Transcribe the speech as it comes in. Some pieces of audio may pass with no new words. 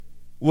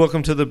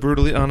Welcome to the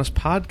Brutally Honest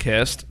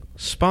Podcast,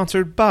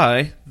 sponsored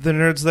by The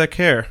Nerds That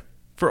Care.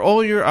 For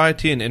all your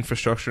IT and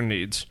infrastructure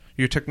needs,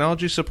 your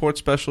technology support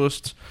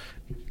specialists,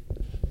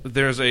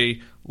 there's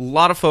a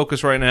lot of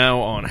focus right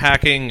now on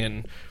hacking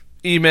and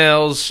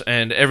emails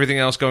and everything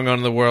else going on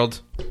in the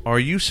world. Are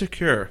you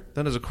secure?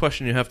 That is a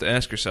question you have to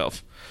ask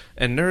yourself.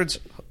 And Nerds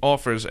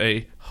offers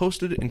a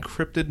hosted,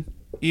 encrypted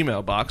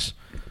email box,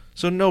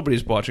 so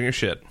nobody's watching your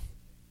shit.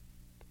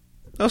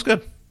 That was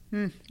good.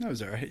 That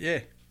was all right, yeah.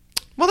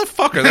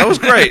 Motherfucker, that was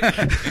great.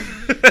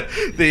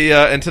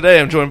 And today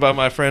I'm joined by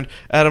my friend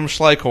Adam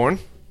Schleichhorn,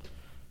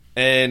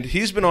 and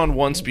he's been on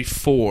once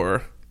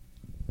before.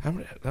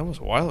 That was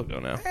a while ago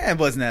now. It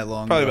wasn't that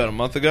long Probably ago. about a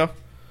month ago.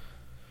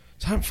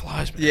 Time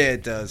flies, man. Yeah,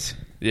 it does.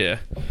 Yeah.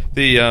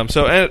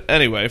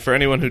 Anyway, for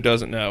anyone who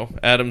doesn't know,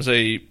 Adam's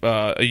a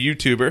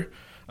YouTuber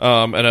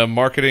and a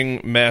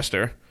marketing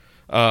master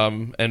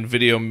and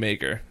video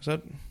maker. Is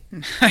that...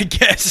 I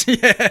guess,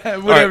 yeah,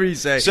 whatever right. you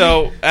say.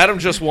 So Adam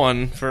just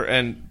won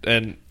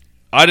and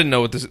I didn't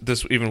know what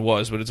this even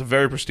was, but it's a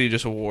very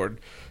prestigious award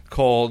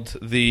called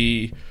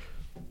the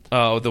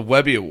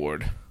Webby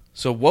Award.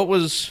 So what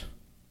was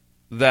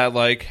that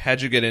like?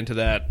 How'd you get into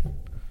that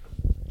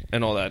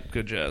and all that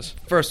good jazz?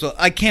 First of all,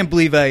 I can't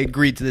believe I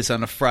agreed to this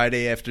on a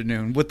Friday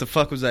afternoon. What the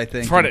fuck was I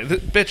thinking? Friday,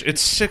 bitch.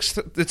 It's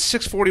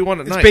 6:41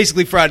 at night. It's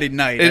basically Friday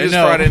night. It is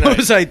know. Friday night. What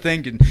was I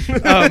thinking?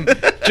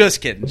 Just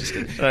kidding.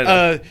 I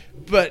know.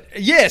 But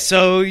yeah,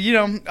 so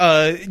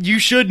you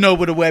should know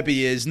what a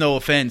Webby is. No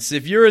offense,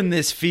 if you're in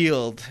this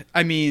field.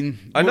 I mean,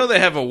 I know they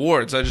have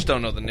awards. I just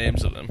don't know the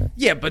names of them.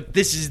 Yeah, but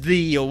this is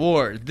the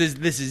award.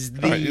 This is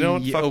the Right, you know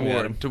what? Fuck me, Adam.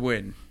 award to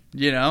win.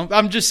 You know,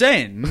 I'm just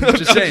saying.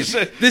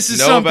 This is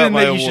Know something about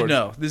my that you should award.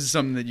 know. This is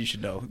something that you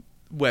should know.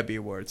 Webby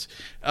Awards.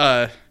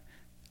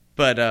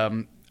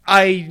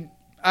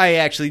 I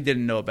actually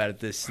didn't know about it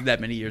that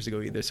many years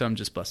ago either, so I'm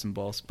just busting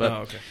balls. But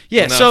okay.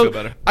 yeah, Well, now I so feel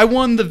better. I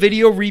won the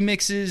video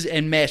remixes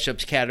and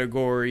mashups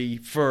category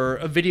for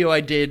a video I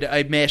did.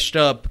 I mashed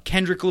up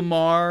Kendrick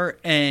Lamar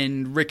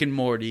and Rick and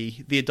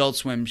Morty, the Adult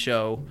Swim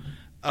show.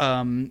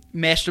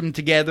 Mashed them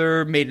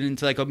together, made it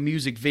into like a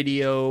music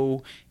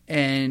video,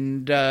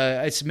 and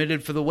I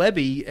submitted for the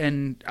Webby,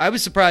 and I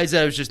was surprised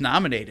that I was just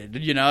nominated.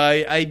 You know,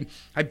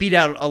 I beat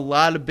out a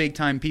lot of big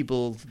time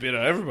people. Beat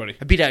out everybody.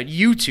 I beat out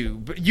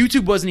YouTube.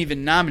 YouTube wasn't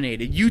even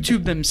nominated.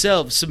 YouTube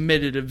themselves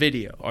submitted a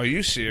video. Are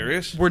you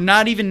serious? Were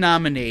not even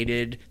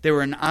nominated. They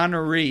were an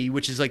honoree,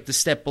 which is like the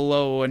step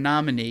below a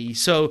nominee.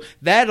 So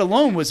that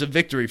alone was a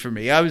victory for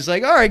me. I was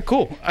like, all right,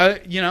 cool.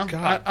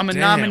 I'm a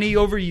nominee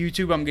over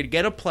YouTube. I'm going to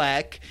get a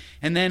plaque.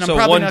 And then I'm so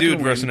probably one not dude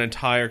gonna versus win. an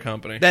entire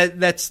company.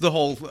 That's the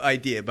whole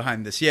idea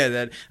behind this. Yeah,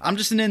 that I'm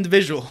just an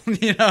individual.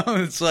 You know,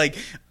 it's like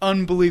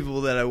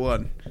unbelievable that I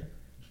won.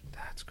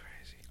 That's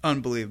crazy.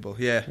 Unbelievable.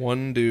 Yeah.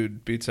 One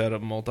dude beats out a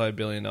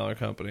multi-billion-dollar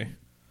company.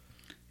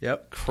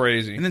 Yep.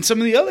 Crazy. And then some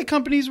of the other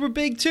companies were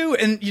big too.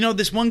 And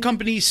this one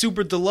company,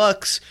 Super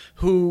Deluxe,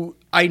 who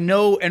I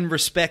know and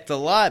respect a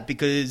lot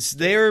because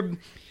they're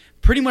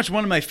pretty much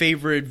one of my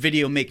favorite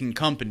video making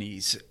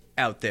companies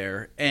out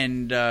there,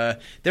 and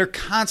they're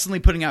constantly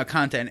putting out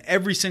content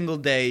every single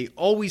day,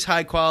 always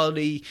high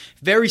quality,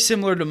 very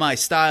similar to my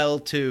style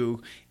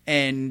too.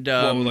 And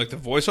like the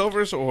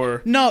voiceovers,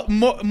 or no,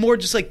 more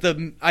just like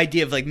the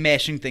idea of like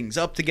mashing things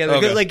up together.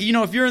 Okay. Like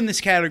if you're in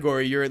this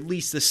category, you're at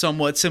least a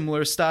somewhat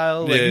similar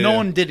style. Like no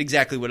one did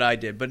exactly what I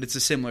did, but it's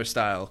a similar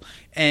style.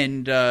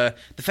 And the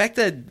fact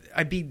that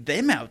I beat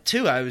them out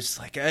too, I was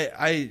like,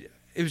 it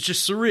was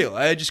just surreal.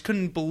 I just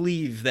couldn't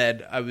believe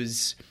that I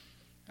was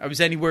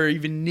anywhere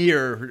even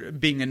near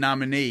being a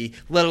nominee,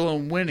 let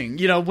alone winning.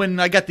 When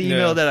I got the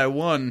email that I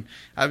won,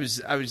 I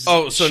was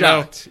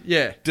shocked.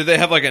 Yeah. Did they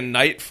have like a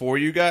night for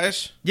you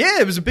guys? Yeah,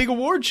 it was a big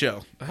award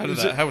show. How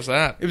was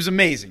that? It was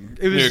amazing.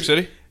 It was New York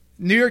City?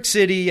 New York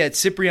City at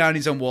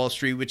Cipriani's on Wall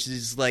Street, which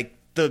is like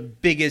the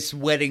biggest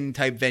wedding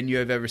type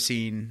venue I've ever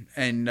seen,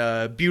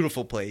 and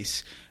beautiful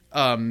place.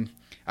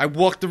 I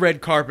walked the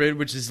red carpet,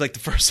 which is like the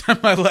first time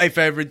in my life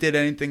I ever did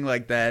anything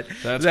like that.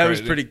 That was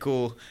pretty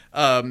cool.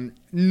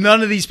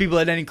 None of these people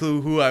had any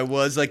clue who I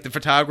was, like the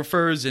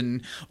photographers,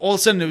 and all of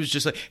a sudden it was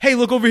just like, hey,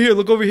 look over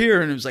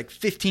here, and it was like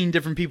 15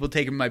 different people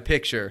taking my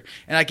picture,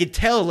 and I could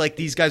tell like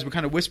these guys were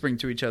kind of whispering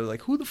to each other,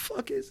 like, who the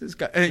fuck is this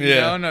guy?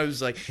 And I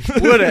was like,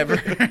 whatever,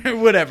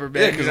 whatever,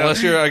 man. Yeah, because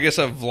unless you're, I guess,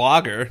 a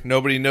vlogger,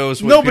 nobody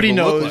knows what nobody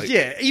people knows. look like.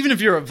 Yeah, even if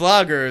you're a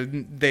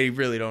vlogger, they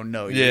really don't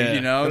know you.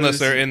 Yeah, unless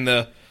they're in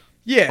the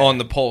on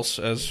the pulse,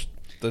 as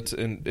that's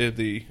in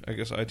the I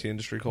guess IT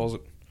industry calls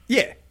it.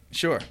 Yeah,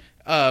 sure.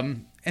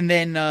 And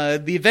then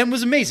the event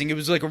was amazing. It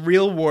was like a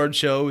real award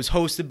show. It was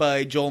hosted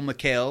by Joel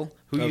McHale,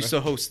 who used to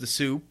host The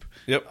Soup.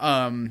 Yep.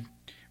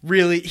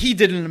 Really, he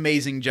did an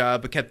amazing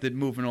job, but kept it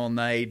moving all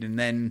night. And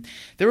then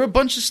there were a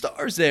bunch of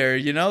stars there,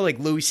 like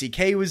Louis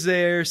C.K. was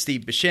there,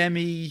 Steve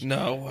Buscemi,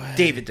 no way.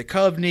 David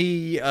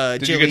Duchovny,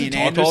 Did Gillian you get to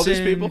talk Anderson. to all these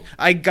people?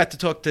 I got to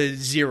talk to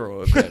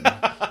zero of them.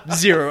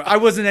 Zero. I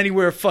wasn't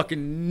anywhere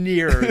fucking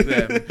near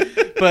them.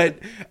 But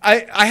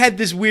I had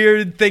this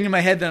weird thing in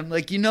my head that I'm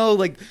like,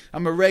 like,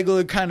 I'm a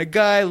regular kind of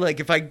guy. Like,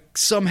 if I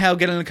somehow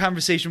get in a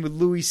conversation with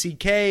Louis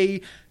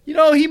C.K.,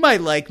 he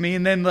might like me.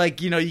 And then,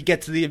 like, you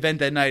get to the event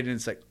that night and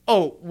it's like,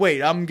 oh,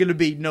 wait, I'm going to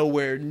be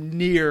nowhere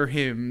near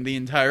him the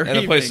entire evening.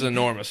 And the place is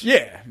enormous.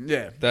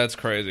 Yeah. That's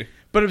crazy.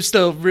 But it was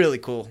still really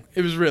cool.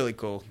 It was really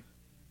cool.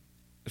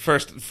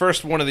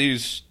 First one of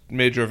these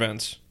major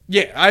events.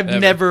 Yeah,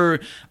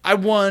 I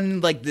won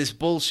like this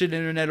bullshit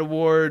internet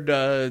award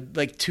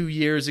like 2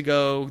 years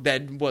ago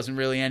that wasn't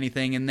really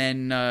anything, and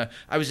then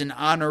I was an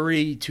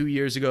honoree 2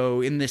 years ago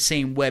in the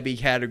same Webby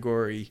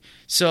category.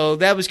 So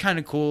that was kind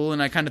of cool,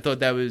 and I kind of thought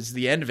that was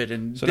the end of it.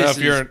 And so now if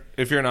you're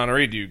an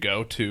honoree, do you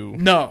go to?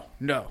 No.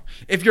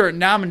 If you're a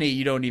nominee,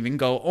 you don't even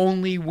go.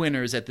 Only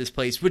winners at this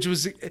place, which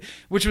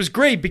was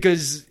great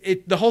because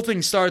the whole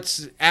thing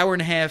starts hour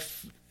and a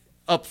half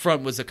up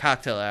front was a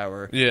cocktail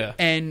hour. Yeah,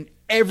 and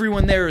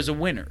everyone there is a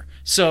winner.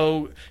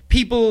 So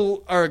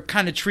people are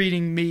kind of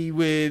treating me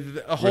with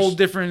a whole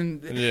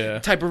different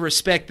type of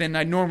respect than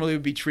I normally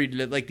would be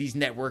treated at like these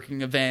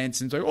networking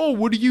events. And it's like, oh,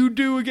 what do you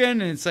do again?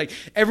 And it's like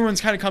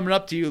everyone's kind of coming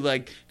up to you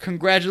like,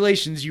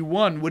 congratulations, you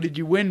won. What did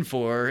you win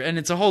for? And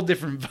it's a whole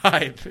different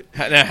vibe.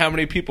 Now, how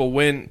many people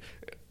win?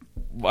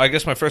 I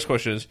guess my first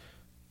question is,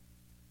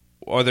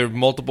 are there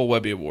multiple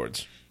Webby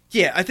Awards?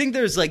 Yeah, I think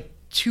there's like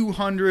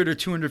 200 or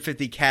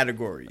 250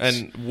 categories.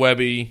 And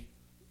Webby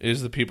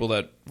is the people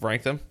that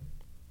rank them?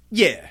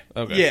 Yeah.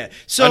 Okay. Yeah.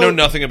 So I know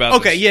nothing about this.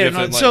 Okay, yeah.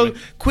 No, so,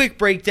 quick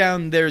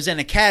breakdown, there's an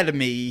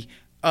academy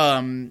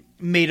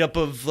made up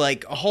of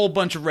like a whole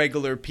bunch of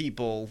regular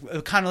people,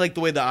 kind of like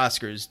the way the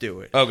Oscars do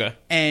it. Okay.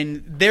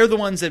 And they're the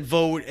ones that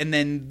vote, and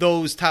then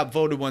those top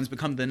voted ones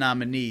become the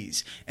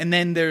nominees. And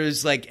then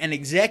there's like an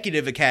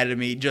executive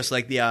academy, just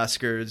like the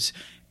Oscars,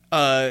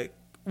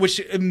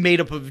 which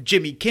made up of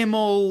Jimmy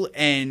Kimmel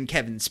and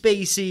Kevin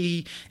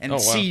Spacey and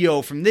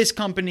CEO from this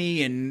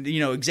company and,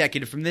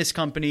 executive from this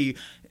company.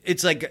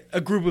 It's like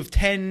a group of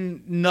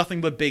 10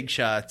 nothing but big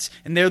shots,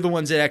 and they're the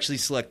ones that actually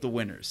select the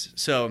winners.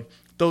 So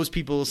those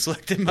people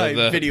selected my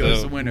video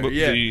as the winner.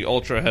 The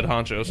ultra head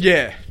honchos.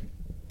 Yeah.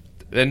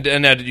 And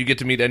now, did you get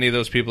to meet any of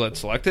those people that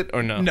selected,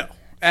 or no? No,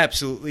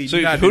 absolutely so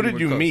not. Who did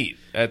you meet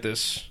at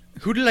this?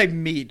 Who did I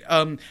meet?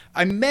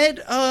 I met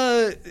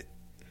a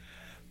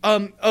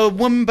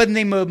woman by the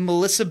name of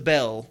Melissa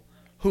Bell,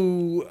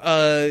 who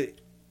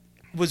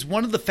was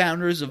one of the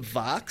founders of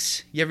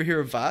Vox. You ever hear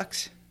of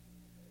Vox?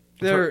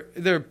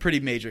 They're a pretty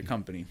major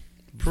company.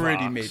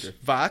 Pretty major.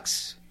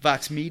 Vox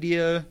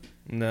Media.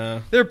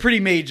 No. They're a pretty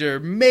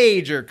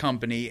major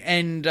company.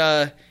 And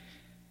I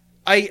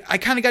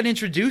kind of got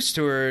introduced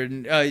to her,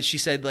 and she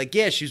said, like,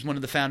 yeah, she's one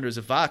of the founders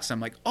of Vox. I'm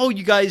like, oh,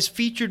 you guys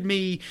featured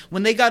me.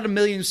 When they got 1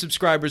 million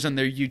subscribers on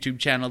their YouTube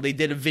channel, they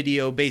did a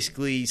video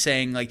basically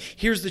saying, like,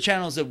 here's the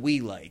channels that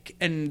we like.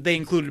 And they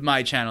included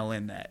my channel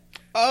in that.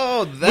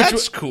 Oh,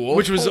 that's cool.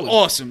 Which was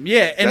awesome.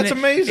 Yeah. And that's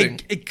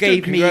amazing. It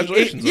gave me...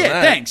 Congratulations on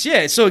that. Thanks.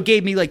 Yeah. So it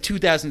gave me like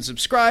 2,000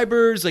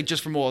 subscribers, like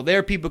just from all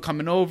their people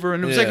coming over.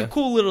 And it was like a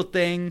cool little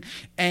thing.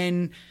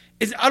 And...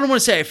 I don't want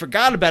to say I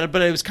forgot about it,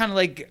 but it was kind of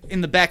like in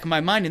the back of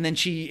my mind. And then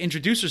she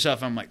introduced herself,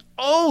 and I'm like,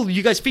 oh,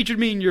 you guys featured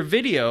me in your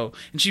video.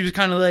 And she was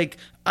kind of like,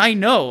 I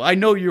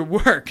know your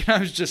work. And I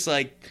was just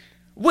like,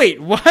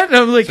 wait, what? And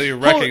I'm like, so you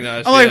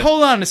recognized like,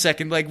 hold on a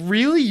second. Like,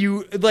 really?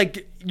 You're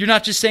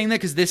not just saying that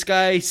because this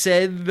guy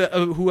said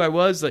who I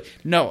was? Like,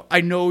 no,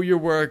 I know your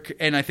work,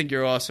 and I think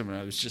you're awesome. And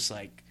I was just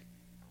like,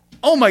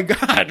 oh my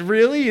God,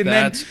 really? And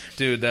that's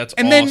awesome.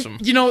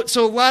 Then,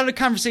 so a lot of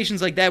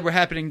conversations like that were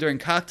happening during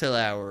cocktail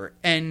hour.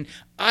 And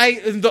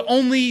the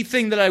only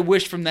thing that I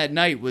wished from that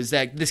night was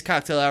that this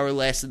cocktail hour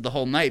lasted the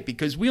whole night,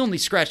 because we only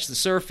scratched the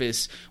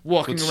surface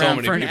walking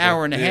around for an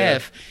hour and a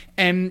half.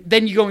 And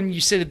then you go and you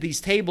sit at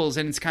these tables,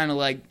 and it's kind of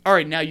like, all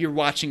right, now you're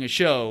watching a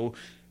show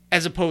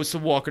as opposed to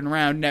walking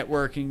around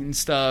networking and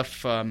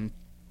stuff,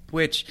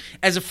 which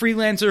as a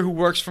freelancer who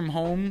works from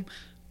home,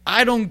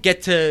 I don't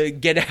get to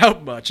get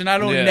out much, and I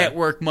don't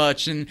network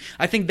much, and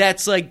I think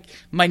that's like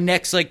my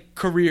next like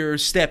career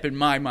step in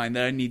my mind,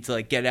 that I need to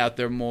like get out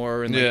there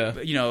more and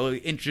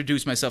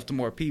introduce myself to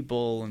more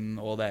people and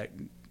all that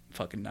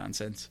fucking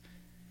nonsense.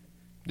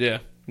 Yeah,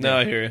 no,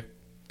 I hear you.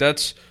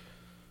 That's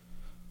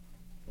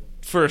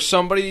for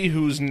somebody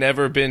who's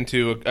never been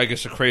to, I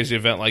guess, a crazy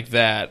event like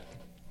that.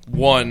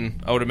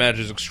 One, I would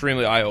imagine, is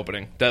extremely eye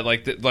opening that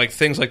like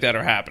things like that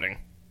are happening.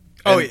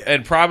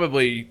 And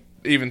probably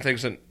even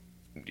things that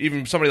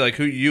even somebody like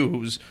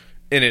who's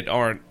in it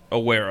aren't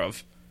aware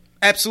of.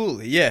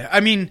 Absolutely, yeah. I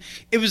mean,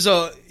 it was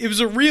a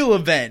real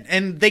event,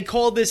 and they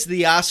call this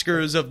the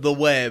Oscars of the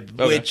web,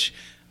 which,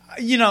 I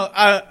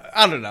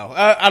don't know.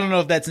 I don't know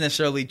if that's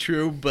necessarily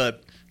true,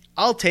 but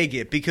I'll take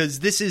it,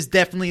 because this is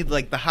definitely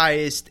like the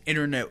highest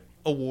internet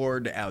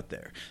award out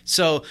there.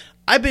 So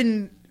I've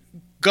been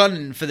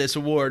gunning for this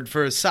award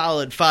for a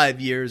solid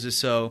 5 years or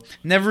so.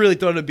 Never really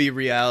thought it'd be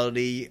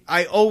reality.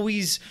 I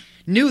always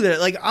knew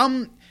that, like,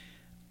 I'm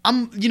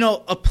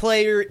a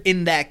player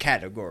in that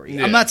category.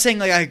 Yeah. I'm not saying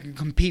like I can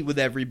compete with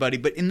everybody,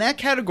 but in that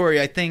category,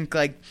 I think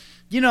like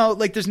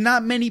like there's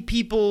not many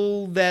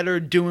people that are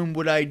doing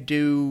what I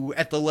do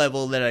at the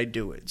level that I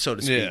do it, so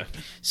to speak. Yeah.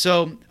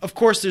 So, of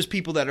course, there's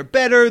people that are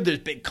better. There's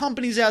big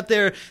companies out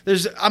there.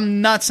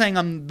 I'm not saying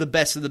I'm the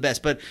best of the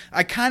best, but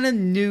I kind of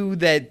knew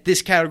that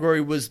this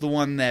category was the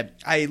one that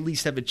I at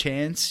least have a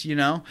chance,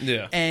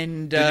 Yeah.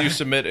 And Did you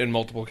submit in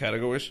multiple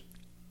categories?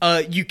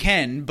 you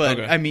can, but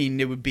Okay. I mean,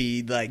 it would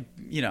be like,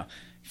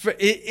 for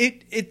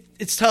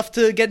it's tough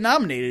to get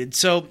nominated.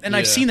 So, and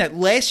I've Yeah. seen that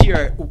last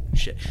year. Oh,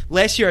 shit!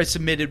 Last year I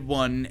submitted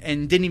one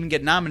and didn't even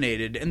get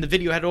nominated, and the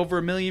video had over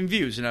 1 million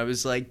views, and I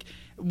was like,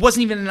 it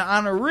wasn't even an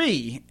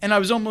honoree, and I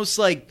was almost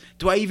like,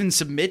 do I even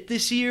submit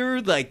this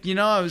year? Like,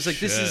 I was like,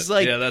 this Shit. is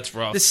like, Yeah, that's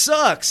rough. This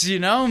sucks,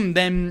 And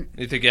then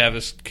You think you have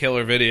this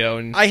killer video,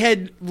 and I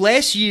had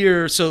last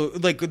year, so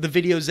like the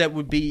videos that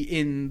would be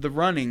in the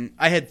running,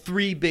 I had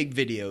 3 big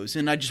videos,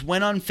 and I just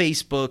went on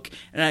Facebook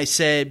and I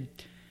said,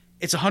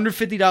 it's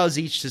 $150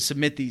 each to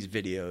submit these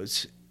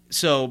videos.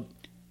 So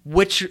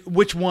which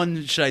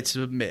one should I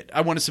submit?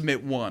 I want to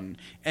submit one.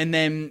 And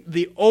then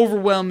the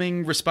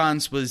overwhelming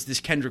response was this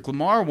Kendrick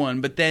Lamar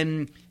one, but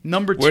then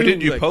number 2... where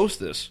did you post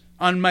this?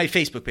 On my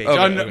Facebook page,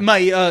 Okay.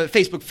 my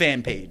Facebook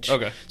fan page.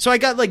 Okay. So I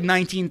got like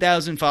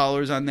 19,000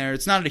 followers on there.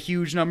 It's not a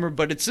huge number,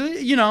 but it's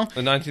The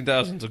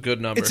 19,000 is a good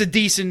number. it's a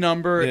decent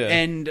number. Yeah.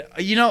 And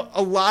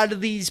a lot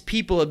of these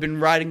people have been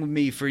riding with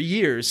me for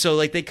years. So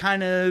like they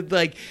kind of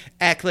like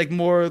act like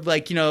more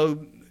like,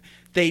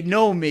 they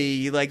know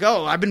me, like,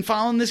 oh, I've been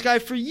following this guy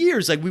for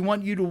years. Like, we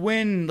want you to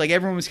win. Like,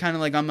 everyone was kind of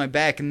like on my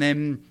back. And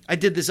then I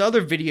did this other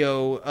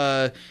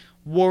video,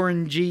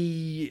 Warren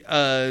G.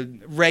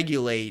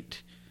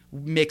 Regulate,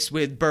 mixed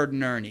with Bird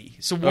and Ernie.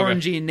 So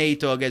Warren G and Nate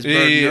Dogg as Bird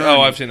and Ernie.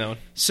 Oh, I've seen that one.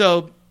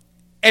 So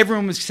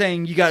everyone was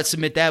saying, you got to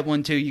submit that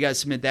one too. You got to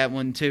submit that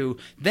one too.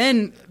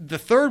 Then the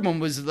third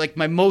one was like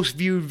my most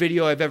viewed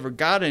video I've ever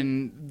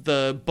gotten,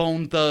 the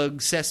Bone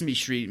Thug Sesame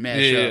Street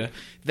mashup. Yeah.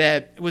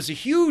 That was a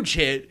huge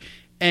hit.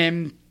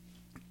 And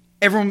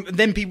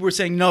then people were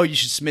saying, no, you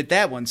should submit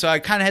that one. So I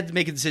kind of had to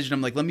make a decision.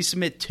 I'm like, let me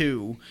submit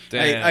 2.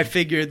 Damn. I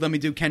figured, let me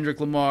do Kendrick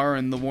Lamar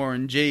and the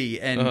Warren G.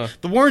 And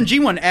the Warren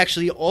G one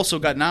actually also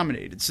got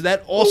nominated. So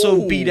that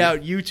also beat out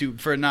YouTube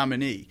for a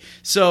nominee.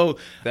 So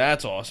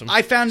That's awesome.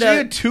 I found so out you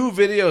had 2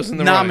 videos in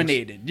the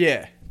nominated.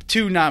 Yeah.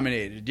 2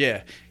 nominated.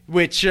 Yeah.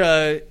 Which,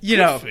 for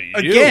you.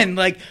 again,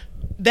 like,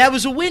 that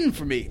was a win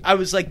for me. I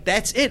was like,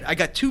 that's it. I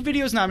got 2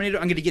 videos nominated.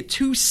 I'm going to get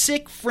 2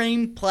 sick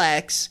frame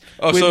plaques.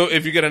 Oh, so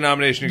if you get a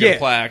nomination, you get a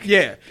plaque.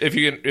 Yeah. If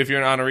you're an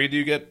honoree, do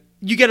you get?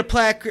 You get a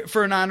plaque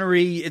for an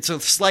honoree. It's a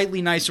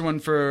slightly nicer one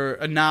for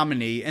a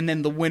nominee, and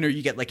then the winner,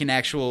 you get like an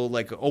actual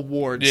like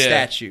award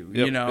statue.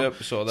 Yep,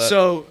 Yep, saw that.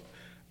 So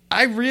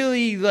I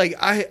really like.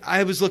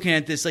 I was looking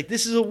at this like,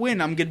 this is a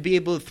win. I'm going to be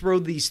able to throw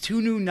these 2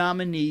 new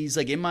nominees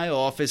like in my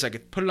office. I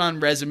could put it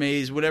on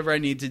resumes, whatever I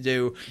need to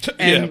do.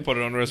 And put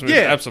it on resume.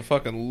 Yeah.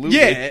 Absolutely.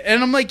 Yeah,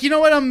 and I'm like, you know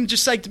what? I'm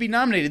just psyched to be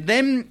nominated.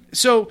 Then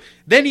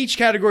each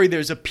category,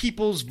 there's a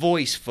People's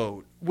Voice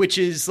vote, which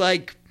is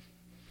like,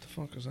 The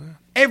fuck is that?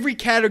 every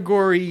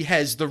category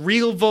has the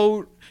real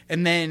vote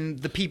and then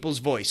the People's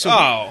Voice.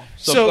 So,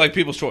 so like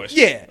People's Choice.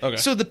 Yeah. Okay.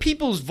 So the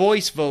People's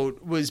Voice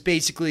vote was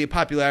basically a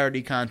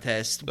popularity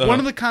contest. One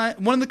of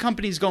the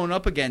companies going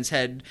up against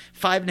had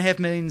 5.5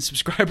 million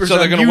subscribers. So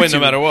they're going to win no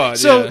matter what.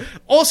 So yeah.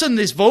 all of a sudden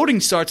this voting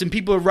starts and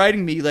people are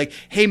writing me like,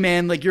 "Hey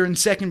man, like you're in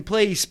second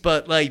place,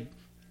 but like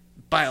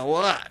by a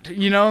lot,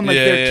 and like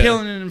they're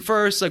killing it in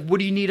first. Like, what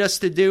do you need us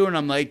to do?" And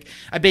I'm like,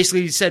 I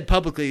basically said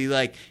publicly,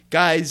 like,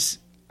 guys,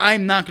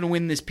 I'm not going to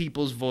win this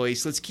People's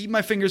Voice. Let's keep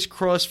my fingers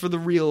crossed for the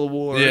real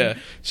award. Yeah.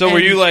 So were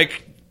you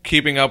like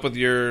keeping up with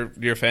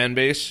your fan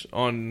base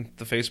on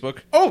the Facebook?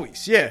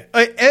 Always, yeah.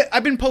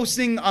 I've been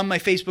posting on my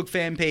Facebook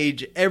fan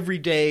page every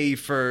day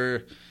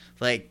for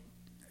like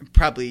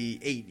probably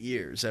 8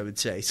 years, I would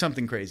say.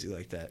 Something crazy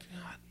like that.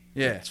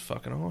 Yeah. That's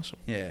fucking awesome.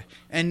 Yeah.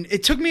 And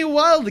it took me a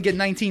while to get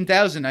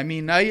 19,000. I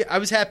mean, I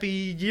was happy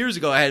years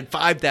ago. I had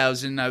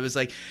 5,000. I was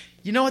like,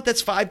 you know what?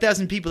 That's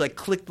 5,000 people that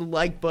click the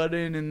like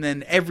button, and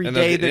then every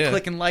day they're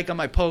clicking like on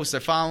my posts. They're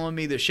following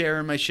me. They're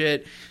sharing my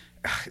shit.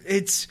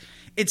 It's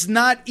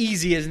not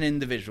easy as an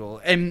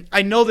individual. And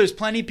I know there's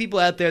plenty of people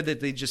out there that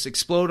they just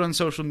explode on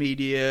social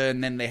media,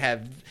 and then they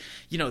have,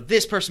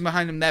 this person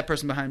behind them, that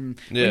person behind them.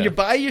 Yeah. When you're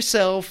by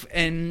yourself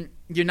and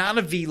you're not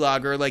a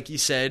vlogger, like you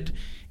said,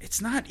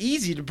 it's not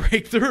easy to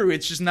break through.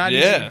 It's just not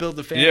easy to build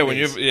a fan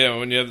base.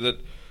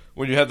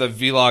 When you have the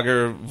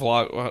vlogger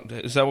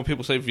vlog, is that what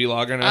people say,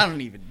 vlogger now? I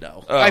don't even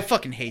know. I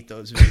fucking hate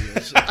those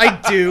videos.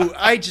 I do.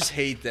 I just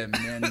hate them,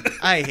 man.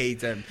 I hate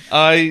them.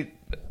 I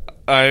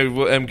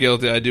am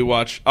guilty. I do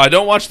watch. I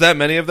don't watch that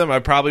many of them. I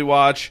probably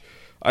watch.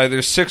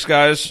 There's 6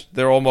 guys.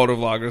 They're all motor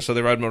vloggers, so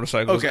they ride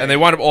motorcycles, and they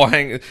wind up all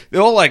They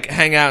all like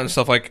hang out and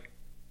stuff like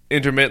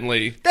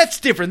intermittently.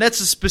 That's different. That's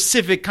a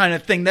specific kind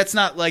of thing. That's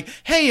not like,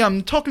 hey,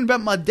 I'm talking about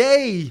my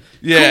day.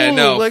 Yeah, cool.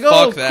 no, like, fuck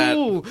oh, that.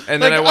 Cool.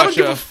 And then like, I don't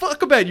give a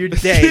fuck about your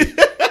day.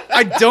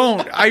 I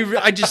don't.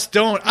 I just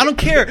don't. I don't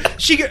care.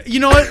 You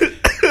know what?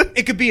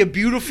 It could be a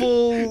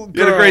beautiful girl.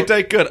 You had a great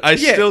day. Good. I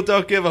still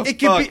don't give a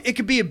fuck. It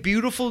could be a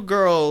beautiful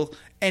girl,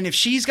 And if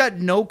she's got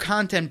no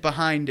content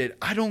behind it,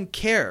 I don't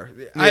care.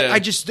 Yeah.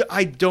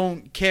 I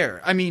don't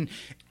care. I mean,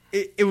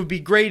 it would be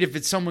great if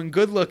it's someone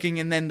good looking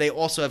and then they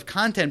also have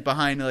content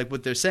behind like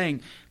what they're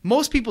saying.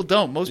 Most people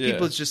don't. Most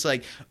people, it's just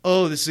like,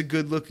 oh, this is a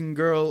good looking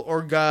girl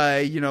or guy,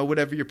 you know,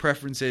 whatever your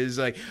preference is.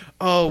 Like,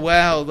 oh,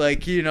 wow,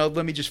 like, you know,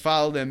 let me just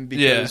follow them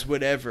because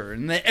whatever.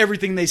 And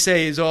everything they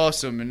say is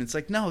awesome. And it's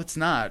like, no, it's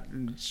not.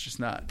 It's just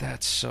not.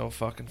 That's so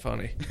fucking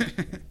funny.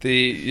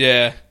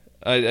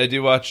 I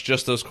do watch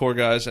just those core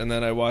guys, and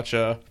then I watch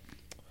like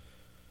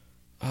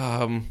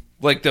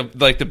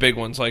the big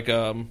ones, like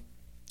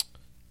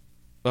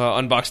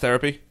Unbox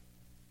Therapy,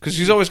 because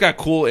he's always got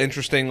cool,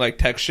 interesting like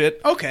tech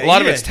shit. Okay, a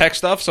lot of it's tech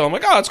stuff, so I'm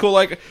like, oh, it's cool.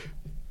 Like,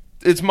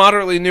 it's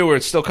moderately newer,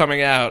 it's still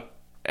coming out,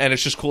 and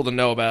it's just cool to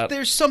know about.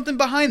 There's something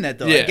behind that,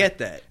 though. I get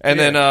that. And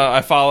then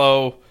I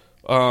follow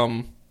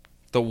the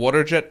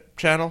Waterjet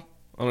channel.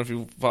 I don't know if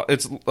you follow,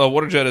 it's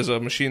Waterjet is a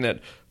machine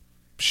that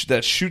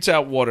shoots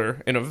out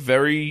water in a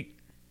very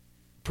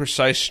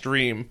precise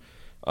stream,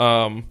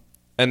 and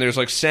there's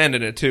like sand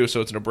in it too,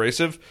 so it's an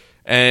abrasive.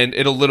 And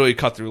it'll literally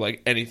cut through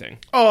like anything.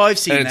 Oh, I've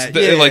seen that.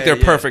 They're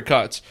perfect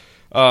cuts.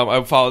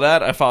 I follow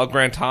that. I follow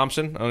Grant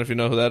Thompson. I don't know if you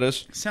know who that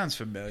is. Sounds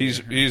familiar.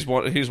 He's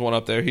one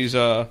up there. He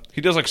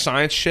does like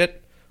science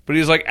shit, but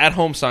he's like at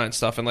home science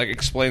stuff and like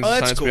explains the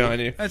science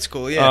behind you. That's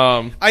cool.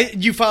 Yeah.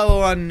 You follow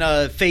on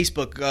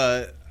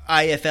Facebook.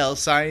 IFL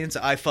Science.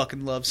 I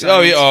fucking love science.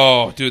 Oh yeah.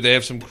 Oh, dude, they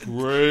have some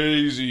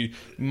crazy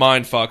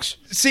mind fucks.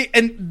 See,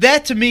 and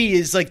that to me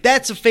is like,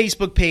 that's a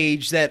Facebook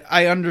page that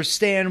I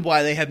understand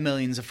why they have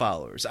millions of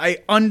followers. I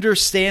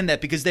understand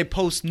that because they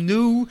post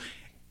new,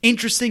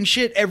 interesting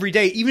shit every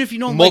day, even if you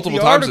don't like the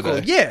article.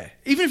 Yeah,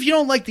 even if you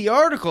don't like the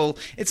article,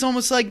 it's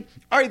almost like,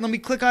 all right, let me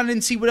click on it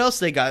and see what else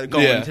they got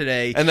going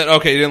today. And then,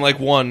 okay, you didn't like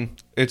one.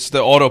 It's the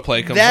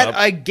autoplay comes that up.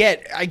 I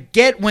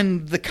get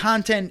when the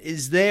content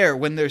is there,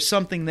 when there's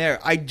something there.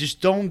 I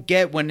just don't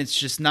get when it's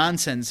just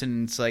nonsense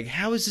and it's like,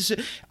 how is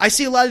this? I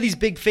see a lot of these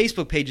big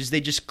Facebook pages, they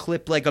just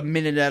clip like a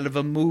minute out of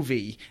a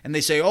movie and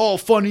they say, oh,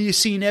 funniest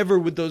scene ever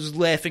with those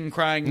laughing,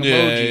 crying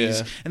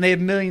emojis. And they have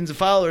millions of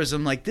followers.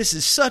 I'm like, this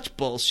is such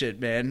bullshit,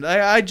 man.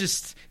 I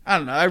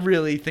don't know. I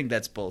really think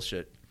that's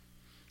bullshit.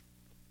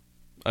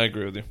 I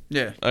agree with you.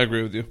 Yeah. I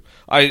agree with you.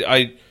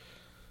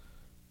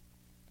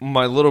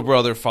 My little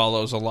brother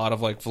follows a lot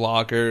of like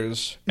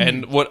vloggers,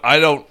 and what I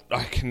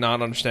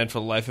cannot understand for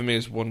the life of me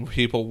is when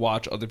people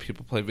watch other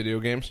people play video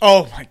games.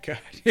 Oh my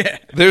god, yeah.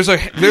 There's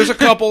a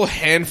couple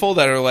handful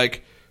that are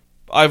like,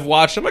 I've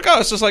watched. I'm like, oh,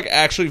 this is like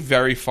actually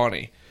very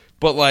funny.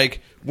 But like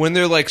when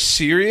they're like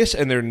serious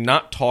and they're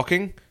not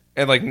talking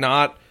and like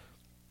not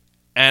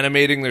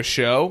animating their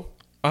show,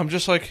 I'm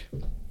just like,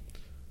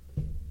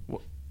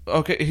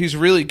 okay, he's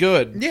really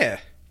good. Yeah,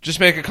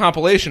 just make a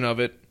compilation of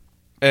it.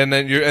 And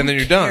then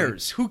you're done.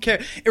 Who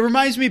cares? It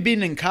reminds me of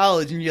being in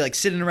college and you're like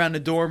sitting around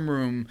the dorm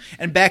room.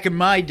 And back in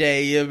my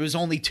day, there was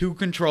only 2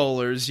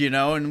 controllers, you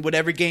know. And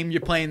whatever game you're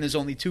playing, there's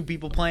only 2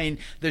 people playing.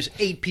 There's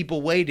 8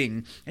 people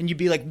waiting, and you'd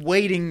be like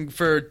waiting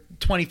for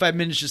 25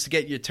 minutes just to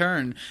get your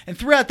turn. And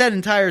throughout that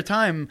entire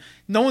time,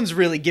 no one's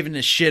really giving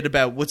a shit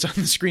about what's on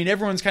the screen.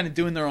 Everyone's kind of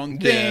doing their own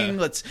thing.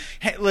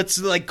 Yeah. Let's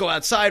like go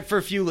outside for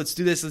a few. Let's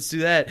do this. Let's do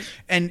that.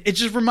 And it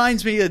just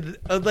reminds me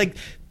of like.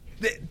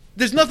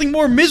 There's nothing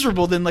more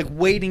miserable than like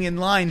waiting in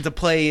line to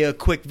play a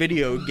quick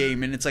video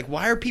game, and it's like,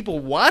 why are people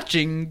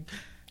watching?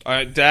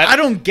 I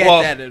don't get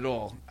that at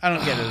all. I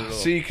don't get it at all.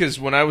 See, because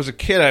when I was a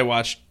kid, I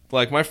watched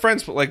like my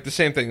friends, like the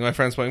same thing. My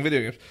friends playing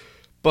video games,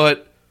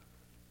 but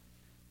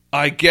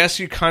I guess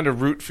you kind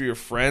of root for your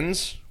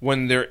friends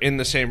when they're in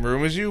the same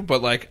room as you.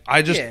 But like,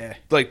 I just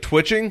like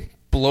twitching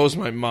blows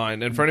my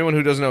mind. And for anyone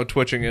who doesn't know what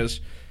twitching is,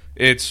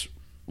 it's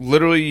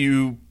literally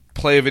you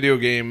play a video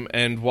game,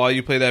 and while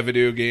you play that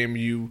video game,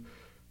 you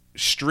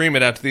stream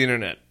it out to the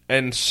internet,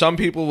 and some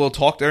people will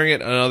talk during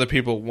it and other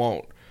people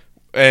won't,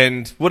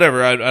 and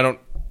whatever. I don't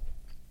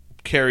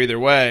care either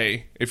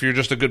way. If you're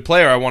just a good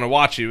player, I want to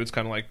watch you. It's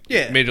kind of like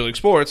Major League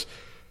Sports,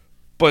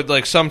 but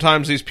like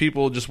sometimes these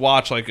people just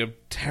watch like a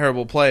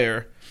terrible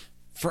player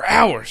for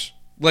hours,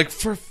 like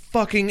for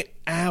fucking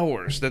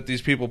hours that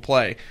these people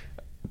play.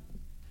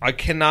 I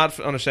cannot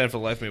understand for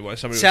the life of me why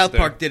somebody South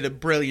Park did a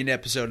brilliant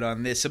episode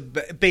on this.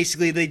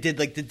 Basically, they did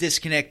like the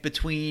disconnect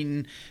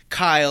between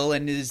Kyle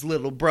and his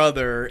little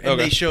brother, and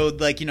they showed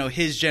like, you know,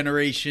 his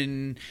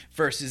generation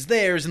versus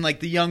theirs, and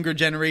like the younger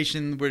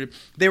generation where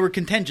they were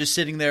content just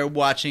sitting there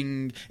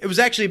watching. It was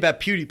actually about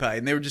PewDiePie,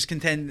 and they were just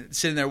content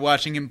sitting there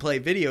watching him play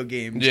video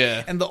games.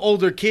 Yeah, and the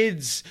older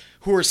kids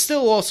who are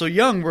still also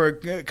young were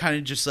kind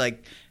of just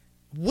like,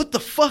 what the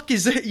fuck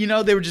is it? You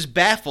know, they were just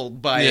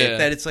baffled by it.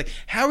 That it's like,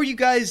 how are you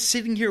guys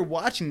sitting here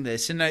watching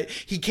this? And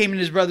he came in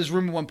his brother's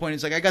room at one point.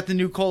 He's like, I got the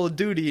new Call of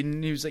Duty.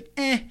 And he was like,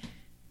 eh.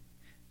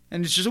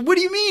 And it's just, what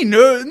do you mean?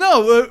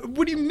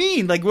 What do you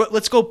mean? Like,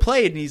 let's go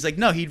play it. And he's like,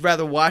 no, he'd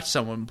rather watch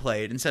someone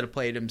play it instead of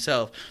play it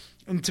himself.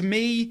 And to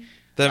me,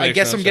 I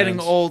guess I'm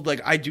getting old.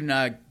 Like, I do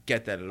not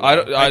get that at all.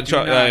 I do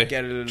not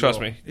get it at all. Trust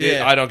me.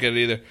 Yeah. I don't get it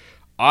either.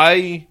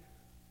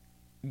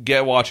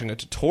 watching a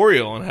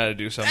tutorial on how to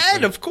do something.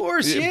 And of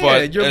course, yeah,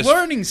 But you're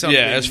learning something.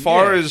 Yeah, as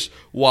far as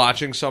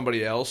watching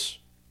somebody else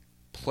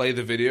play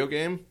the video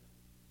game,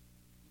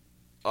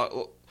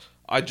 I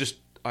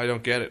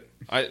don't get it.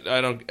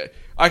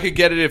 I could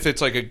get it if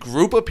it's like a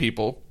group of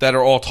people that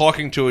are all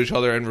talking to each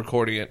other and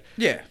recording it.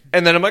 Yeah.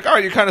 And then I'm like, all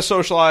right, you're kind of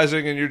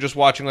socializing and you're just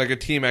watching like a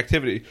team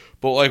activity.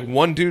 But like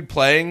one dude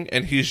playing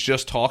and he's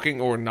just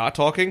talking or not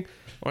talking,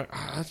 I'm like,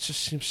 that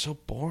just seems so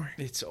boring.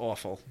 It's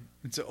awful.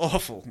 It's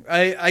awful.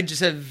 I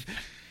just have...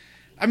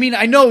 I mean,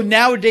 I know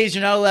nowadays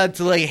you're not allowed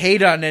to like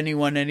hate on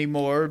anyone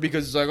anymore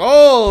because it's like,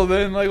 oh,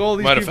 then like all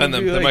these Might people offend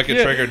them. be They like, might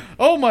get triggered.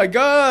 Oh my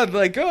god,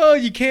 like, oh,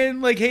 you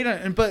can't like hate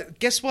on. But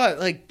guess what?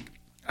 Like,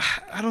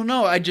 I don't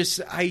know. I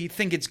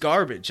think it's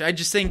garbage. I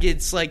just think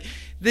it's like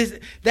this.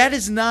 That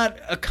is not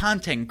a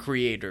content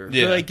creator.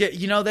 Yeah. Like,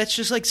 that's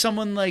just like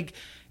someone like.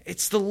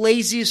 It's the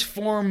laziest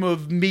form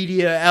of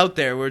media out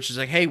there where it's just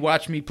like, hey,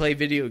 watch me play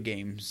video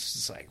games.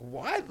 It's like,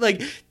 what?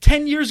 Like,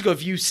 10 years ago,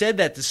 if you said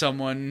that to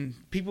someone,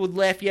 people would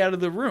laugh you out of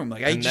the room.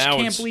 Like, I just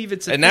can't believe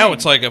it's a thing. And now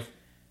it's like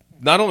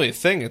not only a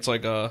thing, it's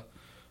like I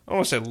don't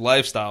want to say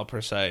lifestyle per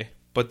se,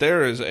 but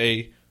there is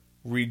a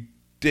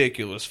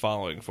ridiculous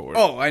following for it.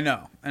 Oh, I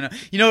know.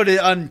 You know,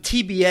 on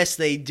TBS,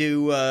 they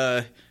do,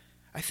 I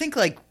think,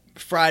 like,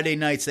 Friday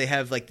nights they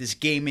have like this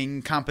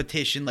gaming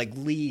competition like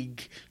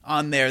league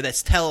on there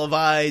that's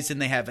televised,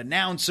 and they have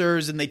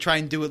announcers and they try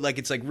and do it like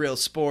it's like real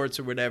sports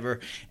or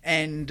whatever.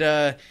 And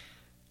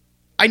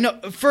I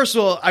know, first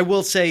of all, I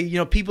will say,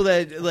 people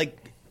that like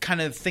kind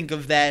of think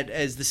of that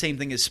as the same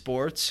thing as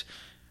sports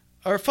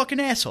are fucking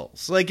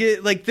assholes.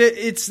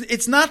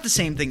 It's not the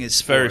same thing as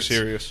sports. Very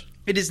serious.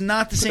 It is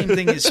not the same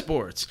thing as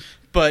sports.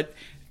 But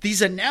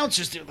these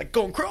announcers, they're like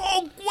going,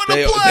 oh, what a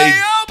play!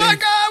 Oh my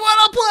god,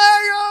 what a play!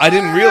 Oh, I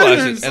didn't realize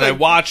it, and like, I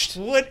watched.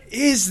 What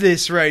is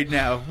this right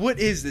now? What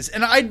is this?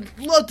 And I'd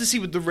love to see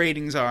what the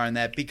ratings are on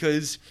that,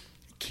 because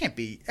it can't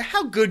be.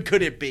 How good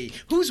could it be?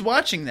 Who's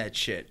watching that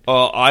shit?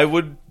 I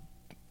would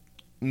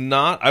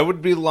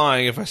be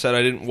lying if I said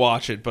I didn't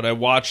watch it, but I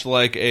watched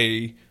like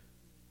a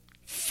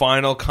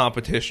final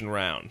competition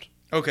round.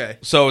 Okay.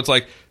 So it's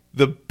like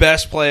the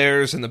best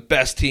players and the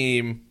best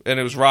team, and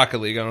it was Rocket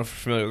League. I don't know if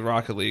you're familiar with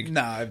Rocket League.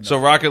 Nah, I've not. So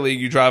Rocket League,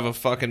 you drive a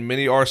fucking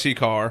mini RC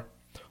car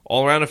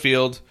all around the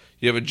field.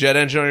 You have a jet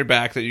engine on your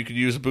back that you could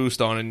use a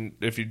boost on, and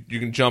if you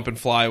can jump and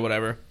fly,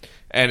 whatever.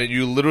 And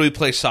you literally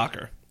play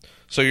soccer.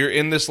 So you're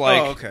in this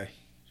like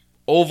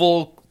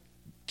oval,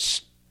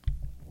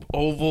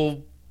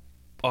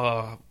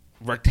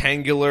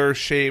 rectangular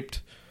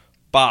shaped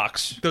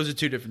box. Those are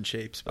two different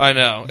shapes. I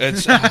know.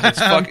 It's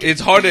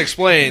hard to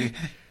explain.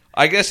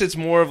 I guess it's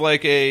more of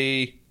like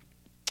an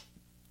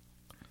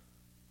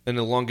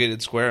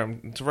elongated square.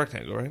 It's a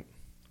rectangle, right?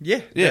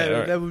 Yeah. Yeah. That,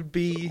 right. that would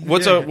be.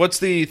 What's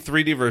the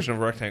 3D version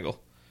of a rectangle?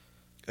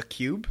 A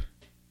cube?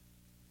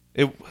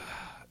 It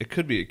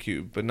could be a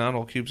cube, but not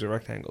all cubes are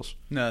rectangles.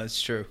 No, that's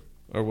true.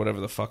 Or whatever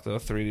the fuck the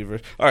 3D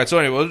version. All right, so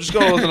anyway, we'll just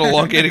go with an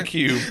elongated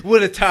cube.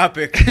 What a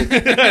topic!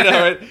 I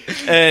know, right?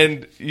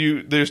 And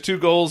there's two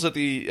goals at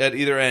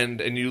either end,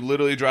 and you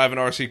literally drive an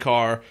RC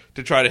car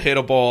to try to hit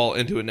a ball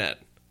into a net.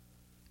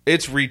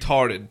 It's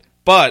retarded.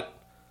 But,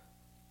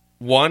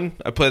 one,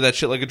 I play that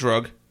shit like a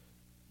drug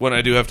when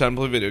I do have time to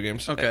play video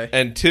games. Okay.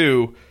 And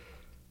two,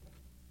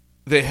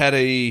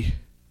 they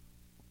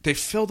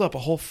filled up a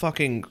whole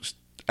fucking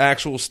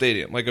actual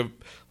stadium, like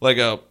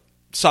a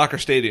soccer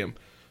stadium.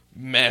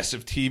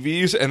 Massive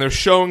TVs, and they're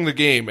showing the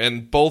game,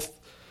 and both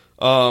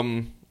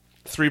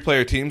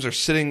 3-player teams are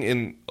sitting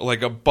in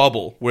like a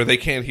bubble where they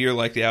can't hear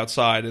like the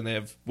outside, and they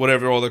have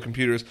whatever, all their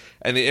computers,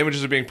 and the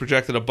images are being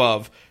projected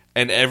above,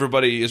 and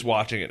everybody is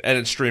watching it, and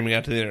it's streaming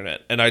out to the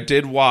internet. And I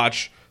did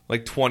watch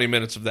like 20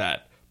 minutes of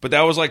that, but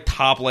that was like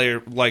top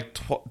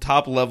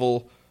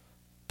level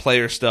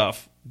player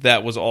stuff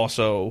that was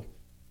also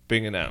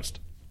being announced.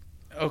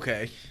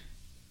 Okay.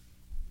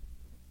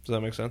 Does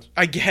that make sense?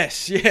 I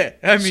guess, yeah.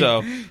 I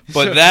mean,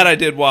 that I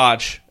did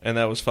watch, and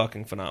that was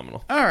fucking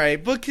phenomenal. All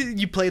right, but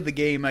you played the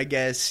game, I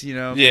guess.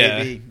 Yeah.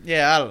 Maybe.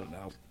 Yeah. I don't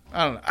know.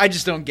 I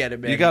just don't get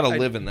it, man. You got to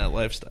live in that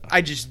lifestyle.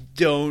 I just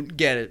don't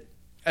get it.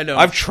 I don't.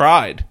 I've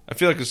tried. I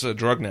feel like it's a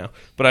drug now,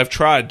 but I've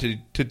tried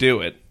to do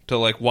it, to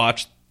like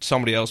watch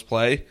somebody else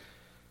play,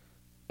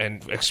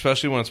 and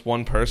especially when it's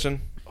one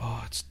person.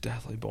 Oh, it's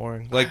deathly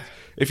boring. Like,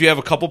 if you have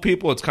a couple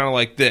people, it's kind of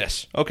like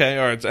this. Okay,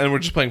 all right, and we're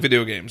just playing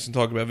video games and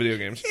talking about video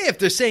games. Yeah, if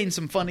they're saying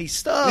some funny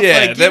stuff.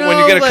 Yeah, like, then when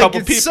you get a couple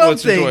people,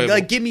 it's enjoyable.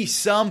 Like, give me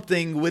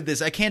something with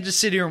this. I can't just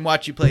sit here and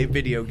watch you play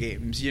video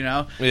games,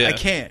 Yeah. I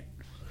can't.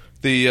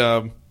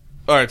 All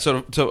right,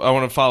 so I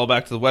want to follow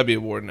back to the Webby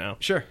Award now.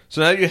 Sure. So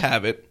now that you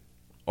have it,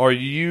 are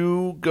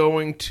you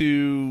going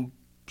to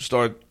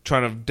start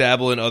trying to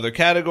dabble in other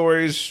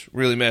categories,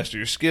 really master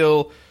your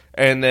skill,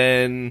 and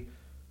then...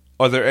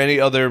 Are there any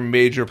other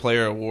major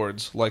player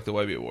awards like the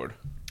Webby Award?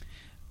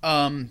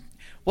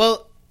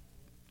 Well,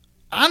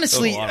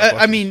 Honestly,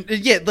 I mean,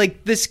 yeah,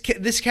 like this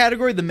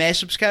category, the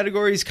mashups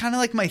category, is kind of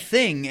like my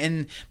thing,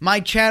 and my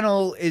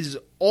channel is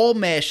all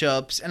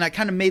mashups, and I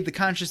kind of made the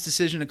conscious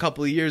decision a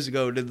couple of years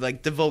ago to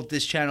like devote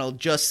this channel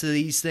just to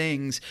these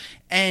things,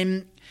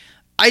 and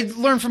I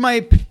learned from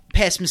my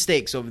past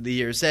mistakes over the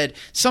years that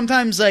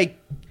sometimes like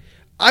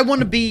I want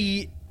to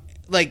be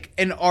like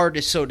an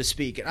artist, so to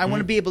speak, and I want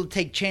to be able to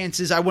take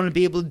chances. I want to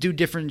be able to do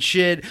different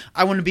shit.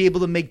 I want to be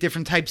able to make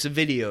different types of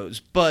videos,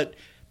 but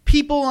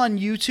people on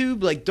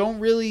YouTube like don't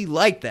really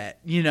like that,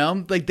 you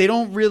know? Like they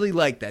don't really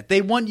like that.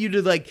 They want you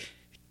to like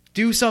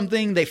do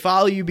something, they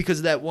follow you because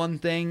of that one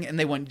thing, and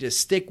they want you to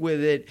stick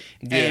with it.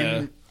 Yeah.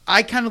 And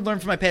I kind of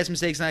learned from my past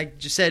mistakes, and I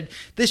just said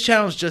this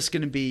channel is just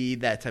going to be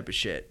that type of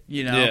shit,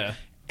 you know? Yeah.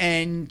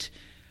 And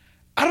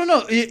I don't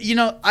know, you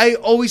know, I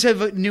always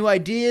have new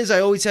ideas.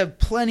 I always have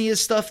plenty of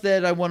stuff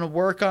that I want to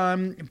work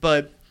on,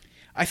 but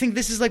I think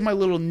this is like my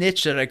little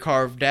niche that I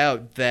carved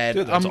out. That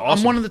Dude, I'm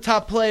awesome. one of the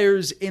top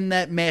players in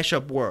that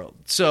mashup world.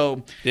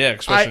 So Yeah,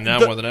 especially now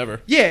more than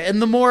ever. Yeah,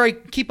 and the more I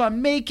keep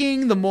on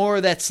making, the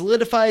more that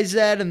solidifies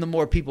that, and the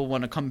more people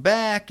want to come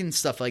back and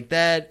stuff like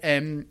that.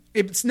 And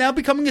it's now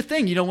becoming a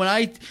thing. You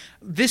know,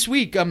 this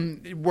week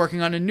I'm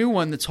working on a new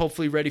one that's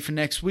hopefully ready for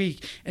next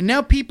week. And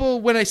now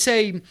people, when I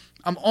say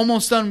I'm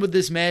almost done with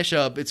this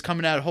mashup, it's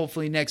coming out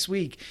hopefully next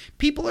week,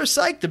 people are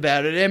psyched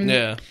about it. And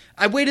Yeah.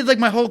 I waited like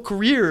my whole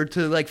career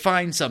to like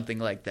find something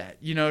like that.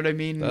 You know what I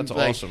mean? That's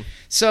Like, awesome.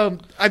 So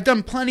I've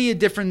done plenty of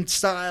different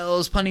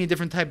styles, plenty of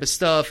different type of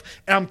stuff,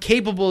 and I'm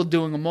capable of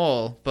doing them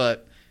all.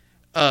 But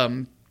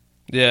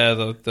Yeah,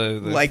 the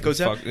light goes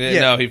out? Yeah,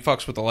 Yeah. no, he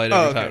fucks with the light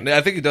every Oh, okay. time.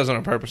 I think he does it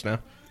on purpose now.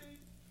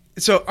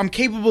 so I'm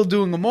capable of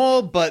doing them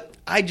all, but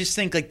I just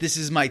think like this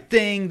is my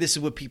thing. This is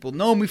what people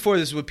know me for.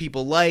 This is what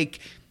people like.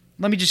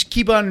 Let me just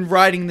keep on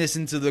riding this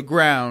into the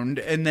ground,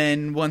 and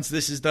then once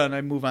this is done,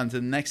 I move on to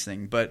the next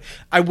thing. But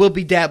I will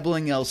be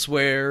dabbling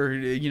elsewhere,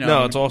 you know.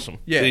 No, it's awesome.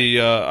 Yeah.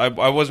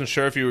 I wasn't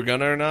sure if you were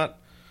gonna or not,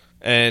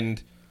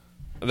 and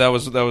that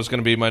was going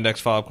to be my next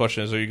follow-up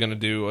question: is are you going to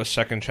do a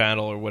second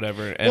channel or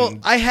whatever? And Well,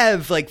 I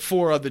have like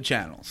 4 other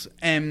channels,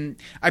 and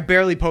I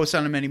barely post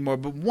on them anymore.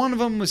 But one of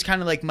them was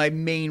kind of like my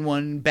main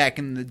one back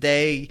in the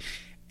day,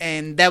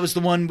 and that was the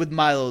one with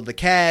Milo the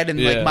cat,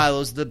 and like Yeah.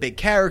 Milo's the big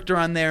character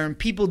on there, and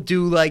people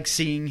do like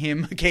seeing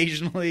him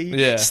occasionally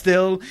Yeah.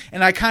 still.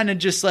 And I kind of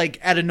just like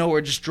out of nowhere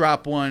just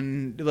drop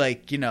one,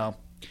 like, you know,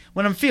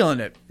 when I'm feeling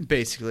it,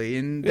 basically,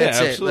 and that's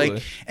Yeah, it. absolutely.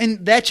 Like,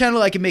 and that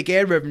channel I can make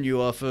ad revenue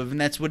off of,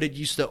 and that's what it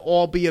used to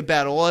all be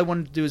about. All I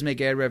wanted to do was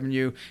make ad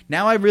revenue.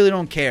 Now I really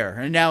don't care,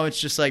 and now it's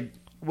just like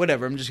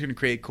whatever. I'm just going to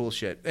create cool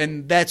shit,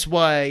 and that's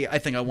why I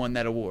think I won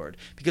that award,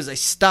 because I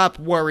stopped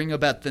worrying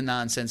about the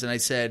nonsense, and I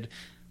said,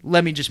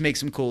 "Let me just make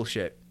some cool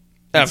shit."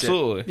 That's it.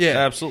 absolutely,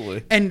 Yeah.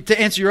 absolutely. And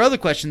to answer your other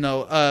question,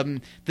 though,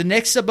 the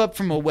next sub up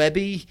from a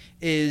Webby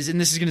is,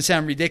 and this is going to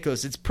sound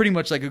ridiculous, it's pretty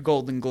much like a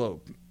Golden Globe.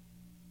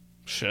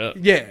 Shit.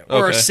 Yeah,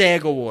 or Okay. a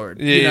SAG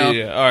award. Yeah, you know?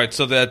 yeah. All right,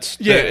 so that's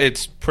Yeah.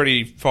 it's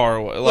pretty far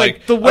away. Like,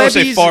 Like the I would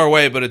say Webbies- far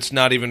away, but it's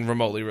not even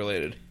remotely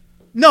related.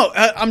 No,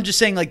 I'm just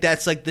saying, like,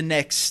 that's, like, the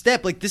next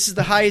step. Like, this is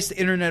the highest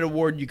internet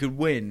award you could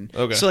win.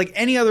 Okay. So, like,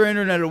 any other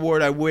internet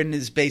award I win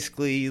is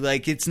basically,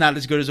 like, it's not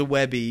as good as a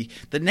Webby.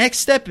 The next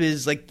step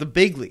is, like, the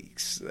big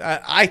leagues,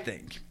 I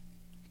think.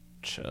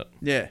 Shit.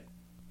 Yeah.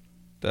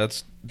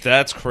 That's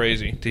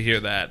crazy to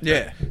hear that.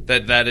 Yeah.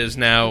 That is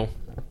now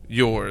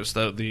yours,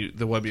 the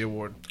Webby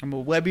Award. I'm a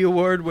Webby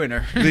Award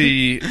winner.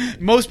 The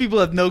Most people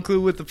have no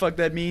clue what the fuck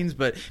that means,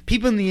 but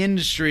people in the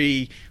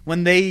industry,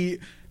 when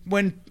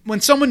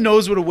someone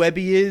knows what a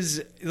Webby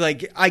is,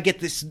 like, I get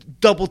this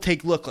double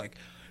take look like,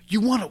 you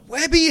want a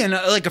Webby? And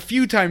like a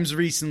few times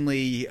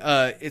recently,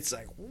 it's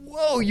like,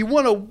 whoa, you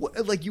want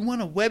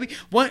a Webby?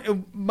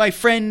 My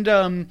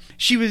friend,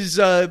 she was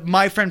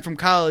my friend from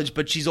college,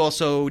 but she's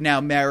also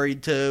now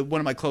married to one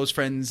of my close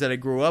friends that I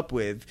grew up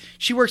with.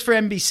 She works for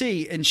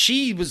NBC, and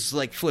she was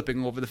like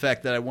flipping over the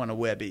fact that I want a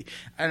Webby.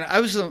 And I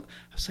was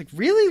like,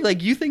 really?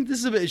 Like, you think this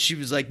is a bit? She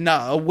was like,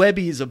 nah, a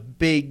Webby is a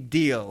big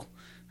deal.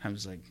 I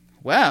was like,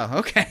 wow,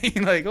 okay.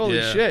 Like, holy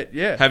Yeah. shit,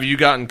 yeah. Have you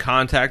gotten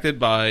contacted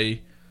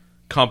by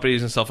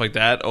companies and stuff like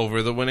that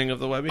over the winning of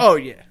the Webby? Oh,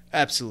 yeah.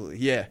 Absolutely,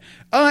 yeah.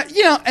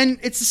 You know, and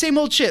it's the same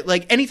old shit.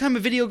 Like, anytime a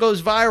video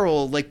goes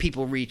viral, like,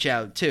 people reach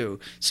out, too.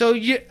 So,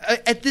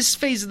 at this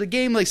phase of the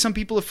game, like, some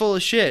people are full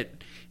of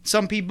shit.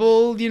 Some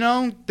people, you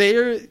know,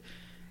 they're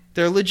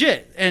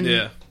legit. And,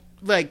 Yeah.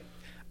 like,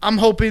 I'm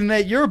hoping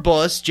that your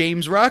boss,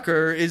 James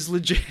Rocker, is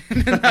legit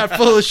and not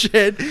full of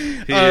shit.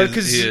 He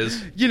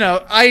is. You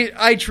know,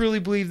 I truly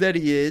believe that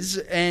he is.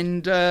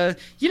 And,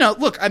 you know,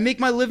 look, I make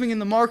my living in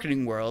the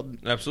marketing world.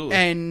 Absolutely.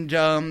 And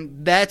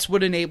that's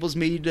what enables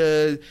me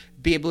to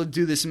be able to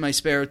do this in my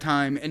spare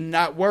time and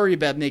not worry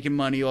about making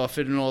money off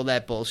it and all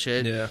that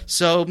bullshit. Yeah.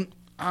 So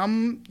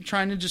I'm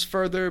trying to just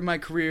further my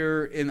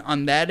career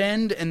on that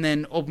end, and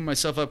then open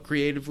myself up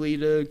creatively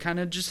to kind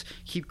of just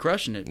keep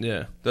crushing it.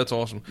 Yeah, that's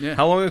awesome. Yeah.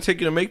 How long did it take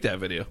you to make that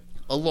video?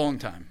 A long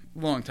time.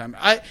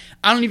 I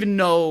don't even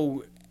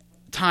know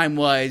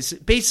time-wise.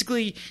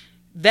 Basically,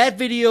 that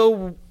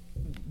video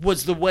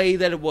was the way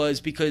that it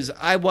was because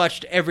I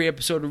watched every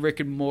episode of Rick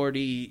and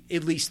Morty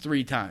at least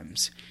 3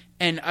 times.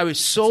 And I was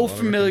so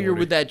familiar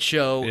with that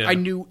show. Yeah. I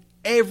knew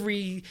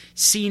every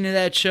scene of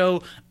that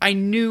show. I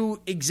knew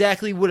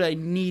exactly what I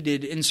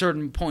needed in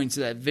certain points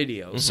of that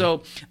video. Mm-hmm.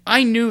 So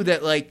I knew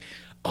that, like,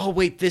 oh,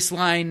 wait, this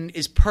line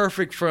is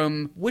perfect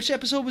from... Which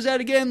episode was that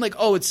again? Like,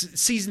 oh, it's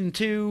season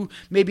 2,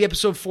 maybe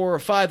episode 4 or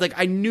 5. Like,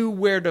 I knew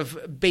where to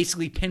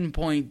basically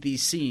pinpoint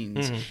these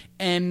scenes. Mm-hmm.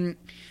 And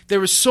there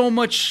was so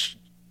much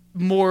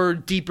more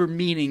deeper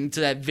meaning to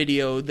that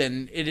video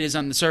than it is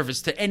on the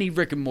surface to any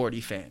Rick and Morty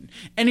fan.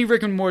 Any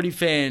Rick and Morty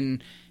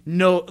fan...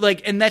 No,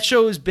 like, and that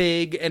show is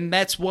big, and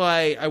that's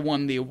why I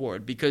won the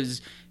award, because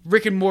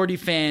Rick and Morty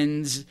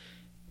fans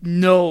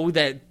know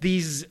that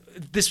this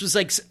was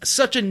like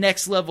such a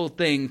next level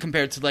thing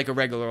compared to like a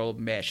regular old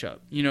mashup.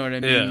 You know what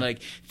I mean? Yeah.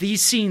 Like,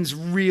 these scenes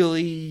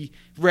really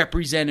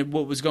represented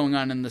what was going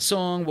on in the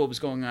song, what was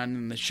going on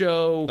in the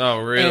show. Oh,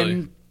 really?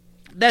 And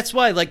that's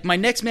why, like, my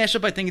next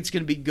mashup, I think it's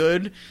going to be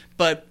good,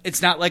 but it's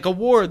not like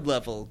award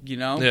level, you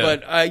know? Yeah.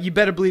 But you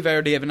better believe I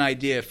already have an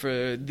idea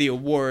for the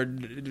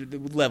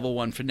award level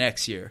one for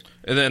next year.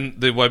 And then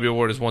the Webby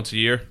Award is once a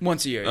year?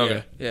 Once a year,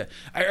 Okay. yeah.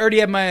 I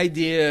already have my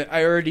idea.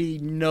 I already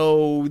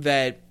know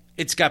that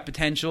it's got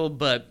potential,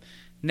 but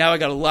now I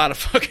got a lot of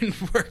fucking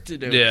work to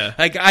do. Yeah.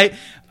 Like, I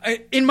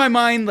in my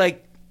mind,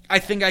 like, I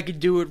think I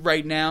could do it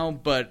right now,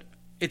 but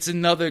it's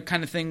another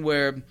kind of thing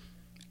where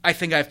I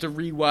think I have to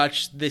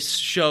rewatch this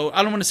show.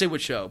 I don't want to say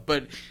what show,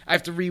 but I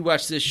have to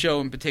rewatch this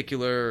show in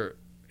particular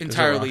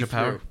entirely Rocket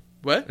Power? through.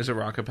 What? Is it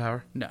Rocket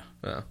Power? No.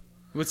 Oh.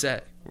 What's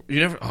that?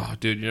 You never... Oh,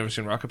 dude, you never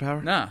seen Rocket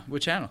Power? Nah.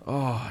 What channel?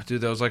 Oh,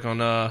 dude, that was like on...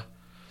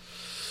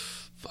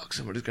 Fuck,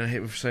 somebody's gonna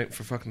hate me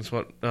for fucking this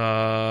what?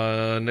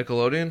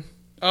 Nickelodeon?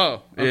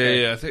 Oh.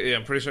 Okay. Yeah,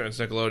 I'm pretty certain it's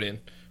Nickelodeon.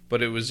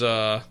 But it was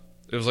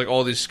like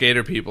all these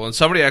skater people. And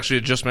somebody actually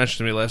had just mentioned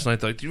to me last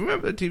night, like, do you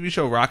remember the TV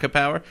show Rocket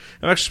Power?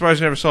 I'm actually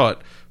surprised you never saw it.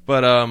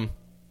 But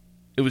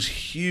it was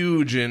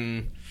huge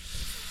in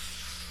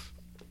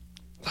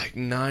like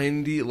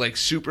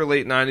super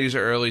late 90s or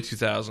early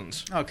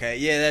 2000s. Okay,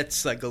 yeah,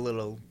 that's like a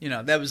little,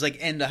 that was like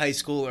end of high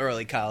school,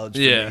 early college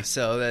for Yeah. me,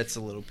 so that's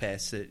a little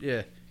past it,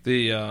 yeah.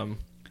 Don't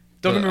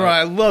Don't get me wrong,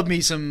 I love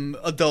me some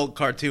adult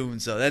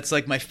cartoons, though. That's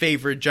like my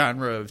favorite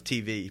genre of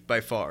TV,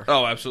 by far.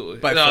 Oh, absolutely.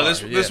 By far,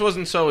 this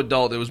wasn't so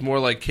adult. It was more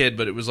like kid,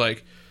 but it was the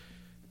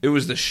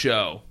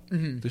show.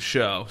 Mm-hmm. The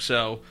show.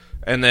 So,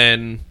 and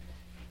then,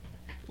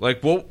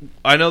 like, well,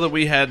 I know that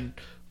we had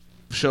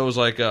shows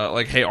like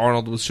Hey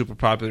Arnold was super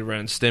popular,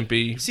 Ren and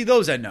Stimpy. See,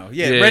 those I know.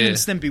 Yeah, Yeah, Ren yeah. and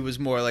Stimpy was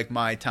more like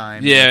my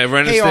time. Yeah,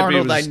 Ren and Hey Stimpy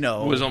Arnold, was, I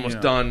know. was almost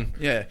done.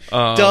 Yeah.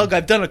 Um, Doug,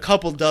 I've done a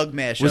couple Doug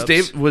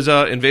mashups. Was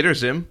Invader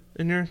Zim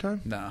in your time?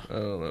 No. I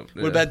don't know.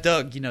 What about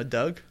Doug? You know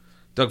Doug?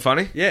 Doug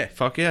Funny? Yeah.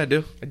 Fuck yeah, I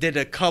do. I did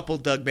a couple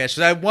Doug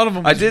mashups. One of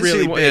them was I did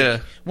really see big. one- yeah.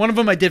 One of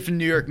them I did for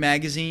New York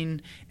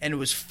Magazine, and it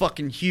was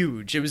fucking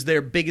huge. It was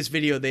their biggest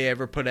video they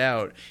ever put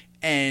out.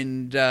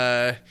 And,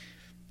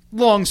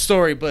 long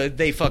story, but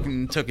they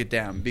fucking took it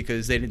down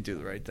because they didn't do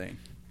the right thing.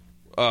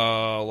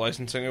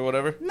 Licensing or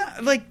whatever? No,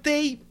 like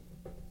I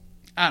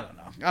don't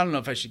know. I don't know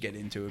if I should get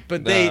into it,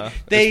 but Nah,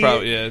 they it's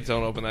probably,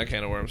 don't open that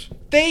can of worms.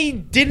 they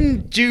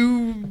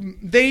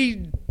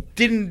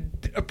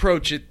didn't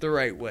approach it the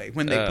right way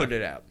when they put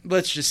it out.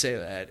 Let's just say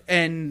that.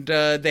 And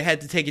they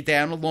had to take it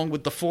down along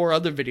with the 4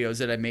 other videos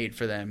that I made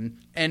for them.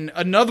 And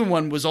another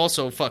one was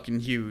also fucking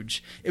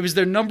huge. It was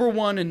their number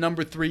 1 and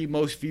number 3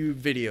 most viewed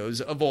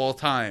videos of all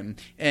time.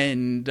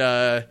 And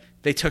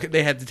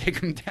they had to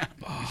take them down.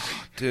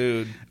 Oh,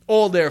 dude.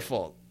 All their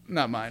fault.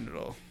 Not mine at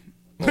all.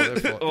 All their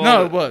fault. All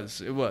No,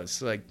 the- it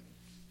was. Like,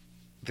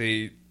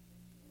 Damn,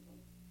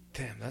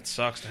 that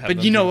sucks to have but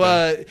them do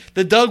that.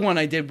 the Doug one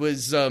I did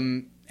was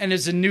and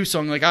it's a new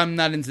song. Like, I'm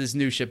not into this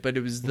new shit, but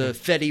it was the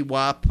Fetty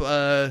Wap.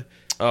 What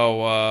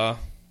song?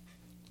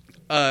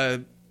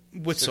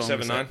 Was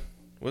 679? that?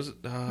 Was it?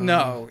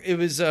 No, it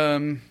was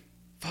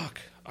Fuck.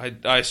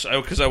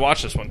 Because I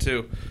watched this one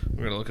too.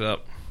 We're gonna look it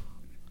up.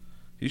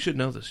 You should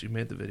know this. You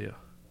made the video.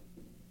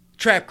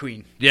 Trap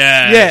Queen.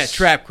 Yes. Yeah,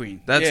 Trap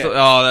Queen. That's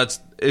yeah.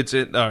 it's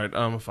it. All right,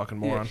 I'm a fucking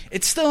moron. Yeah.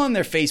 It's still on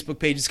their Facebook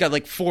page. It's got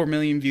like 4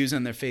 million views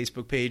on their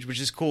Facebook page, which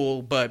is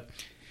cool. But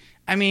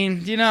I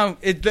mean,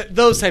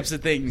 those types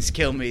of things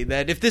kill me.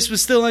 That if this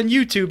was still on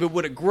YouTube, it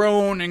would have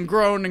grown and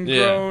grown and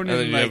grown. And then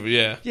And you like, have-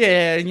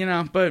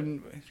 yeah, but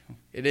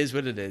it is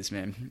what it is,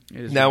 man. It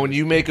is Now, what when it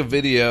you make a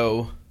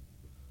video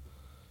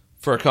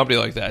for a company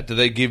like that, do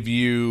they give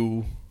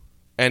you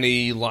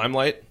any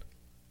limelight?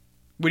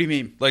 What do you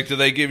mean? Like, do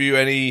they give you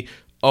any?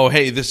 Oh,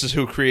 hey, this is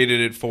who created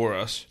it for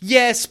us.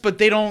 Yes, but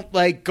they don't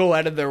like go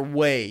out of their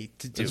way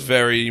to do It's it.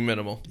 very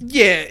minimal.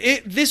 Yeah,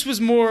 this was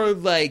more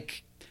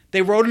like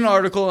they wrote an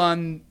article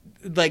on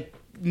like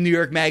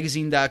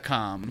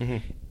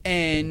NewYorkMagazine.com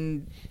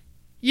and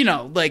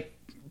like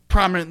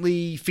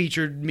prominently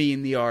featured me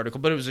in the article,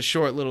 but it was a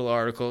short little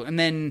article. And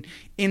then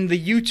in the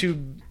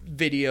YouTube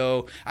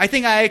video, I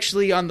think I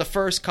actually on the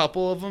first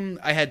couple of them,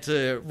 I had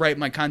to write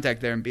my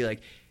contact there and be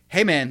like,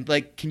 hey man,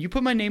 like, can you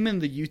put my name in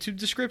the YouTube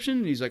description?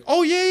 And he's like,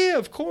 oh yeah,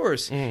 of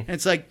course. And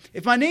it's like,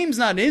 if my name's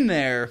not in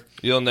there,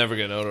 you'll never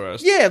get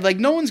notarized. yeah, like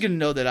no one's gonna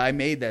know that I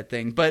made that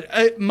thing.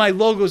 But my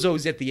logo's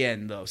always at the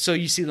end though, so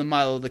you see the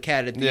Milo the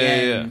cat at the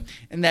end,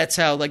 and that's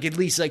how like at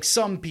least like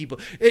some people.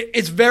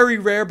 It's very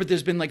rare, but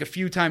there's been like a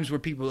few times where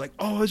people are like,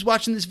 oh, I was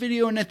watching this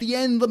video, and at the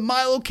end the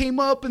Milo came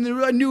up, and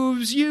then I knew it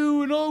was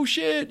you, and oh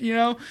shit, you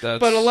know.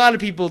 But a lot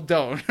of people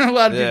don't. A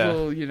lot of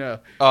people, you know.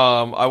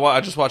 I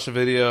just watched a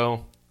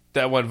video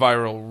that went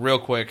viral real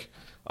quick,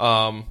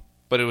 but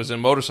it was a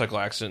motorcycle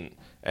accident,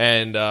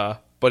 and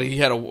but he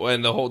had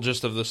and the whole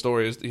gist of the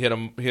story is he had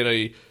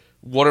a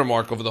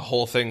watermark over the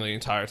whole thing the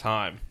entire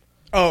time.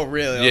 Oh,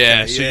 really? Okay,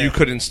 yeah, so you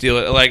couldn't steal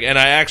it. Like, and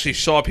I actually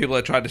saw people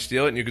that tried to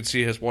steal it, and you could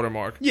see his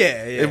watermark.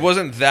 Yeah. It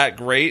wasn't that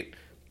great,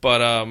 but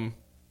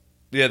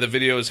yeah, the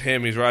video is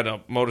him. He's riding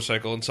a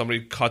motorcycle, and somebody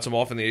cuts him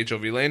off in the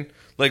HOV lane.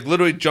 Like,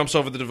 literally jumps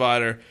over the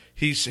divider.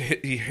 He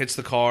hits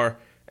the car.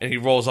 And he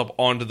rolls up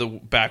onto the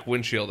back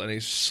windshield, and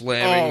he's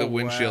slamming the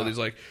windshield. Wow. He's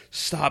like,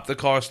 stop the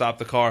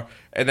car.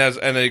 And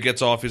then he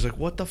gets off. He's like,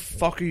 what the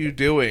fuck are you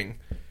doing?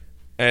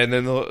 And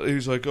then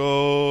he's like,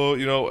 oh,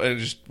 you know, and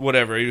just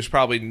whatever. He was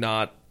probably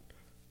not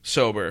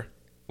sober.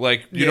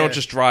 Like, you don't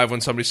just drive when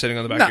somebody's sitting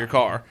on the back of your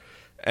car.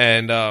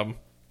 And,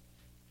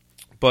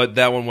 but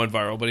that one went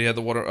viral. But he had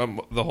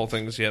the whole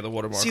thing is he had the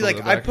watermark. See,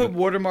 like, I put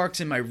watermarks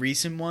in my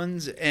recent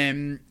ones,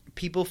 and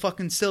people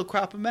fucking still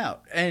crop them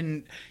out.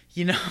 And...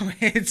 you know,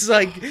 it's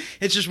like,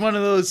 it's just one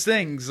of those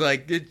things.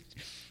 Like, it's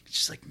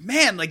just like,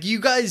 man, like,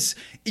 you guys,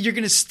 you're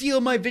going to steal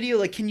my video.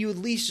 Like, can you at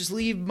least just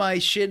leave my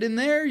shit in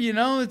there? You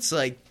know, it's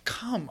like,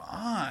 come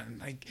on.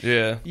 Like,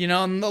 yeah. You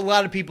know, and a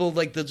lot of people,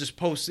 like, they'll just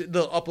post it,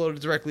 they'll upload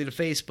it directly to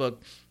Facebook.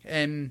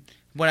 And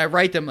when I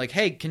write them, like,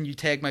 hey, can you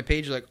tag my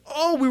page? Like,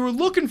 oh, we were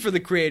looking for the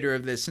creator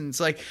of this. And it's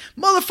like,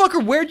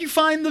 motherfucker, where'd you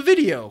find the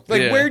video?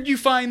 Like, where'd you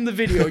find the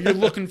video? You're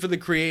looking for the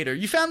creator.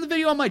 You found the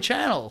video on my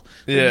channel.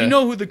 Like, you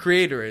know who the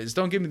creator is.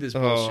 Don't give me this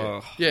bullshit.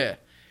 Oh, yeah.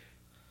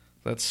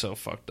 That's so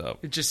fucked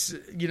up. It just,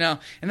 you know,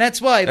 and that's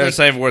why. Like, it's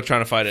not even worth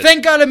trying to fight it.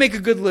 Thank God I make a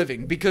good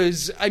living,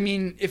 because, I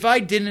mean, if I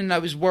didn't, I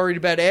was worried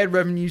about ad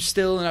revenue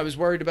still, and I was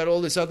worried about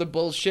all this other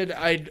bullshit,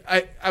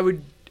 I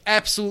would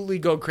absolutely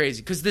go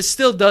crazy, because this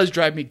still does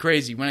drive me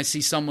crazy when I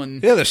see someone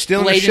they're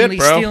stealing blatantly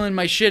shit, bro. Stealing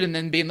my shit and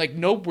then being like,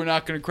 nope, we're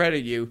not going to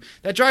credit you.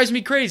 That drives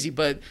me crazy,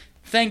 but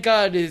thank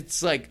God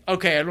it's like,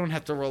 okay, I don't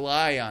have to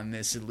rely on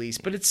this at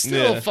least, but it's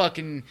still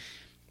fucking...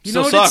 You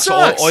know, sucks. It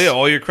sucks.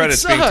 All your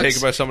credit's being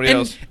taken by somebody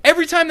else.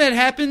 Every time that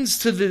happens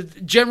to the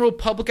general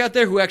public out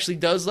there who actually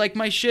does like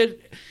my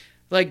shit,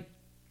 like,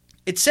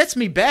 it sets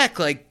me back,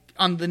 like,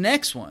 on the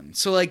next one.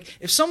 So, like,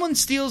 if someone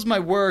steals my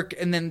work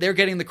and then they're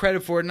getting the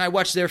credit for it, and I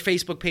watch their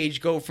Facebook page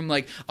go from,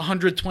 like,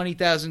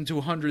 120,000 to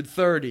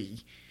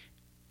 130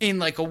 in,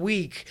 like, a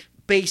week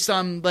based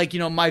on, like, you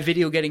know, my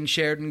video getting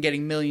shared and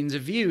getting millions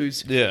of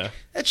views. Yeah.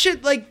 That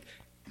shit, like,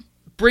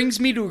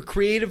 brings me to a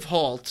creative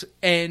halt,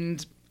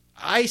 and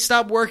I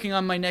stop working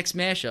on my next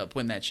mashup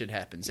when that shit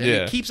happens. And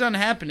it keeps on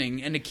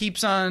happening, and it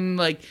keeps on,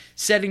 like,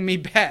 setting me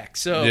back.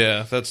 So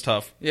yeah, that's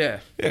tough. Yeah.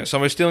 Yeah,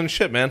 somebody's stealing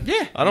shit, man.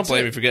 Yeah. I don't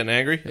blame you for getting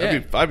angry.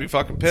 Yeah. I'd be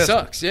fucking pissed.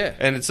 Sucks, yeah.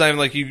 And it's not even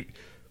like you...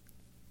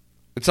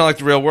 It's not like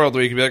the real world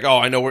where you can be like, oh,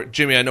 I know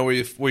Jimmy, I know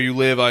where you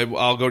live.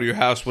 I'll go to your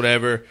house,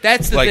 whatever.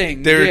 That's the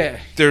thing.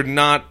 They're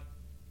not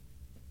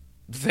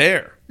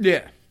there.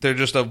 Yeah. They're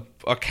just a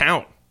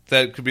account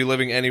that could be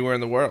living anywhere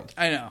in the world.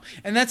 I know.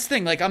 And that's the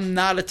thing. Like, I'm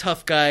not a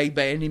tough guy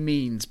by any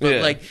means.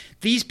 But, like,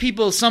 these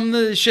people, some of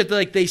the shit that,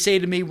 like, they say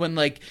to me when,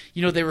 like,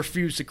 you know, they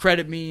refuse to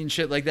credit me and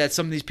shit like that,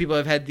 some of these people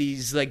I've had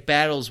these, like,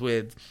 battles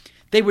with,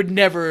 they would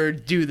never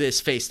do this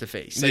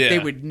face-to-face. Like, they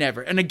would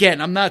never. And, again,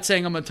 I'm not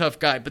saying I'm a tough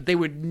guy, but they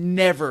would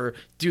never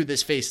do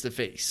this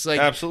face-to-face. Like,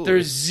 absolutely.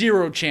 There's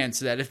zero chance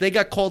of that. If they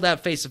got called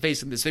out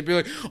face-to-face in this, they'd be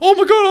like, oh,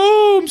 my God,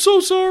 oh, I'm so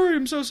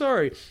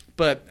sorry.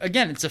 But,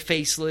 again, it's a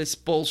faceless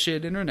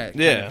bullshit internet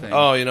kind of thing.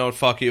 Oh, you know what?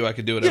 Fuck you. I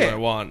could do whatever I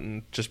want,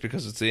 and just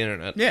because it's the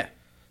internet. Yeah.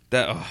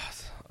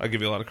 I'll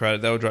give you a lot of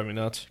credit. That would drive me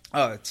nuts.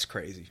 Oh, it's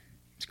crazy.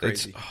 It's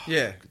crazy.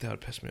 Yeah. That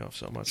would piss me off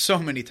so much. So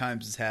many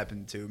times it's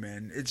happened too,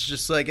 man. It's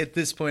just like, at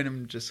this point,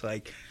 I'm just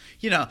like,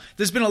 you know,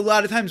 there's been a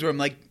lot of times where I'm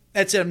like,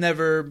 that's it, I'm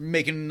never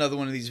making another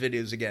one of these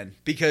videos again.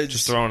 Because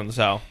just throwing in the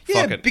towel.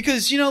 Yeah, Fuck it.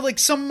 because, you know, like,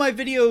 some of my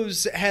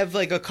videos have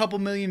like a couple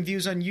million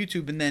views on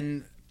YouTube and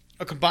then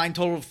a combined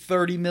total of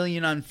 30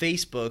 million on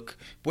Facebook,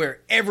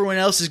 where everyone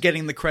else is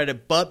getting the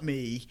credit but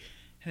me.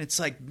 And it's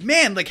like,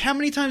 man, like, how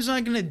many times am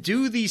I going to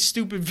do these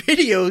stupid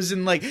videos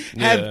and, like,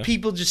 have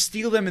people just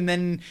steal them and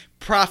then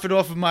profit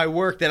off of my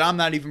work that I'm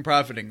not even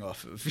profiting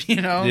off of, you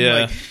know? Yeah.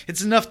 Like,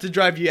 it's enough to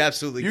drive you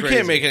absolutely crazy. You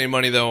can't make any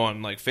money, though,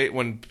 on, like,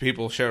 when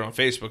people share it on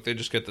Facebook, they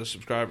just get the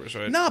subscribers,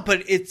 right? No,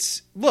 but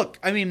it's, look,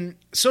 I mean,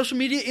 social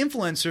media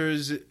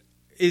influencers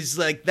is,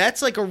 like,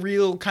 that's, like, a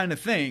real kind of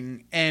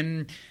thing.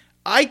 And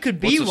I could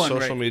be one. What's a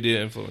social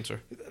media influencer?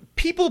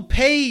 People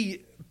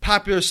pay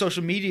popular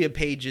social media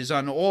pages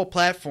on all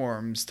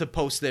platforms to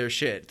post their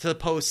shit, to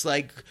post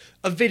like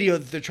a video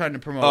that they're trying to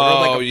promote,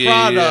 or like a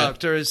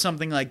product or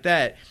something like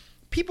that.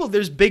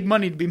 there's big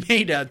money to be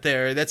made out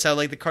there. That's how,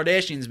 like, the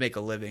Kardashians make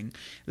a living.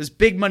 There's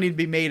big money to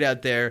be made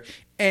out there.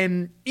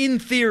 And in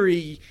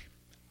theory,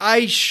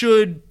 I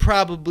should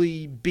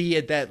probably be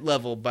at that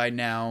level by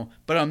now,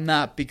 but I'm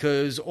not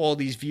because all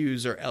these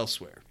views are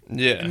elsewhere.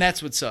 Yeah. And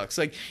that's what sucks.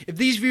 Like, if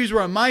these views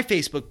were on my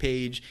Facebook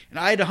page and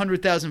I had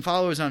 100,000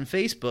 followers on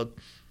Facebook,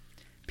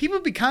 people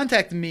would be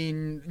contacting me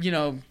and, you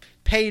know,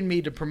 paying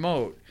me to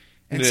promote.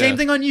 And same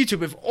thing on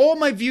YouTube. If all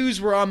my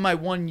views were on my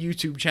one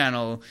YouTube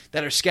channel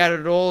that are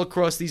scattered all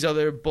across these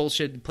other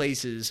bullshit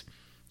places,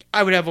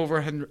 I would have over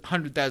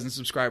 100,000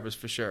 subscribers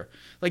for sure.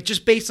 Like,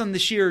 just based on the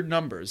sheer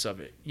numbers of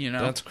it, you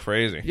know? That's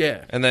crazy.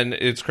 Yeah. And then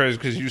it's crazy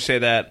because you say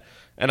that,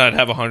 and I'd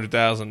have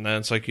 100,000. Then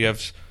it's like you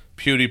have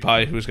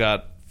PewDiePie who's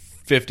got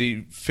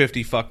 50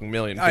 fucking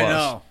million plus. I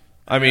know.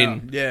 I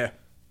mean, yeah.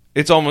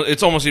 It's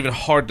almost even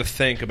hard to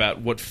think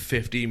about what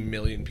 50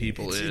 million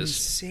people It's is.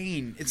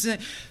 insane.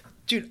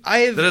 Dude, I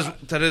have...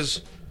 That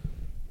is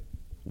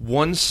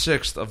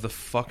 1/6 of the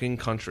fucking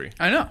country.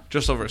 I know.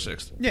 Just over a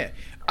sixth. Yeah.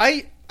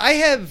 I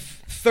have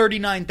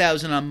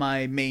 39,000 on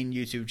my main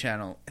YouTube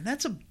channel, and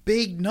that's a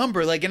big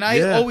number. Like, and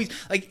I always,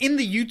 like, in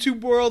the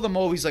YouTube world, I'm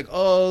always like,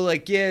 oh,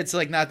 like, yeah, it's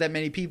like not that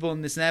many people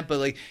and this and that, but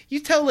like,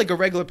 you tell like a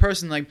regular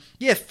person, like,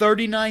 yeah,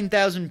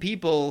 39,000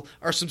 people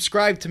are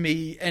subscribed to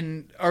me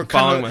and are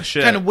kind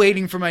of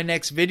waiting for my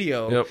next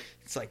video. Yep.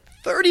 It's like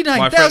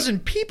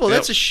 39,000 people. Yep.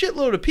 That's a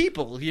shitload of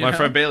people. My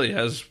friend Bailey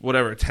has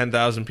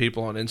 10,000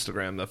 people on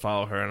Instagram that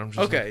follow her, and I'm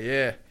just okay,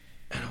 yeah.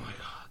 And I'm like,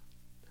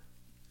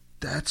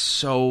 that's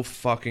so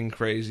fucking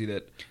crazy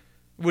that...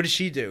 What does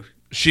she do?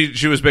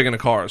 She was big into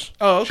cars.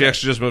 Oh, okay. She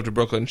actually just moved to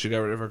Brooklyn. She got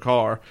rid of her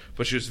car,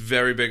 but she was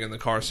very big in the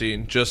car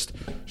scene.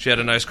 She had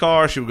a nice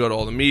car. She would go to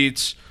all the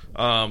meets.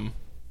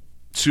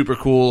 Super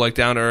cool, like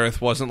down to earth.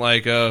 Wasn't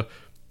like a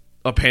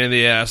pain in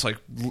the ass. Like,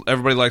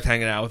 everybody liked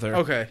hanging out with her.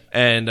 Okay.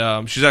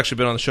 And she's actually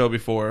been on the show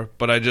before,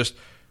 but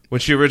when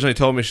she originally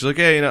told me, she's like,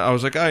 hey, I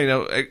was like,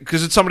 oh,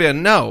 because it's somebody I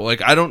know.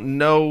 Like, I don't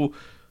know...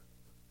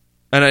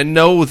 And I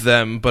know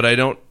them, but I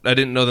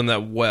didn't know them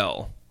that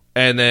well.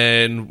 And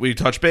then we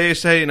touch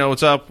base. Hey,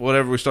 what's up?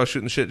 Whatever. We start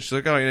shooting the shit. She's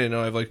like, oh, I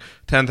have like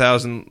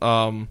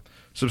 10,000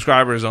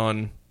 subscribers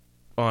on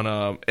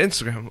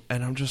Instagram.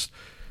 And I'm just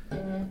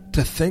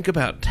to think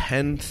about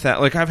 10,000.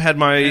 Like, I've had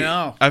my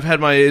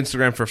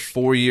Instagram for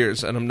 4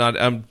 years, and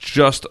I'm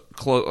just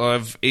close. I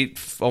have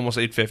almost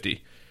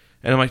 850.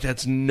 And I'm like,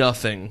 that's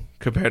nothing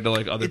compared to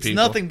like other people. It's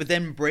nothing, but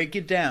then break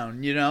it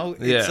down.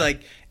 It's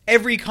like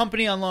every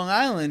company on Long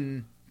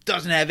Island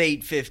doesn't have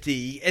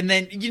 850, and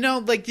then you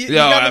gotta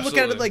look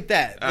at it like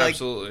that.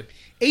 Absolutely, like,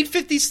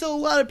 850 is still a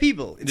lot of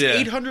people. It's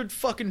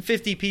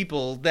 850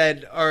 people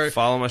that are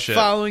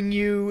following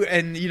you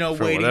and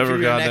waiting for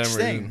your next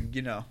thing.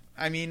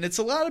 I mean, it's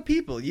a lot of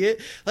people.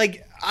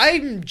 Like,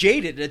 I'm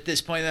jaded at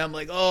this point. I'm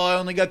like, oh, I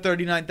only got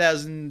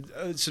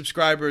 39,000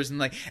 subscribers, and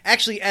like,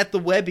 actually at the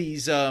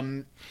Webbies,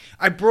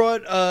 I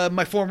brought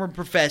my former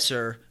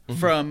professor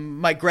from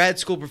my grad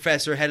school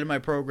professor, head of my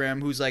program,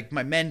 who's like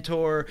my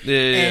mentor,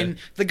 and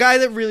the guy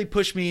that really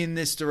pushed me in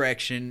this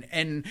direction.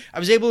 And I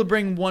was able to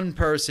bring one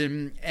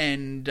person,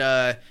 and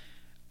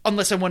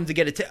unless I wanted to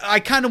get I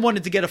kind of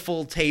wanted to get a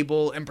full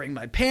table and bring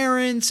my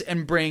parents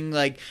and bring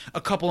like a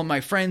couple of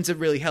my friends that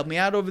really helped me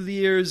out over the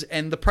years.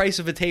 And the price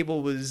of a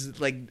table was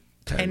like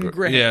 10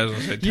 grand. Yeah, I was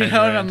gonna say 10 grand.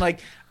 And I'm like,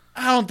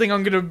 I don't think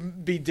I'm gonna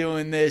be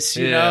doing this.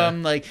 You know,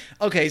 I'm like,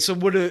 okay, so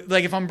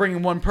if I'm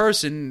bringing one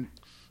person,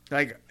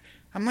 like,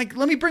 I'm like,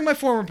 let me bring my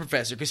former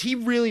professor because he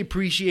really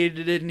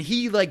appreciated it and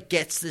he like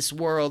gets this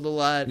world a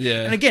lot.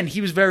 Yeah. And again,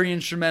 he was very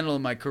instrumental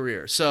in my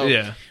career.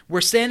 So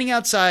we're standing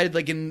outside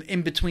like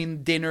in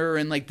between dinner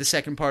and like the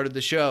second part of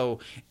the show,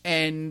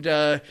 and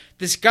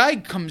this guy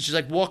comes just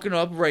like walking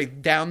up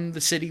right down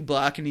the city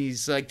block, and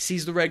he's like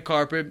sees the red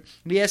carpet,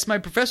 and he asks my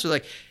professor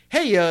like,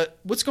 hey,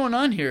 what's going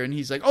on here? And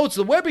he's like, oh, it's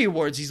the Webby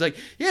Awards. He's like,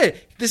 yeah,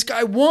 this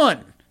guy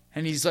won.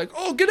 And he's like,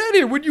 oh, get out of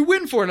here. What'd you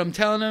win for? And I'm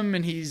telling him,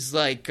 and he's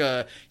like,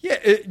 asking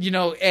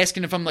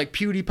if I'm like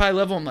PewDiePie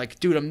level. I'm like,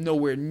 dude, I'm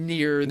nowhere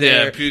near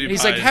there. Yeah, PewDiePie. And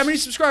he's like, how many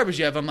subscribers do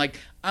you have? I'm like,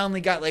 I only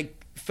got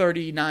like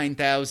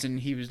 39,000.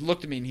 He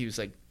looked at me and he was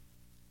like,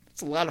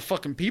 that's a lot of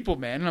fucking people,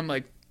 man. And I'm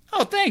like,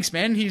 oh, thanks,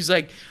 man. He's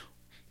like,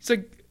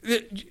 can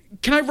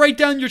I write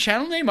down your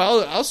channel name?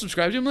 I'll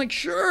subscribe to you. I'm like,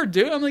 sure,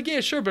 dude. I'm like,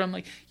 yeah, sure. But I'm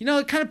like,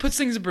 it kind of puts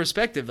things in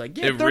perspective. Like,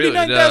 yeah,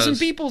 39,000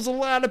 people is a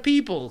lot of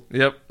people.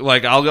 Yep.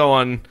 Like, I'll go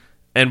on.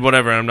 And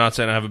whatever, I'm not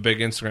saying I have a big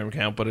Instagram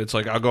account, but it's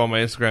like I'll go on my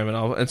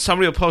Instagram and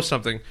somebody will post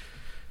something,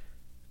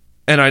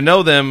 and I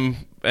know them,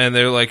 and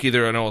they're like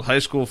either an old high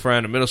school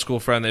friend, a middle school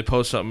friend. They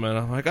post something, and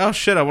I'm like, oh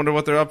shit, I wonder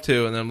what they're up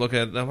to. And then I'm looking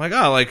at it, and I'm like,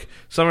 oh, like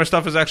some of their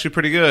stuff is actually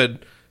pretty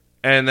good.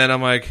 And then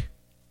I'm like,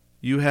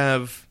 you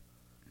have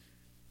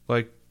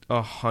like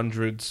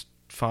 100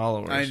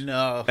 followers. I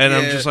know, and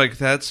I'm just like,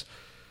 that's.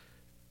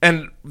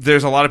 And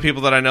there's a lot of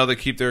people that I know that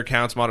keep their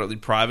accounts moderately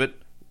private.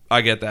 I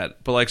get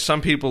that, but like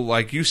some people,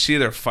 like you see,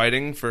 they're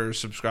fighting for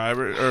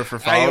subscribers or for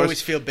followers. I always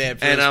feel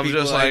bad for those I'm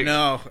people. Just like, I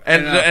know.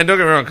 And don't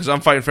get me wrong, because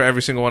I'm fighting for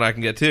every single one I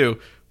can get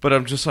too. But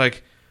I'm just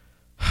like,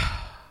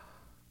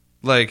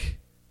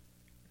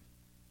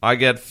 I'll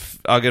get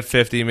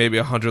 50, maybe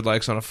 100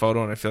 likes on a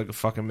photo, and I feel like a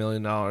fucking $1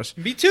 million.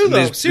 Me too,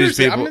 though.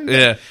 Seriously, people,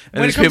 and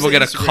these people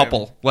get a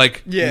couple,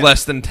 like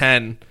less than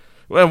 10.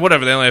 Well,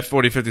 whatever. They only have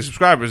 40, 50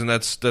 subscribers, and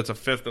that's a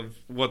fifth of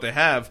what they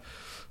have.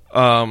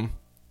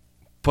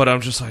 But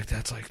I'm just like,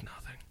 that's like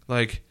nothing.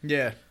 Like,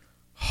 yeah,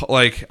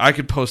 like I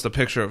could post a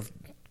picture of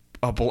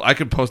I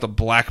could post a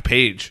black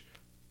page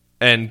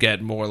and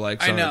get more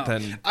likes on it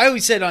than... I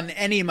always said on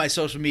any of my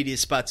social media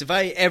spots, if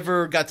I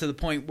ever got to the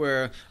point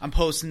where I'm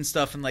posting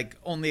stuff and like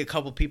only a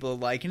couple people are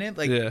liking it,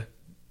 like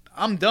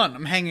I'm done.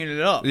 I'm hanging it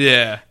up.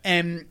 Yeah.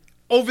 And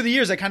over the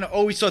years, I kind of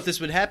always thought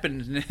this would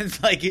happen. And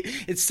it's like,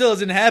 it still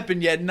hasn't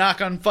happened yet, knock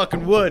on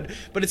fucking wood.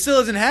 But it still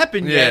hasn't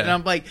happened yet. And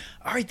I'm like,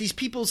 all right, these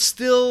people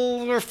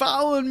still are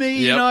following me.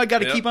 You know, I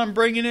got to keep on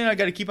bringing it. I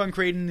got to keep on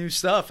creating new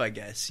stuff, I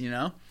guess, you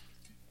know?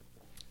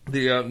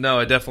 No,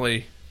 I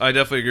definitely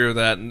agree with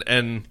that.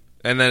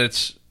 And then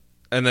it's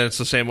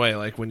the same way.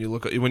 Like when you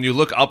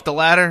look up the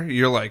ladder,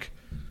 you're like,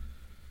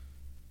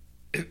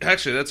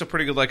 actually, that's a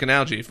pretty good like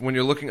analogy. When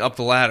you're looking up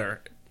the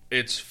ladder,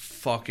 it's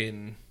far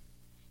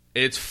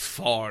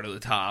to the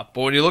top.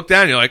 But when you look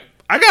down, you're like,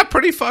 I'm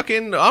pretty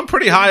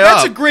high up.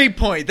 That's a great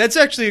point. That's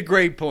actually a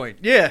great point.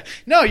 Yeah.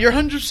 No, you're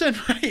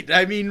 100% right.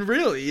 I mean,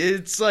 really,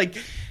 it's like,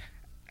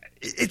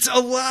 it's a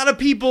lot of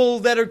people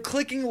that are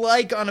clicking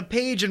like on a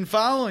page and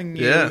following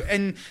you. Yeah.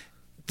 And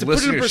to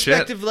Listen put it in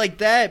perspective shit. like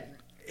that,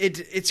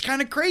 it's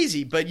kind of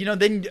crazy. But, you know,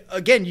 then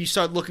again, you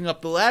start looking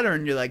up the ladder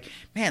and you're like,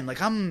 man,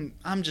 like I'm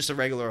just a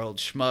regular old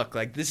schmuck.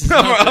 Like this is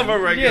I'm a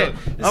regular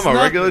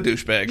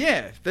douchebag.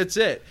 Yeah, that's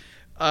it.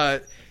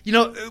 You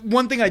know,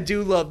 one thing I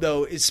do love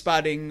though is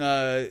spotting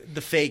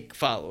the fake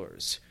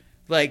followers.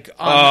 Like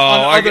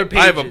on other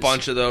pages. I have a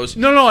bunch of those.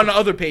 No, on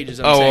other pages.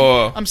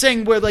 I'm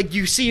saying where like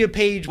you see a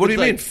page. What do you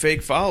like, mean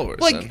fake followers?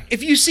 Like then?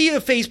 if you see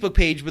a Facebook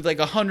page with like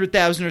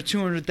 100,000 or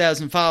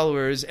 200,000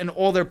 followers, and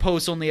all their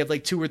posts only have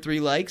like 2 or 3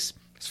 likes,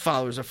 his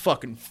followers are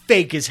fucking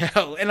fake as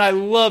hell. And I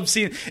love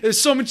seeing. There's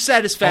so much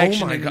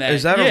satisfaction. Oh my in god, that.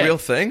 is that a real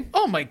thing?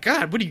 Oh my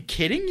god, what are you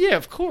kidding? Yeah,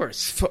 of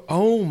course.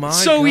 Oh my.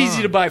 So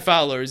easy to buy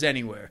followers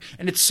anywhere,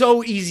 and it's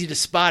so easy to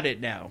spot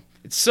it now.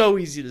 It's so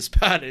easy to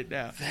spot it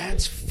now.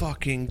 That's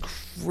fucking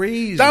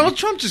crazy. Donald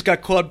Trump just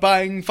got caught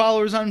buying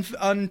followers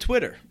on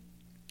Twitter.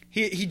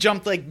 He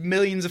jumped like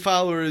millions of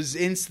followers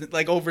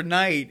like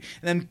overnight,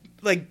 and then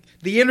like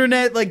the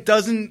internet like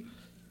doesn't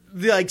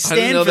like stand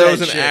I didn't know for that that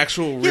was an shit.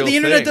 actual real the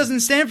internet thing. doesn't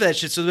stand for that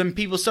shit. So then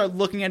people start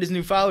looking at his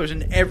new followers,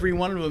 and every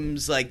one of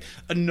them's like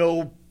a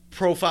no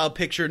profile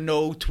picture,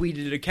 no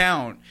tweeted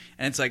account,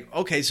 and it's like,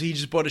 okay, so he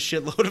just bought a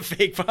shitload of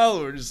fake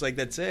followers. Like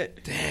that's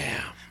it.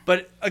 Damn.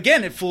 But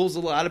again, it fools a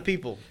lot of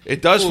people.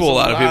 It does fool a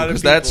lot of people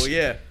because that's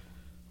yeah.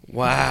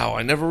 Wow,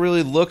 I never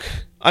really look.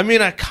 I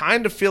mean, I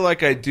kind of feel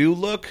like I do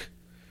look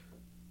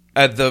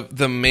at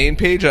the main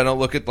page. I don't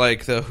look at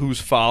like the who's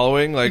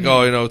following. Like,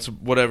 oh, you know, it's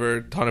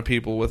whatever ton of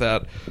people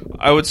without.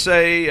 I would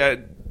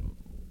say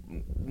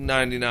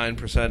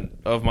 99%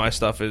 of my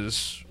stuff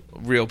is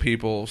real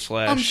people /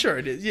 I'm sure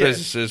it is. Yeah.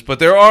 businesses. But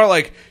there are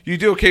like you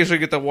do occasionally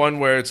get the one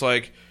where it's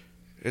like,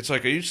 are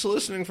you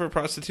soliciting for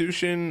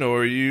prostitution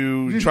or are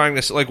you trying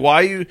to like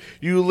why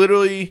you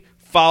literally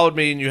followed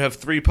me and you have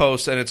 3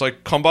 posts and it's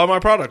like come buy my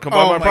product, come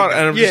buy my product,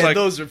 and I'm just like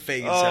those are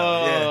fake as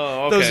hell.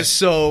 Yeah, okay. Those are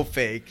so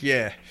fake.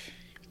 Yeah,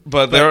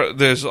 but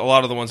there's a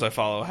lot of the ones I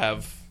follow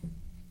have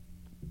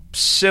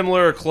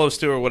similar or close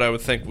to or what I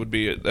would think would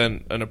be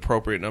an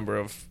appropriate number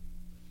of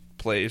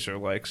plays or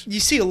likes. You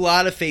see a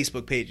lot of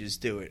Facebook pages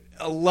do it.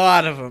 A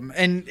lot of them,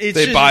 and it's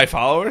they just, buy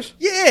followers.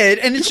 Yeah, and it's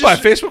you can just buy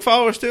Facebook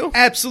followers too.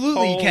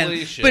 Absolutely, Holy you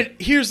can. shit. But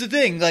here's the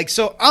thing: like,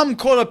 so I'm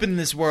caught up in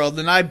this world,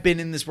 and I've been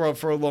in this world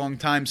for a long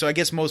time. So I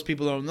guess most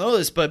people don't know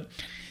this, but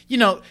you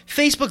know,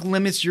 Facebook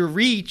limits your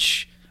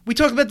reach. We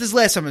talked about this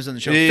last time I was on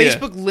the show. Yeah.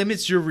 Facebook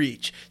limits your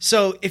reach.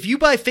 So if you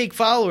buy fake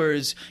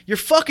followers, you're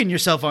fucking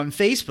yourself on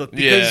Facebook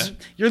because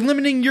you're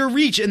limiting your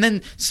reach, and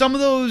then some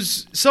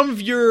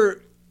of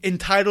your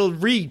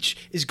entitled reach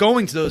is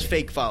going to those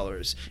fake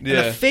followers. Yeah.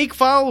 And a fake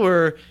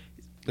follower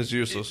It's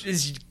useless.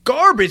 is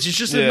garbage. It's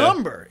just a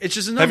number. It's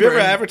just a number. Have you ever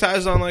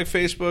advertised on like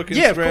Facebook, Instagram?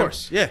 Yeah, of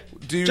course. Yeah.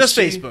 Facebook.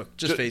 Facebook.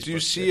 Just Facebook. Do you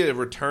see a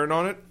return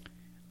on it?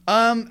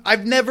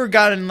 I've never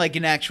gotten like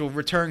an actual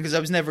return because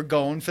I was never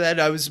going for that.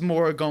 I was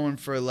more going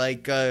for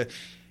like,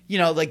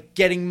 like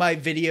getting my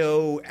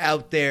video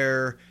out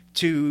there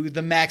to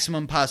the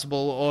maximum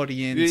possible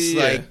audience,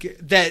 like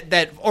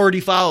that already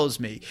follows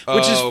me,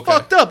 which is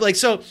fucked up. Like,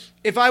 so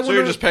if I want, so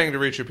you're just paying to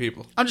reach your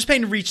people. I'm just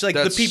paying to reach like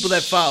the people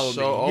that follow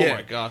me. Oh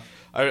my god,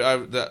 I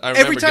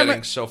remember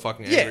getting so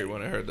fucking angry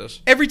when I heard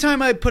this. Every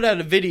time I put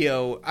out a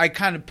video, I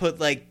kind of put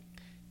like.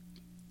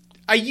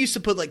 I used to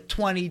put like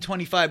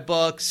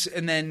 $20-$25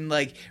 and then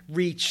like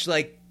reach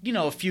like,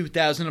 a few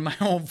thousand of my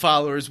own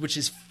followers, which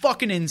is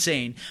fucking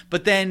insane.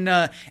 But then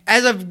as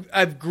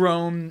I've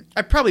grown,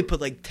 I probably put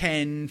like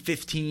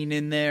 10-15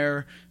 in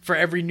there for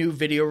every new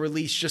video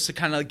release just to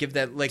kind of give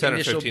that like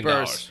initial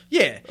burst.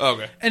 Yeah.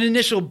 Okay. An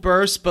initial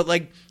burst, but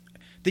like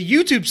The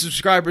YouTube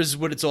subscribers is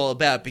what it's all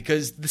about,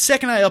 because the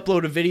second I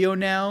upload a video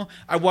now,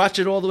 I watch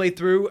it all the way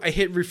through, I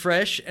hit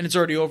refresh, and it's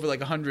already over like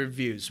 100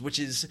 views, which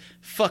is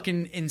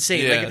fucking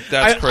insane. Yeah, like,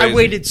 that's crazy. I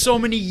waited so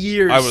many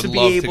years I would to be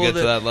love to able get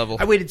to that level.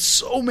 I waited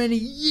so many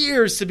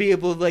years to be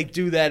able to like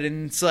do that,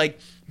 and it's like,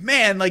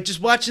 man, like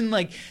just watching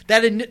like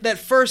that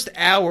first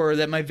hour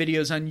that my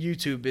videos on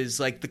YouTube is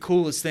like the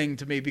coolest thing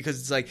to me, because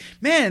it's like,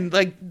 man,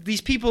 like these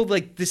people,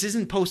 like this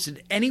isn't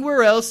posted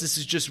anywhere else. This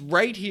is just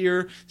right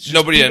here.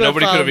 Nobody could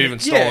have even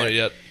stolen it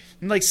yet.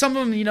 And like some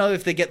of them, you know,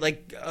 if they get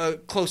like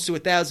close to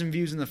 1,000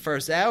 views in the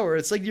first hour,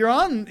 it's like you're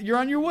on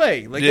your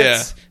way. Like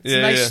it's a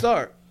nice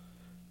start.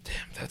 Damn,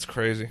 that's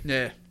crazy.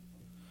 Yeah.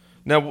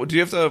 Now, do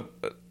you have to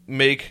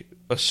make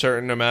a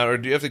certain amount, or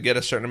do you have to get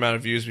a certain amount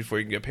of views before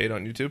you can get paid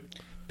on YouTube?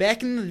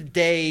 Back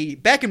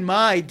in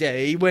my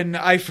day, when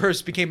I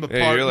first became a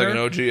partner. Yeah, you're like an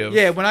OG of...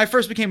 Yeah, when I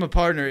first became a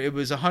partner, it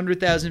was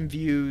 100,000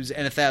 views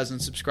and 1,000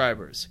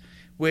 subscribers,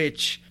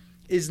 which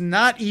is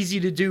not easy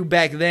to do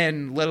back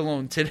then, let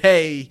alone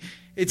today.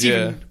 It's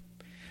even...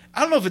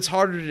 I don't know if it's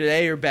harder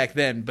today or back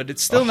then, but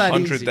it's still not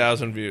easy.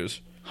 100,000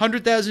 views.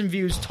 100,000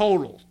 views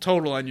total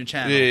on your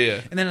channel. Yeah.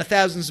 And then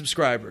 1,000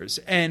 subscribers.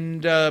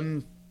 And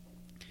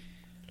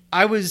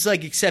I was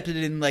like accepted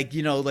in like,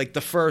 you know, like the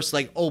first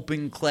like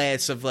open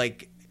class of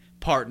like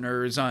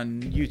partners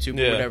on YouTube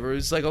or whatever. It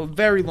was like a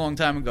very long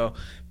time ago.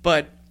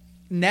 But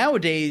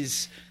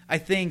nowadays, I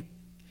think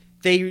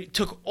they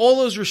took all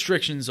those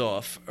restrictions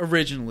off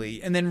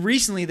originally, and then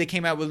recently they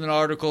came out with an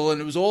article, and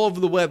it was all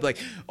over the web like,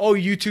 oh,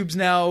 YouTube's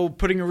now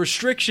putting a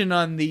restriction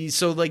on these,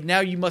 so like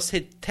now you must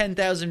hit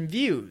 10,000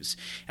 views.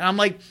 And I'm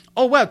like,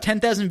 oh wow,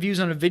 10,000 views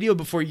on a video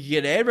before you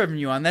get ad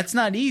revenue on, that's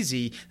not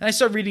easy. And I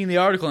start reading the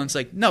article, and it's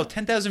like, no,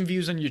 10,000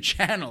 views on your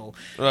channel.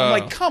 I'm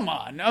like, come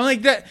on. I'm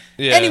like, that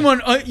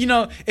anyone, you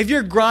know, if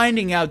you're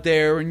grinding out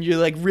there and you're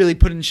like really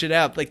putting shit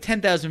out, like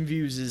 10,000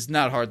 views is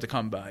not hard to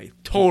come by.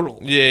 Total.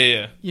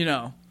 Yeah. You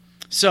know.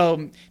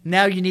 So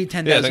now you need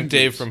 10,000 Yeah, I think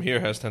views. Dave from here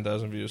has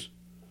 10,000 views.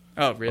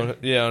 Oh,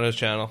 really? On his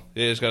channel.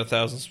 Yeah, he's got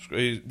 1,000.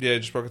 He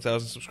just broke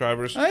 1,000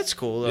 subscribers. Oh, that's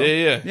cool, though.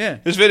 Yeah.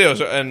 His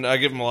videos, and I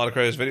give him a lot of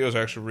credit, his videos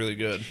are actually really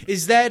good.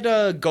 Is that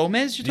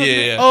Gomez you're talking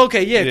about? Yeah. Oh,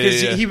 okay, yeah, because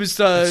he was...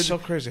 it's so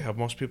crazy how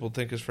most people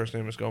think his first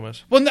name is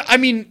Gomez. Well, no, I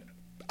mean...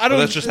 I don't.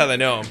 Well, that's just how they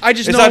know him. I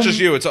just it's know not him, just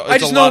you. It's I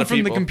just a know lot him of from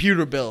people. the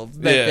computer build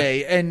that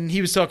day, and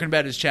he was talking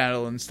about his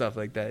channel and stuff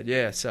like that.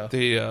 Yeah, so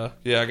I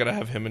gotta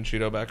have him and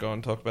Cheeto back on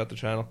and talk about the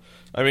channel.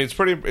 I mean,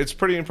 it's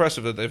pretty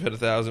impressive that they've hit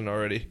 1,000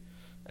 already,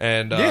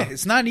 and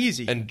it's not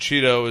easy. And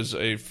Cheeto is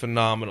a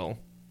phenomenal,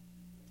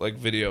 like,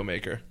 video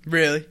maker.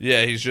 Really?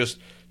 Yeah, he's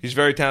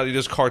very talented. He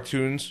does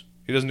cartoons.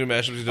 He doesn't do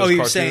mashups. He does cartoons.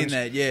 Was saying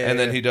that, yeah. And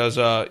then he does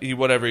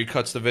he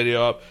cuts the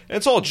video up, and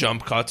it's all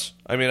jump cuts.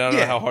 I mean, I don't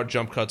know how hard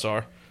jump cuts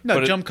are.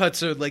 No, jump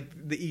cuts are like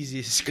the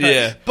easiest cut.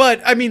 Yeah.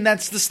 But I mean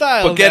that's the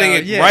style. But getting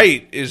it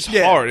right is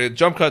hard.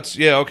 Jump cuts,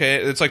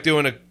 okay. It's like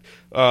doing a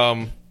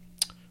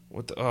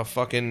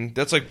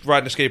that's like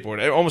riding a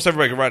skateboard. Almost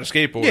everybody can ride a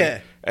skateboard.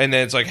 Yeah. And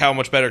then it's like, how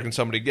much better can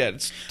somebody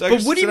get?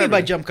 But what do you mean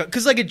by jump cut?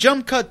 Because like a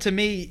jump cut to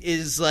me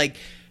is like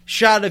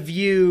shot of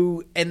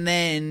you, and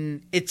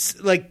then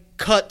it's like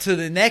cut to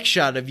the next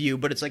shot of you,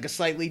 but it's like a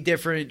slightly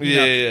different. You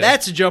know,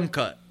 that's a jump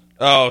cut.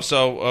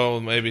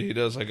 Maybe he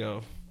does like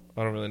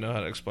I don't really know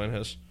how to explain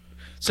his.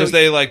 Because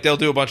they'll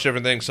do a bunch of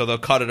different things, so they'll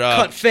cut it up.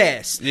 Cut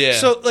fast. Yeah.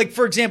 So, like,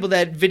 for example,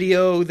 that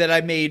video that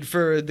I made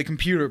for the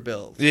computer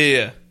build.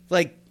 Yeah.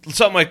 Like...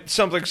 Something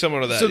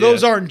similar to that. So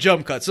those aren't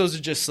jump cuts. Those are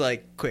just,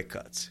 like, quick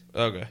cuts.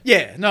 Okay.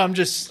 Yeah. No, I'm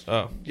just...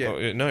 Oh. Yeah. No,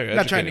 you're educating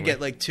not trying to me.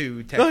 get, like,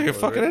 too technical. No, you're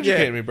fucking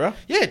educating me, bro.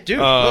 Yeah, dude.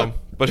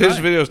 But his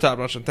video is top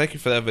notch, and thank you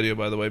for that video,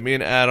 by the way. Me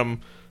and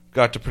Adam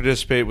got to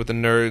participate with the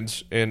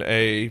nerds in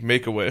a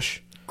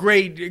Make-A-Wish.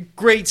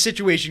 Great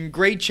situation,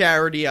 great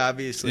charity,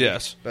 obviously.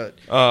 Yes, but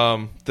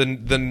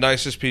the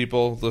nicest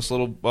people. This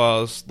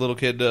little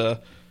kid.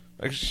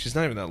 Actually, she's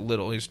not even that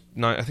little. He's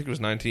 9. I think he was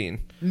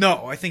 19.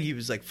 No, I think he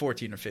was like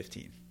 14 or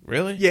 15.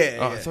 Really? Yeah.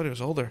 Oh, I thought he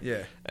was older.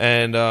 Yeah.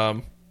 And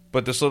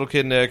but this little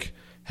kid Nick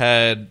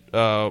had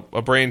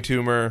a brain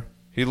tumor.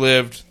 He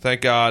lived,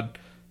 thank God.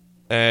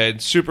 And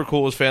super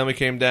cool. His family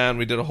came down.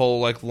 We did a whole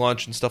like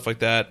lunch and stuff like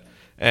that.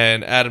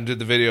 And Adam did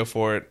the video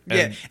for it.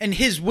 And and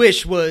his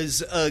wish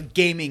was a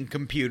gaming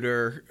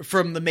computer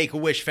from the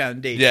Make-A-Wish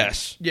Foundation.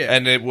 Yes. Yeah.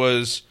 And it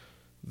was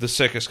the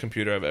sickest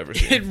computer I've ever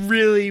seen. It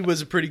really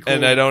was a pretty cool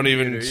And I don't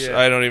computer,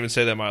 even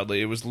say that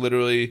mildly. It was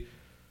literally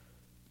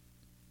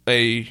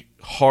a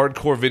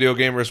hardcore video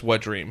gamer's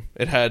wet dream.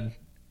 It had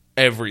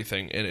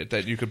everything in it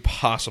that you could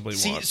possibly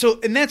want. So,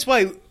 and that's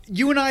why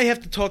you and I have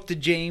to talk to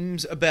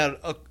James about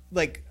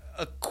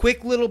a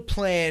quick little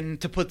plan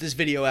to put this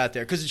video out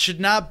there, because it should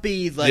not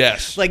be like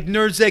like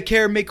Nerds That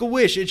Care Make a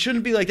Wish. It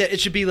shouldn't be like that. It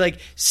should be like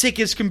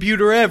sickest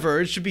computer ever.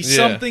 It should be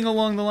something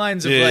along the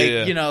lines of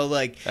you know,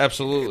 like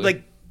absolutely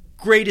like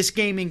greatest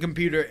gaming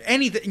computer,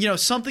 anything, you know,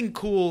 something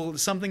cool,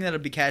 something that'll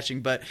be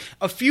catching. But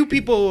a few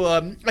people,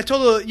 I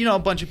told a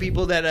bunch of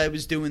people that I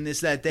was doing this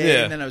that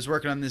day, and then I was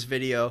working on this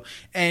video,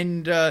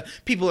 and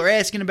people are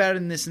asking about it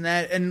and this and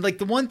that, and like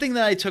the one thing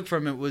that I took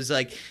from it was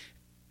like,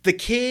 the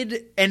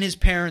kid and his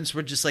parents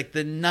were just like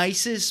the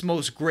nicest,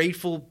 most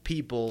grateful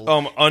people.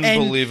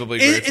 Unbelievably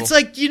grateful. It's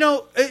like,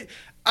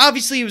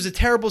 obviously it was a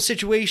terrible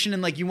situation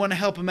and like you want to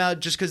help them out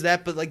just because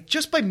that, but like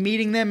just by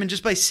meeting them and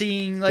just by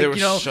seeing like, they were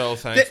so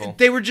thankful.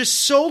 They were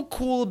just so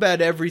cool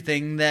about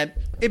everything that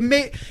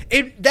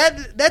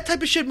that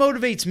type of shit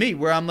motivates me,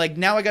 where I'm like,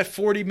 now I got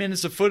 40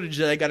 minutes of footage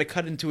that I got to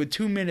cut into a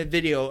 2-minute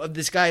video of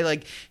this guy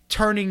like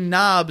turning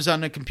knobs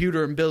on a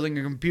computer and building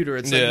a computer.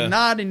 It's like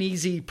not an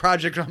easy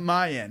project on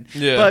my end.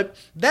 Yeah. But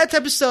that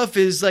type of stuff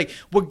is like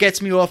what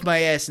gets me off my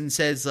ass and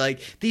says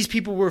like, these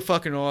people were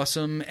fucking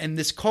awesome and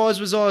this cause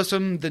was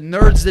awesome. The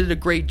nerds did a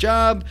great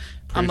job.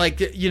 I'm like,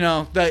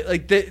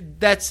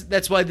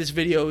 that's why this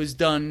video is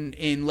done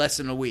in less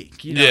than a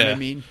week. You know what I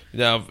mean?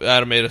 No,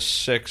 Adam made a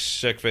sick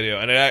video,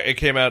 and it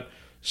came out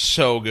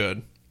so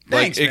good.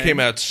 Thanks, like, man. It came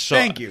out so.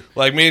 Thank you.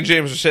 Like me and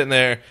James were sitting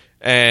there,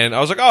 and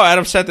I was like, "Oh,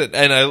 Adam sent it,"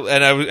 and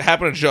I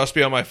happened to just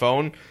be on my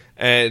phone,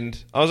 and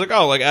I was like,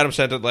 "Oh, like Adam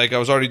sent it." Like I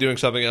was already doing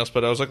something else,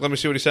 but I was like, "Let me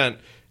see what he sent,"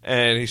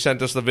 and he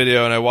sent us the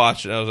video, and I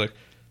watched it. And I was like,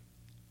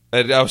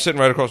 and I was sitting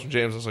right across from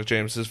James. I was like,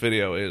 "James, this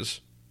video is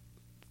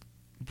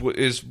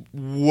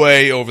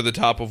way over the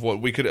top of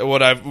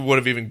what I would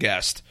have even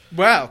guessed."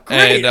 Wow,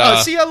 great! And,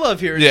 see, I love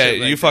hearing. Yeah,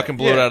 shit like you fucking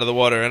that. blew it out of the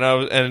water,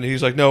 and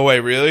he's like, "No way,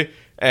 really?"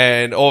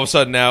 And all of a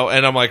sudden now,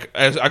 and I'm like,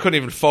 I couldn't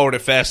even forward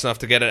it fast enough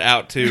to get it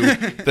out to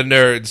the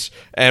nerds,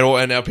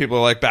 and now people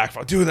are like,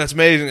 "Back, dude, that's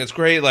amazing, it's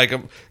great!" Like,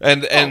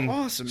 and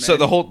awesome, so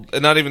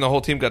man. not even the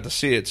whole team got to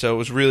see it, so it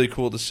was really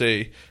cool to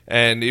see,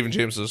 and even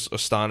James was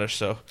astonished.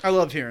 So I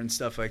love hearing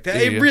stuff like that.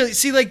 Yeah. It really,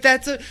 see, like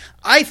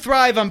I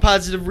thrive on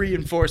positive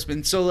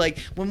reinforcement. So like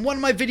when one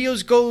of my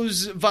videos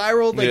goes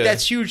viral, like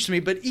that's huge to me.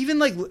 But even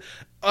like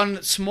on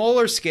a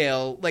smaller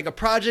scale, like a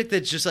project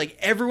that's just like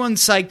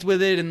everyone's psyched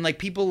with it and like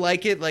people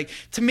like it, like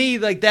to me,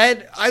 like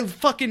that, I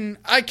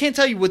can't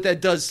tell you what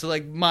that does to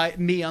like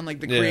me on like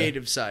the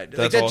creative side.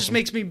 Like that just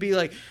makes me be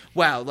like,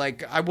 wow,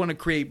 like I want to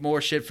create more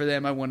shit for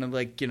them. I want to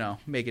like,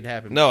 make it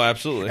happen. No,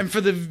 absolutely. And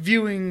for the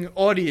viewing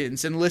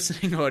audience and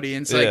listening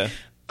audience, like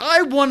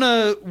I want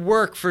to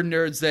work for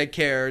Nerds That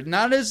Care,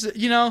 not as,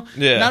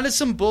 not as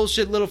some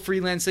bullshit little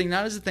freelance thing,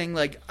 not as a thing.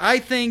 Like I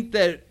think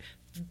that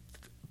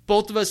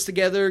both of us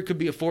together could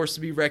be a force to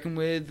be reckoned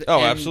with. Oh,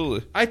 and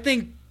absolutely. I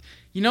think,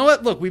 you know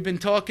what? Look, we've been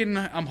talking.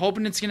 I'm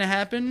hoping it's going to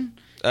happen.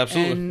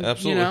 Absolutely, and,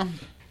 absolutely.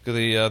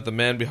 The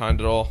man behind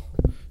it all,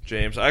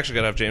 James. I actually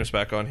got to have James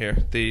back on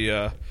here.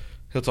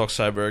 He'll talk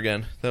cyber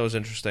again. That was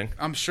interesting.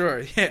 I'm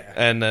sure, yeah.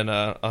 And then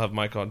I'll have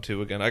Mike on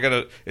too again.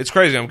 It's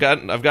crazy. I've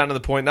gotten to the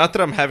point. Not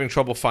that I'm having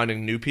trouble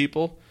finding new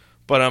people,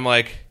 but I'm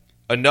like,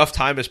 enough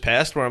time has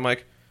passed where I'm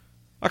like,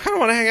 I kind of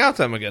want to hang out with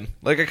them again.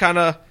 Like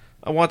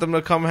I want them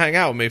to come hang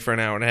out with me for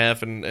an hour and a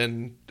half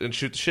and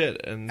shoot the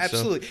shit. And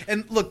absolutely.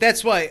 And look,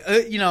 that's why,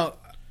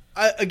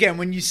 again,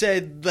 when you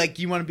said, like,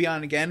 you want to be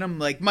on again, I'm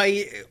like,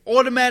 my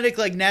automatic,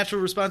 like,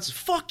 natural response is,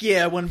 fuck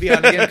yeah, I want to be on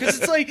again. Because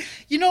it's like,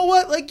 you know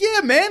what? Like, yeah,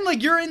 man,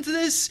 like, you're into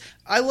this.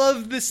 I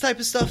love this type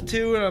of stuff,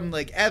 too. And I'm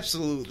like,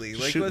 absolutely.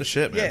 Like, shoot the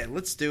shit, man. Yeah,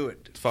 let's do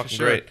it. It's fucking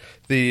great.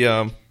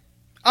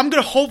 I'm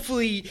going to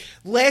hopefully...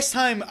 Last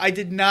time, I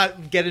did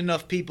not get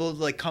enough people to,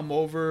 like, come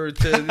over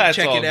to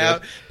check it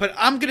out. But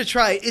I'm going to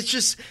try. It's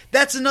just...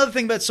 That's another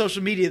thing about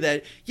social media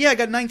that... Yeah, I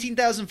got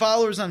 19,000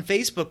 followers on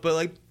Facebook, but,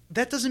 like,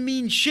 that doesn't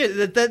mean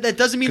shit. That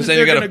doesn't mean that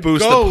they're going to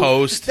boost the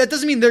post. That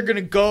doesn't mean they're going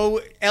to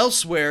go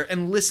elsewhere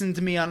and listen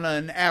to me on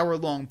an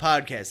hour-long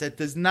podcast. That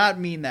does not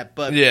mean that,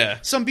 but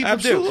some people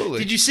do.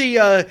 Did you see...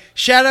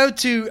 shout out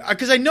to...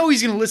 Because I know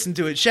he's going to listen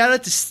to it. Shout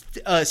out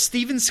to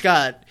Steven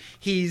Scott.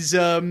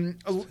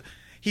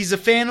 He's a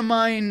fan of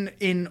mine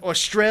in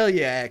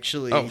Australia,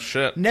 actually. Oh,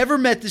 shit. Never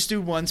met this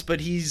dude once, but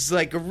he's,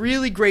 like, a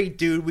really great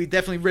dude. We've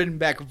definitely ridden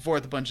back and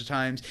forth a bunch of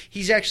times.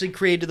 He's actually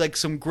created, like,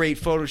 some great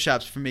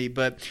Photoshops for me.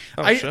 But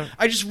I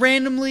just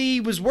randomly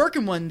was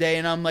working one day,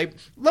 and I'm like,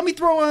 let me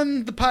throw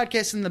on the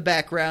podcast in the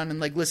background and,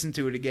 like, listen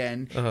to it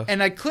again.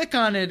 And I click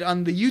on it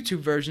on the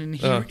YouTube version.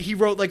 He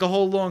wrote, like, a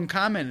whole long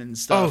comment and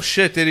stuff. Oh,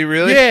 shit. Did he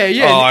really?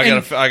 Yeah. Oh, I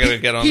gotta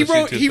get on this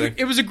YouTube thing.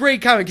 It was a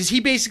great comment, because he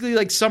basically,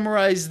 like,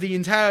 summarized the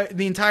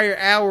entire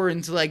hour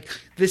into like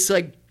this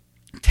like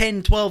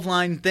 10-12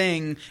 line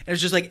thing, and it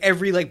was just like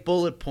every like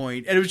bullet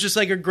point, and it was just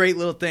like a great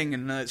little thing.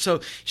 And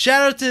so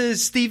shout out to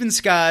Steven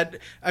Scott.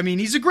 I mean,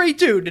 he's a great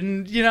dude,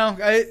 and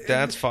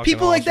that's fucking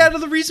people awesome. like that are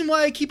the reson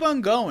why I keep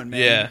on going,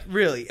 man. Yeah,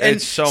 really. And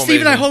it's so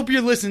Steven, amazing. I hope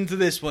you're listening to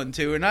this one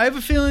too, and I have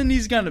a feeling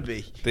he's gonna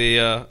be.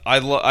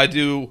 I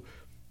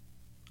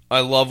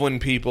love when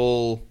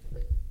people...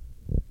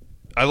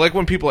 I like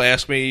when people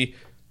ask me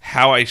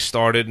how I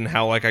started and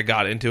how like I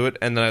got into it,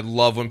 and then I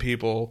love when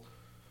people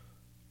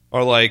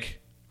are like,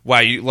 wow,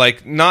 you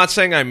like, not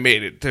saying I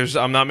made it. I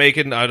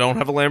don't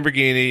have a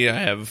Lamborghini. I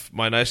have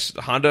my nice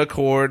Honda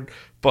Accord,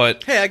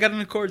 but hey, I got an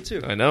Accord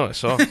too. I know, I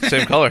saw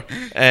same color.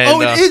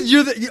 And, it is.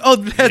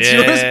 That's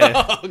yours.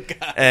 Oh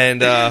god. And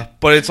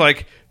but it's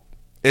like,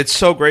 it's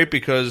so great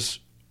because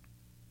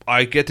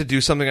I get to do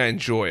something I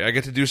enjoy. I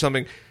get to do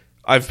something.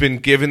 I've been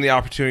given the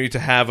opportunity to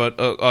have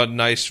a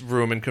nice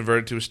room and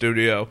convert it to a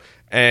studio,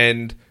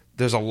 and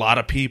there's a lot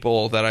of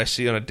people that I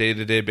see on a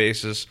day-to-day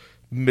basis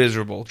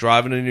miserable,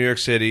 driving to New York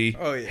City,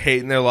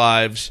 hating their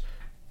lives,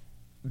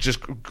 just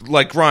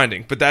like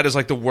grinding. But that is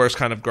like the worst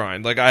kind of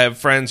grind. Like I have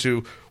friends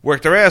who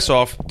work their ass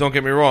off, don't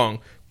get me wrong,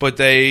 but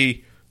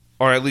they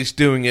are at least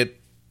doing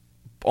it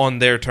on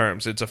their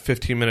terms. It's a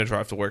 15-minute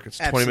drive to work. It's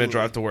a 20-minute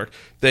drive to work.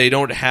 They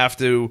don't have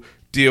to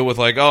deal with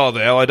like, oh, the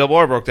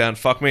LIRR broke down.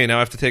 Fuck me. Now I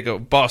have to take a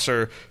bus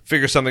or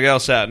figure something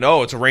else out.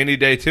 No, it's a rainy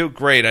day too.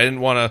 Great. I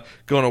didn't want to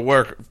go into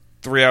work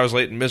 3 hours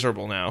late and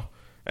miserable now.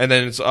 And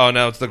then it's, oh,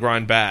 now it's the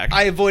grind back.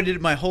 I avoided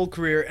it my whole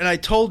career, and I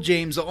told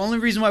James the only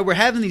reason why we're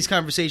having these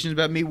conversations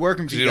about me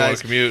working for you don't guys want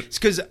to commute. is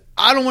because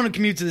I don't want to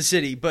commute to the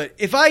city. But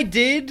if I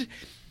did,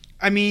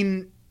 I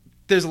mean,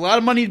 there's a lot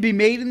of money to be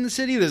made in the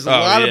city. There's a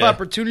lot of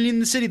opportunity in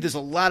the city. There's a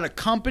lot of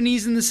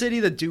companies in the city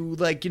that do,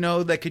 like,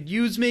 that could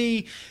use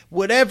me,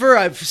 whatever.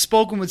 I've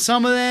spoken with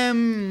some of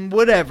them,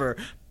 whatever.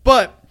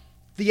 But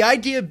the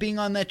idea of being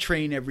on that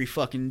train every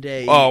fucking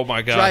day, oh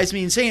my God, drives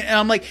me insane. And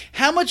I'm like,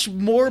 how much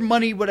more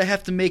money would I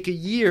have to make a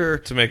year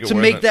to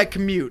make that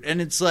commute?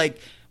 And it's like,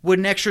 would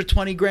an extra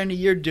 $20,000 a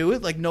year do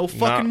it? Like, no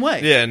fucking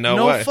way. Yeah,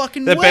 no way.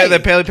 Fucking way.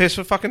 That barely pays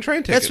for fucking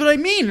train tickets. That's what I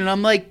mean. And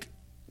I'm like,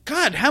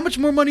 God, how much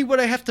more money would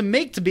I have to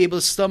make to be able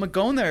to stomach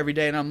going there every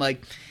day? And I'm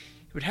like,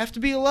 it would have to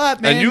be a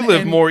lot, man. And you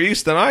live more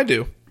east than I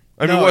do.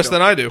 West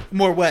than I do.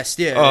 More west,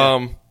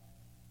 yeah.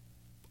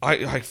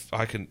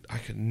 I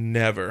could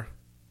never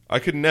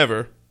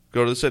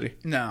go to the city.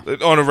 No.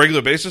 On a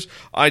regular basis.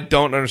 I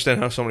don't understand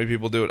how so many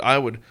people do it. I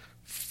would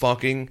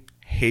fucking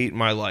hate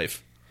my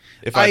life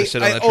if I had to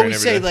sit on that train every day. I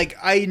always say, like,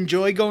 I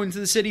enjoy going to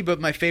the city,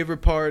 but my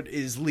favorite part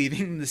is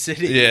leaving the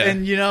city. Yeah.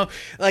 And,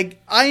 like,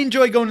 I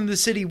enjoy going to the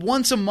city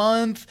once a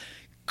month,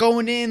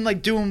 going in,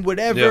 like, doing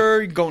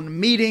whatever, going to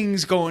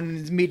meetings,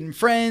 meeting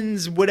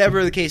friends,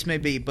 whatever the case may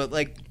be. But,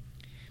 like,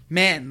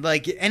 man,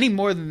 like, any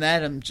more than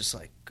that, I'm just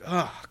like,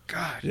 oh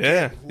God!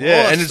 Yeah,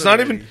 and it's not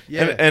even,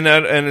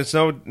 and it's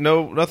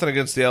nothing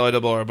against the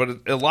LIRR,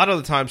 but a lot of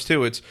the times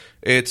too,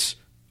 it's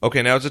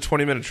okay. Now it's a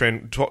 20-minute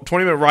train,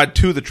 20-minute ride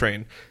to the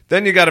train.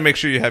 Then you got to make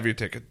sure you have your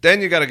ticket.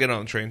 Then you got to get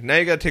on the train. Now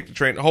you got to take the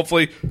train.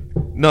 Hopefully,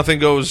 nothing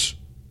goes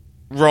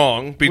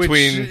wrong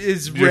between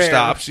your rare.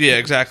 stops. Yeah,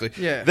 exactly.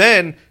 Yeah.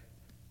 Then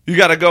you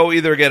got to go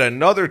either get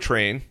another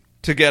train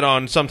to get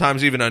on.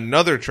 Sometimes even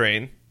another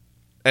train,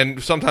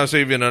 and sometimes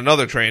even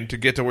another train to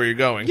get to where you're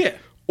going. Yeah.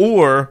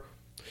 Or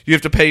you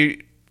have to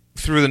pay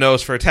through the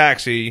nose for a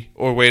taxi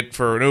or wait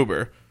for an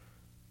Uber.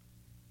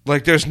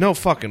 Like, there's no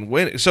fucking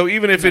win. So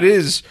even if it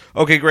is,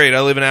 okay, great,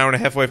 I live an hour and a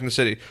half away from the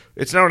city.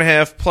 It's an hour and a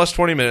half plus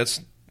 20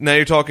 minutes. Now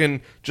you're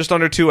talking just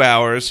under 2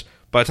 hours.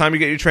 By the time you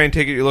get your train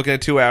ticket, you're looking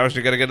at 2 hours.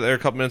 You got to get there a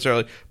couple minutes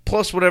early.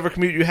 Plus whatever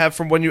commute you have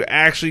from when you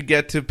actually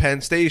get to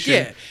Penn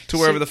Station to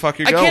wherever the fuck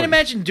you're going. I can't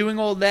imagine doing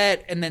all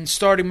that and then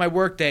starting my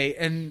workday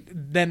and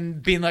then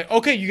being like,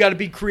 okay, you got to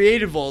be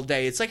creative all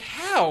day. It's like,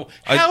 how?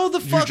 How the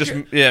fuck? You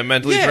just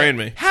mentally drained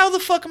me. How the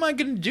fuck am I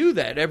going to do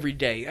that every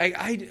day?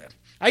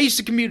 I used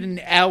to commute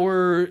an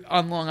hour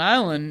on Long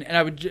Island, and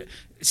I would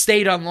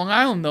stayed on Long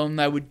Island though, and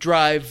I would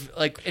drive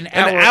like an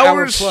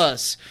hour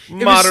plus.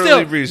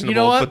 Moderately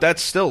reasonable, but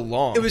that's still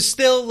long. It was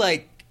still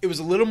like it was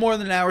a little more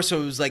than an hour,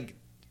 so it was like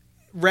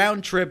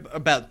round trip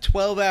about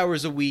 12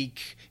 hours a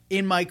week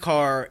in my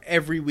car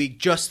every week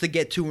just to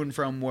get to and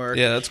from work.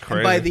 Yeah, that's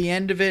crazy. And by the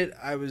end of it,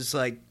 I was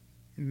like,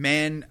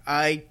 man,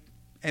 I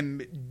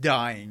am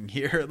dying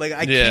here. Like,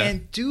 I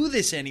can't do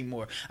this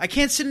anymore. I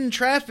can't sit in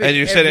traffic. And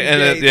you're sitting,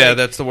 and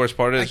that's the worst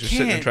part is you're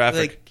sitting in traffic.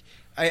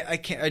 Like, I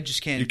can't. I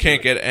just can't. You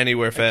can't get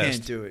anywhere fast. I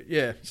can't do it.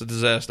 Yeah, it's a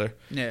disaster.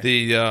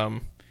 Yeah.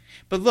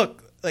 But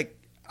look, like,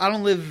 I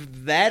don't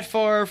live that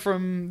far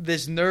from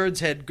this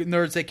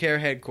Nerds That Care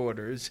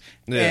headquarters.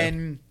 Yeah.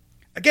 And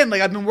again,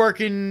 like, I've been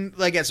working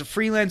like as a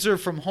freelancer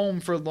from home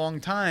for a long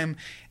time.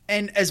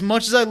 And as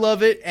much as I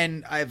love it,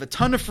 and I have a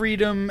ton of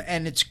freedom,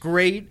 and it's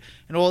great,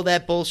 and all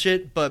that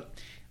bullshit, but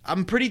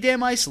I'm pretty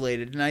damn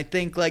isolated. And I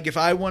think, like, if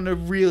I want to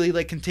really,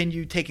 like,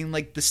 continue taking,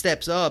 like, the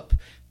steps up,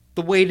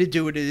 the way to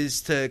do it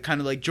is to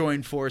kind of, like,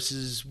 join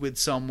forces with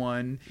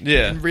someone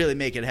and really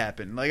make it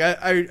happen. Like,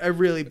 I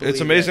really believe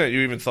it's amazing that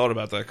you even thought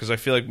about that, because I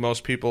feel like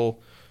most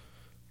people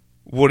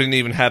wouldn't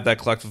even have that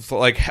collective thought.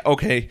 Like,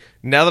 okay,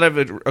 now that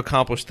I've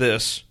accomplished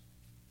this,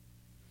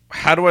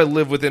 how do I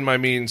live within my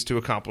means to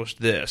accomplish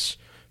this?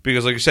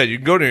 Because, like you said, you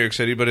can go to New York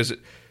City, but is it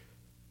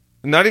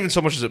not even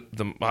so much as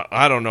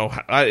I don't know.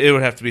 It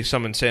would have to be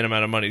some insane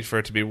amount of money for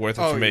it to be worth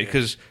it for me.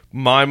 Because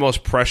my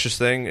most precious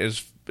thing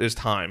is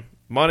time.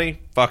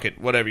 Money, fuck it,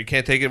 whatever. You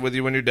can't take it with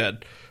you when you're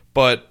dead.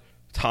 But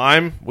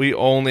time, we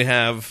only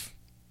have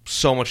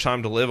so much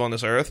time to live on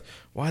this earth.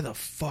 Why the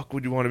fuck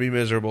would you want to be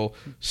miserable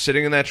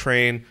sitting in that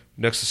train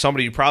next to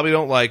somebody you probably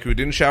don't like who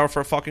didn't shower for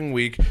a fucking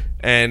week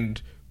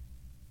and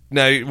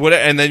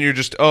then you're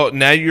just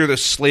now you're the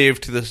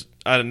slave to this.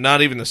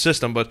 Not even the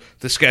system, but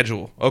the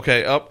schedule.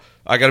 Okay,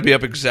 I got to be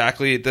up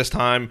exactly at this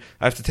time.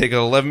 I have to take an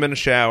 11-minute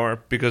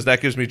shower because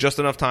that gives me just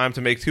enough time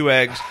to make 2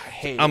 eggs.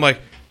 I'm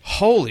like,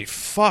 holy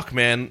fuck,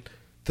 man.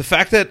 The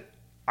fact that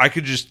I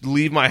could just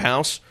leave my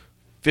house,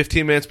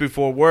 15 minutes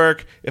before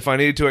work. If I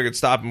needed to, I could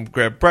stop and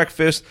grab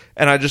breakfast.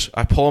 And I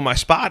pull in my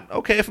spot.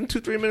 Okay, if I'm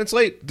 2-3 minutes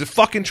late, the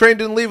fucking train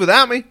didn't leave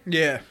without me.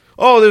 Yeah.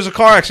 Oh, there's a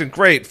car accident.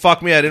 Great.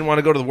 Fuck me. I didn't want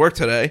to go to the work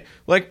today.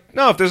 Like,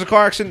 no, if there's a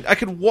car accident, I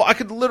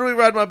could literally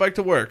ride my bike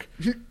to work.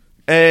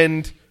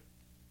 And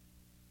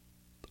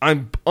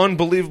I'm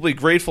unbelievably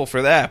grateful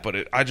for that,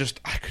 but I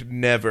could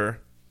never.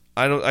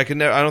 I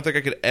don't think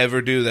I could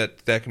ever do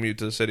that commute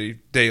to the city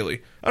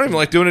daily. I don't even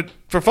like doing it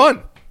for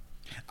fun.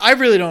 I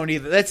really don't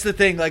either. That's the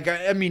thing. Like,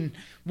 I mean,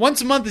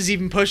 once a month is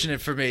even pushing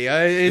it for me.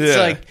 It's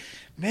like,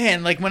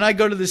 man, like when I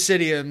go to the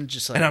city, I'm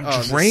just like, and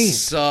I'm drained.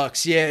 This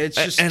sucks. Yeah, it's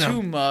just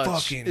too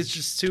much. It's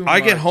just too much. I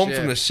get home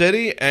from the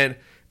city and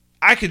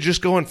I could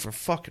just go in for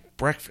fucking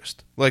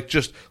breakfast. Like,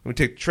 just let me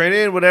take the train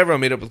in, whatever. I'll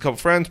meet up with a couple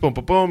friends. Boom,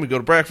 boom, boom. We go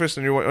to breakfast,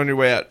 and you're on your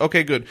way out.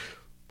 Okay, good.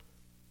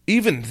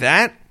 Even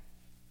that,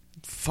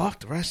 fuck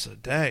the rest of the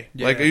day.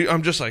 Yeah. Like,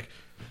 I'm just like,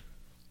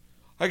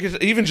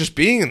 even just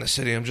being in the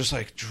city, I'm just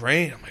like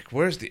drained. I'm like,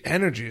 where's the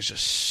energy? It's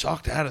just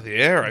sucked out of the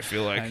air. I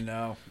feel like. I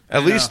know.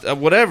 At least,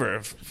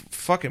 whatever.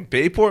 Fucking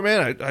Bayport,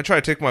 man. I try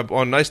to take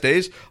on nice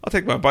days, I'll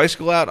take my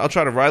bicycle out. I'll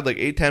try to ride like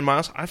 8-10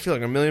 miles. I feel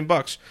like $1 million.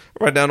 I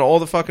ride down to all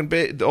the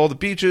fucking all the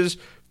beaches.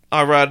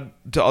 I ride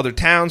to other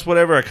towns,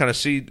 whatever. I kind of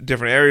see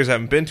different areas I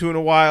haven't been to in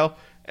a while,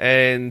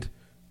 and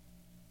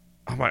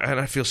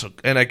I feel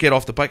and I get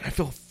off the bike. I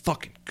feel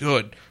fucking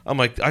good. I'm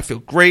like, I feel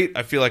great.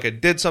 I feel like I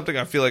did something.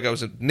 I feel like I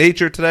was in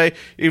nature today,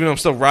 even though I'm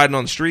still riding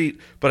on the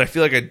street. But I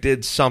feel like I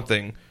did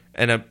something,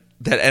 and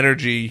that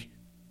energy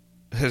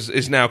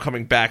is now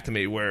coming back to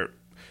me. Where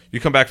you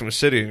come back from the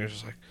city and you're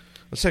just like,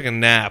 let's take a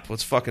nap.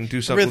 Let's fucking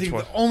do something. Really,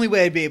 the only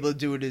way I'd be able to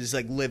do it is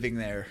like living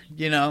there.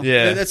 You know,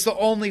 yeah, that's the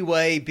only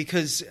way.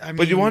 Because I mean,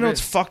 but you want to know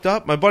what's fucked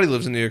up? My buddy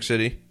lives in New York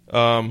City,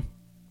 and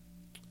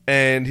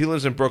he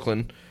lives in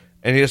Brooklyn.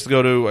 And he has to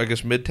go to, I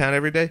guess, Midtown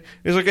every day.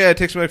 He's like, yeah, it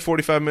takes me like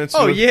 45 minutes.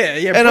 Oh, yeah.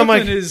 And Brooklyn I'm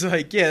like, is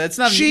like, yeah, that's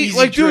not an easy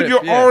like, dude,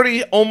 trip. you're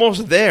already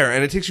almost there.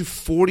 And it takes you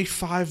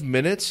 45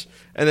 minutes.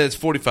 And then it's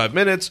 45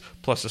 minutes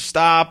plus a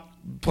stop,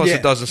 plus a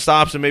dozen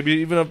stops, and maybe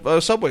even a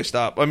subway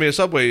stop. I mean, a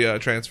subway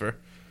transfer.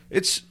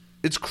 It's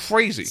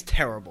crazy. It's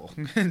terrible.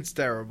 It's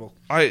terrible.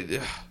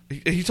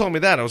 He told me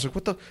that. I was like,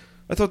 what the?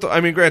 I thought,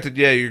 I mean, granted,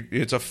 yeah,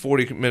 it's a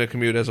 40-minute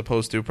commute as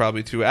opposed to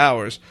probably 2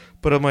 hours.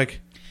 But I'm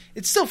like,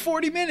 it's still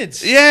 40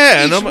 minutes.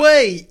 Yeah. Each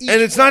way. And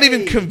it's not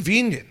even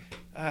convenient.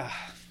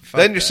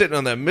 Then you're sitting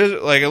on that,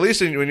 like, at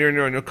least when you're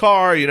in your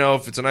car, you know,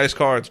 if it's a nice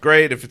car, it's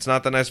great. If it's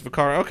not that nice of a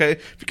car, okay.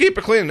 If you keep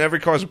it clean, every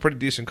car is a pretty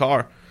decent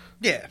car.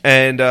 Yeah.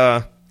 And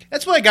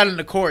that's why I got an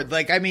Accord.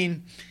 Like, I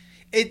mean,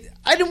 I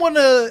didn't want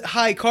a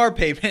high car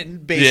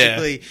payment,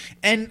 basically. Yeah.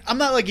 And I'm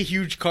not, like, a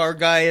huge car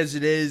guy as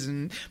it is.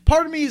 And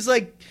part of me is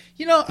like,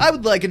 you know, I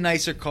would like a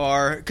nicer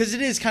car because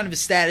it is kind of a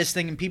status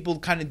thing and people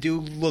kind of do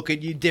look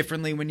at you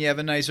differently when you have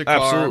a nicer car.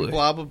 Absolutely.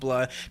 Blah, blah,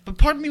 blah. But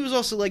part of me was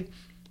also like,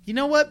 you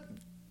know what?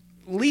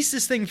 Lease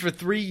this thing for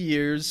 3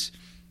 years.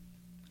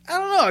 I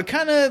don't know.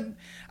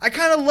 I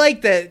kind of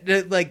like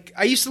that. Like,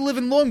 I used to live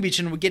in Long Beach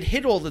and would get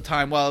hit all the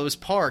time while I was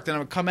parked. And I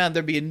would come out and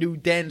there'd be a new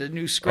dent, a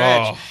new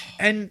scratch. Oh.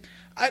 And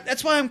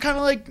that's why I'm kind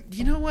of like,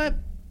 you know what?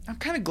 I'm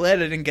kind of glad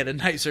I didn't get a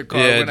nicer car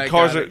when I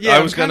got it. Yeah,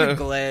 I'm kind of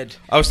glad.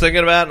 I was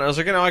thinking about it, and I was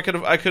like, you know,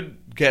 I could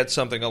get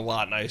something a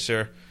lot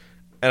nicer,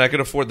 and I could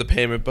afford the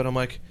payment. But I'm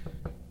like,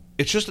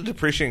 it's just a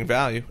depreciating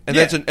value, and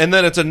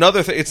then it's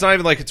another thing. It's not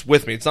even like it's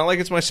with me. It's not like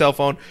it's my cell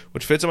phone,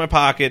 which fits in my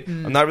pocket.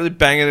 I'm not really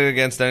banging it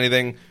against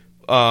anything.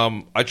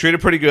 I treat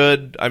it pretty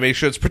good. I make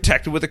sure it's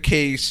protected with a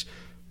case.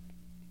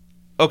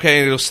 Okay,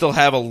 and it'll still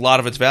have a lot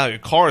of its value.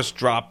 Cars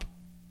drop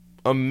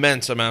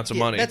immense amounts of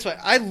money. That's why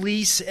I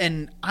lease,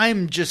 and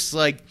I'm just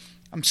like,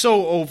 I'm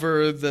so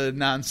over the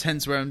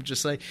nonsense where I'm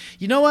just like,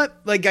 you know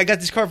what? Like, I got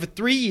this car for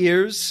 3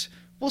 years.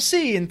 We'll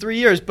see in 3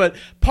 years. But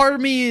part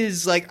of me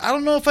is like, I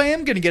don't know if I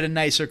am going to get a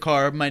nicer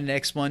car, my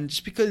next one,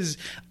 just because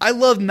I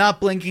love not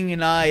blinking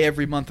an eye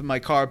every month of my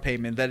car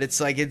payment. That it's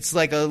like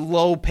a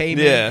low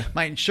payment. Yeah.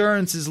 My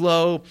insurance is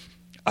low.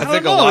 I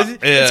think a lot.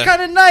 It's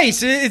kind of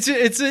nice.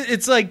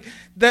 It's like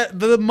that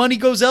the money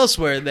goes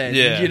elsewhere then.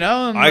 Yeah. You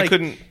know?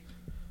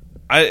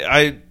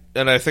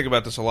 And I think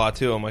about this a lot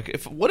too. I'm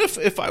like, what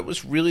if I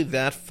was really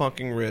that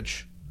fucking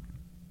rich?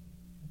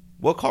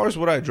 What cars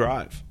would I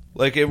drive?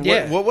 Like,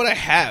 what would I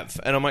have?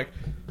 And I'm like,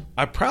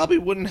 I probably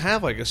wouldn't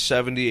have like a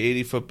 70,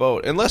 80 foot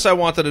boat unless I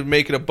wanted to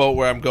make it a boat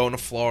where I'm going to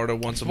Florida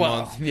once a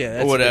month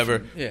or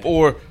whatever. Yeah.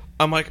 Or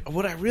I'm like,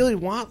 would I really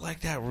want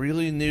like that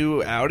really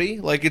new Audi?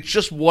 Like, it's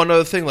just one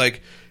other thing.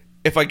 Like,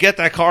 if I get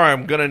that car,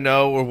 I'm gonna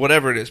know, or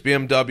whatever it is,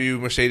 BMW,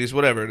 Mercedes,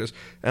 whatever it is.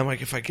 And I'm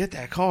like, if I get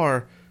that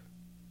car,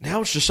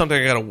 now it's just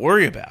something I got to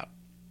worry about.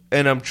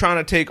 And I'm trying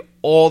to take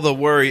all the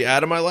worry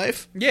out of my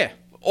life. Yeah.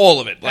 All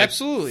of it. Like,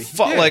 absolutely.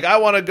 Like, I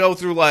want to go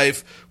through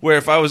life where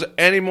if I was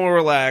any more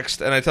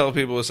relaxed, and I tell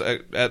people this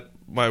at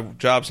my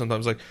job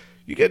sometimes, like,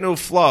 you get no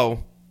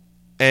flow.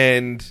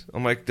 And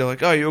I'm like, they're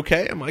like, oh, you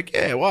okay? I'm like,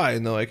 yeah, why?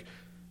 And they're like,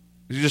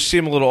 you just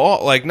seem a little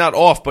off, like, not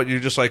off, but you're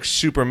just like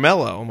super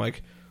mellow. I'm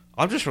like,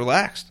 I'm just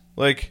relaxed.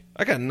 Like,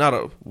 I got not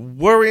a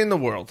worry in the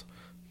world.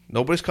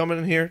 Nobody's coming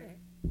in here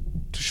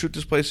to shoot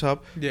this place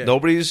up. Yeah. All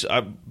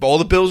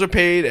the bills are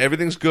paid.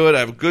 Everything's good. I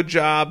have a good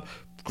job.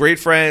 Great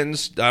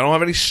friends. I don't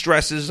have any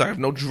stresses. I have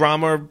no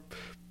drama or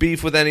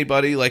beef with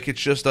anybody. Like,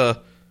 it's just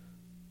a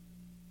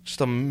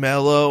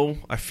mellow.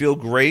 I feel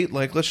great.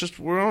 Like,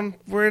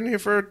 we're in here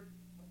for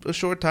a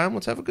short time.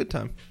 Let's have a good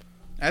time.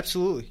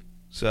 Absolutely.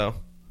 So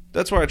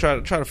that's where I try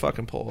to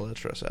fucking pull all that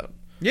stress out.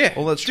 Yeah.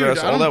 All that stress,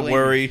 all that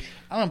worry.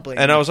 I don't blame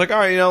you. And I was like, all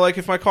right, like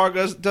if my car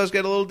does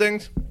get a little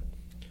dinged.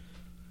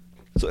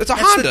 So it's a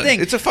Honda.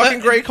 It's a fucking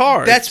great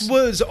car. That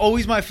was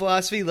always my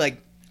philosophy.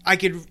 Like, I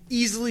could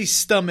easily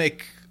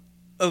stomach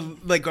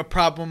a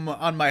problem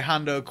on my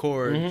Honda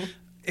Accord. Mm-hmm.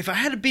 If I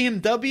had a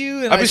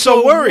BMW and I'd be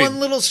so worried.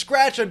 One little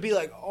scratch, I'd be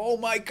like, "Oh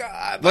my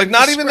god!" Like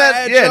not even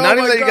that. Yeah, not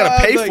even that you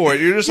gotta pay for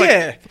it. You're just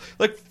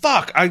like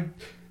fuck. I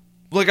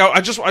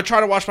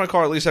try to wash my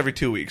car at least every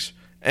 2 weeks,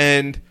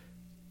 and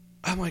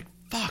I'm like,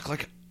 fuck.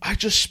 Like I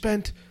just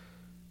spent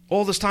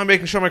all this time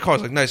making sure my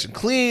car's like nice and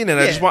clean, and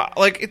I just want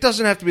it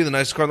doesn't have to be the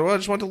nicest car in the world. I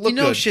just want it to look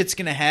good. Shit's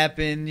gonna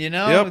happen.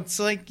 Yep. It's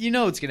like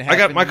it's gonna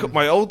happen. I got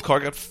my old car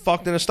got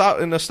fucked in a stop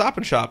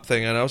and shop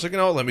thing, and I was like,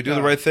 let me do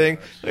the right thing.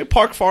 Let me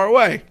park far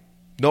away.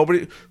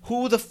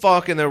 Who the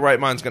fuck in their right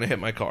mind is going to hit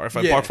my car if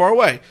I park far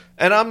away?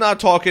 And I'm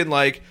not talking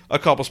like a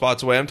couple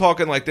spots away. I'm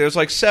talking like there's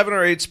like 7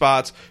 or 8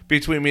 spots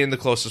between me and the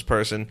closest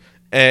person.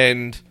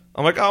 And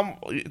I'm like, I'm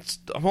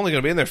only going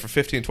to be in there for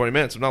 15, 20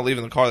 minutes. I'm not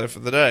leaving the car there for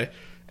the day.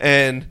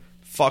 And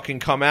fucking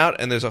come out,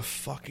 and there's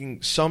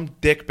some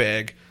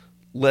dickbag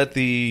let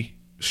the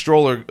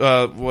stroller,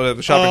 whatever,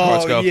 the shopping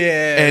carts go.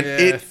 Yeah,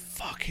 and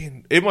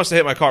it must have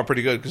hit my car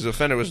pretty good because the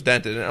fender was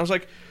dented. And I was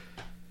like,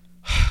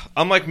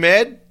 I'm like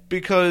mad.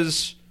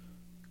 Because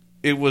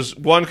it was,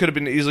 1, could have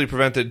been easily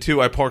prevented.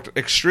 2, I parked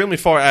extremely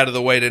far out of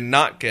the way to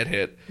not get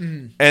hit.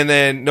 Mm. And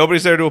then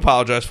nobody's there to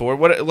apologize for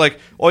it.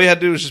 All you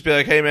had to do was just be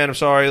like, hey, man, I'm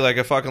sorry. Like,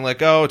 I fucking let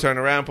go, turn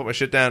around, put my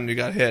shit down, and you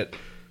got hit.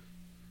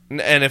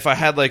 And if I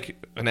had, like,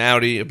 an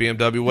Audi, a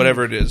BMW,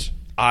 whatever it is,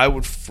 I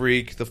would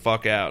freak the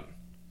fuck out.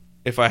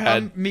 If I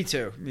had... Me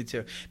too.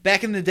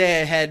 Back in the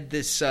day, I had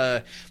this,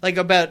 I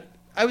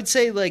would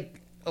say,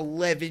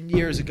 11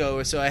 years ago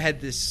or so, I had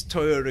this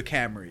Toyota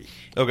Camry.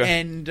 Okay.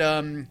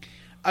 And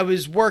I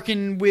was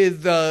working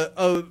with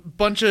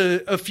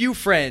a few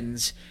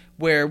friends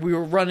where we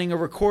were running a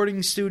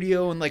recording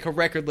studio and like a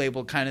record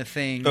label kind of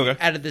thing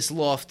out of this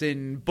loft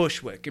in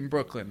Bushwick in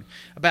Brooklyn.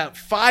 About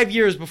 5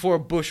 years before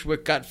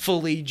Bushwick got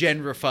fully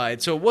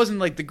gentrified, so it wasn't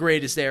like the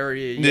greatest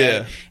area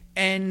yet. Yeah.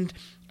 And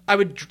I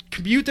would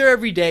commute there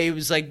every day. It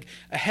was like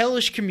a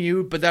hellish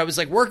commute, but I was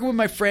like working with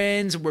my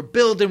friends, and we're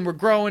building, we're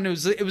growing. It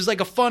was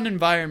like a fun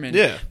environment.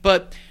 Yeah.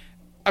 But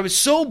I was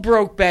so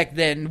broke back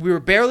then. We were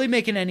barely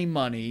making any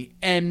money,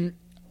 and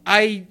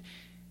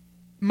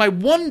my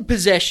one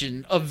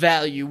possession of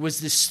value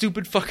was this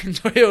stupid fucking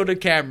Toyota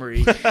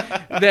Camry.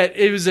 That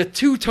it was a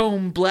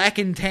 2-tone black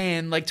and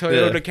tan like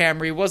Toyota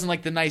Camry. It wasn't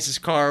like the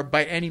nicest car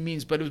by any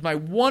means, but it was my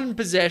one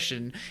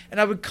possession.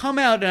 And I would come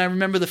out, and I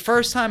remember the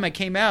first time I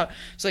came out,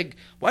 it's like,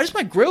 why does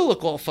my grill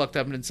look all fucked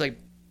up? And it's like,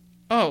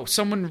 oh,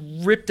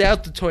 someone ripped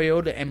out the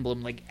Toyota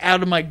emblem like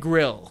out of my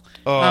grill.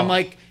 Oh. And I'm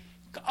like,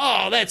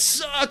 oh, that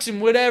sucks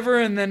and whatever.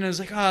 And then it was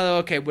like, oh,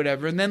 okay,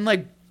 whatever. And then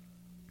like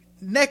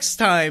next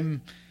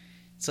time,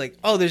 it's like,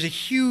 oh, there's a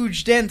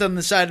huge dent on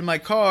the side of my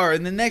car.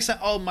 And the next time,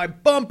 oh, my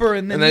bumper.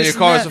 And then your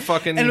car's a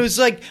fucking... And it was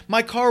like,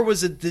 my car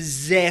was a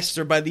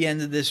disaster by the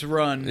end of this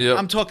run. Yep.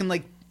 I'm talking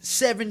like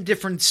 7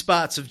 different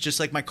spots of just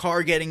like my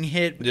car getting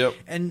hit. Yep.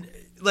 And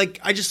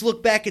like, I just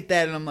look back at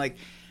that and I'm like,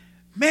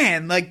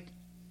 man, like,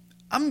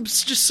 I'm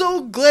just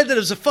so glad that it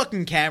was a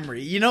fucking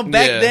Camry. You know,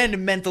 back then it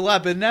meant a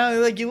lot, but now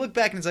like you look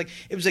back and it's like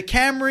it was a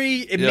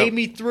Camry. It made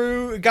me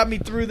through. It got me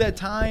through that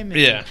time.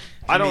 And,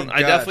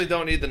 I definitely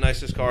don't need the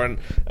nicest car,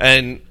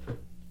 and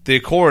the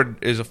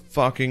Accord is a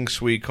fucking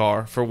sweet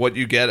car for what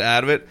you get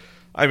out of it.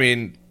 I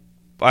mean,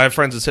 I have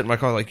friends that sit in my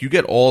car like, you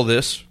get all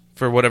this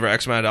for whatever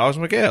X amount of dollars.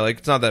 I'm like, yeah, like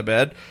it's not that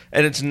bad,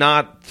 and it's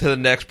not to the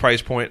next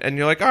price point. And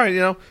you're like, all right, you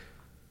know,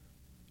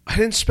 I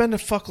didn't spend a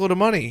fuckload of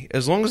money.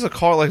 As long as the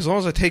car, like as long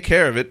as I take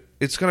care of it,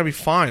 it's gonna be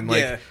fine.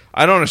 Like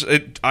I don't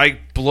understand.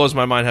 It blows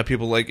my mind how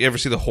people like. You ever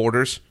see the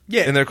hoarders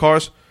in their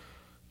cars?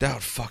 That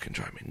would fucking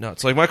drive me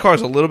nuts. Like my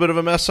car's a little bit of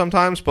a mess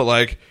sometimes, but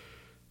like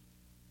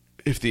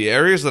if the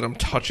areas that I'm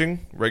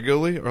touching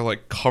regularly are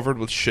like covered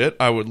with shit,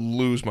 I would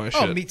lose my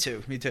shit. Oh, me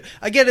too.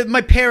 I get it.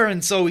 My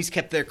parents always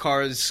kept their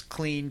cars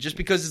clean just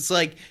because it's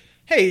like,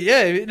 hey,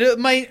 yeah,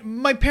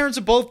 my parents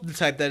are both the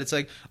type that it's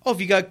like, oh, if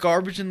you got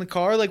garbage in the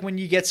car, like when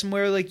you get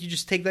somewhere, like you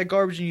just take that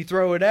garbage and you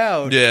throw it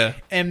out. Yeah.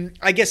 And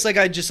I guess like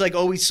I just like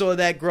always saw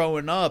that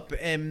growing up.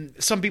 And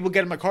some people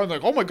get in my car and they're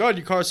like, oh my God,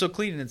 your car's so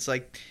clean. And it's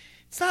like,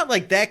 it's not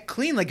like that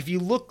clean. Like if you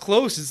look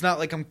close, it's not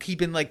like I'm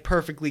keeping like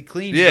perfectly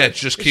clean. Yeah, it's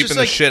just keeping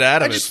the shit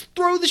out of it. I just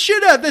throw the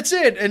shit out. That's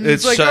it. And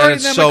it's like, all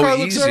right, now my car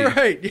looks all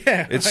right.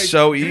 Yeah, it's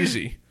so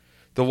easy.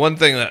 The one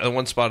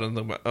spot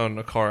on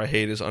the car I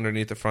hate is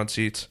underneath the front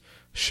seats.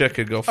 Shit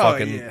could go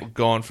fucking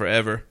gone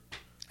forever.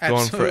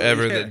 Absolutely, Gone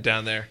forever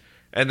down there.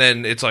 And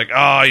then it's like,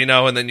 oh, you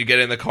know, and then you get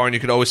in the car and you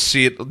could always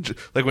see it.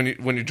 Like when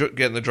you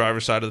get in the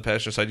driver's side or the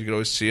passenger side, you could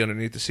always see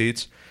underneath the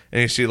seats.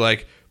 And you see,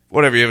 like,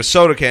 whatever, you have a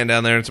soda can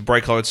down there and it's a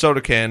bright colored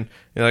soda can.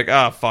 You're like,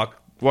 ah, fuck.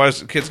 Why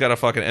has the kid's got a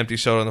fucking empty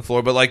soda on the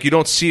floor? But, like, you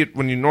don't see it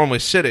when you're normally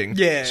sitting.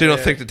 Yeah. So you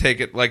don't think to take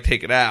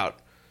it out.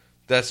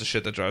 That's the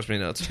shit that drives me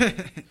nuts.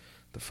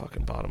 The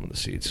fucking bottom of the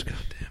seats.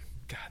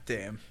 God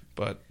damn.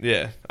 But,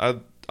 yeah,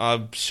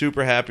 I'm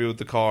super happy with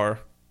the car.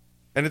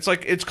 And it's,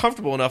 like, it's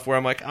comfortable enough where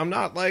I'm like, I'm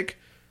not, like,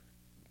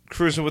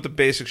 cruising with the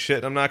basic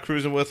shit. I'm not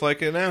cruising with,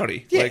 like, an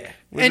Audi. Yeah. Like,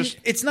 and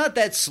it's not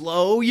that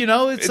slow, you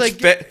know? It's like,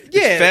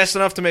 it's fast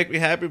enough to make me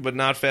happy, but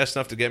not fast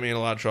enough to get me in a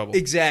lot of trouble.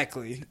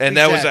 Exactly. And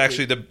that was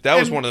actually that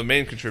was one of the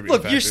main contributing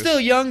factors. Look, you're still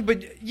young,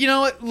 but you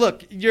know what?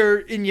 Look, you're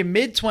in your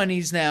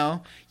mid-20s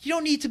now. You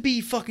don't need to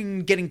be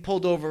fucking getting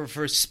pulled over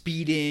for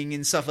speeding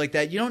and stuff like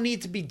that. You don't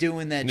need to be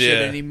doing that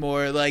shit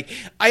anymore. Like,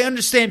 I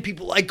understand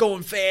people like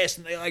going fast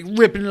and they like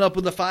ripping it up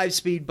with a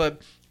 5-speed,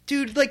 but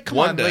dude, like, come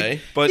on. One day,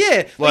 like, but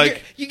yeah,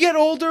 like you get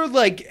older,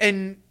 like,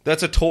 and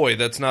that's a toy.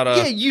 That's not a.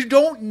 Yeah, you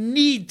don't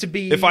need to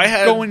be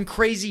going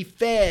crazy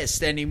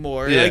fast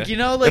anymore. Yeah. Like, you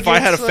know, like if I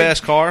had a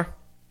fast car,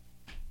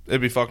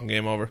 it'd be fucking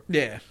game over.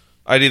 Yeah,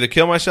 I'd either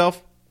kill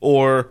myself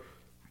or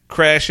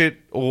crash it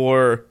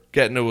or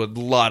get into a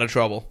lot of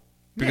trouble.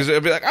 Because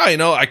it'd be like, oh, you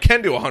know, I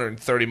can do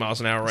 130 miles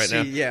an hour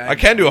now. Yeah, I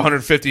can do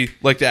 150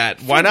 like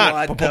that. Why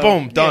not? What,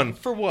 boom, done. Yeah,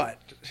 for what?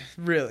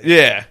 Really?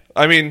 Yeah.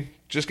 I mean,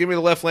 just give me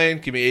the left lane.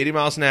 Give me 80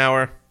 miles an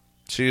hour.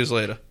 See you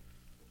later.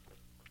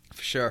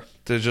 For sure.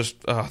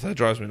 That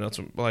drives me nuts.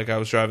 Like, I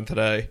was driving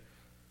today,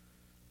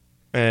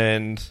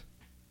 and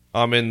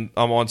I'm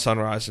on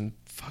Sunrise, and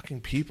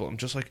fucking people. I'm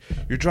just like,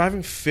 you're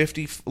driving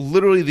 50,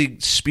 literally the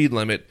speed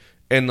limit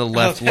in the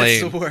left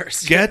lane. That's the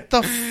worst. Get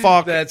the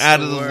fuck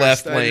out of the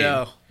left lane. I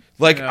know.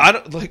 Like, I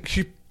don't, like,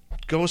 you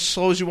go as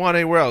slow as you want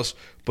anywhere else,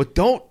 but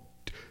don't.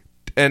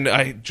 And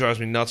it drives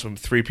me nuts when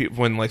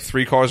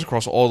three cars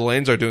across all the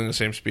lanes are doing the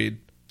same speed,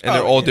 and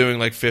they're all doing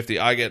like 50.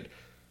 I get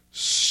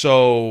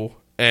so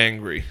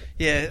angry.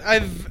 Yeah,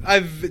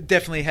 I've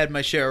definitely had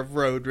my share of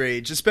road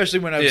rage, especially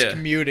when I was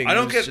commuting. I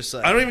don't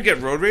even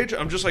get road rage.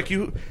 I'm just like,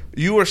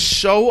 you are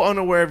so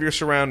unaware of your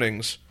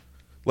surroundings,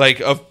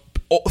 like of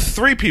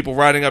 3 people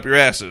riding up your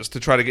asses to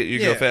try to get you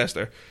to go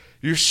faster.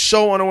 You're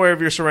so unaware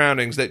of your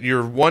surroundings that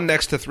you're one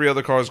next to 3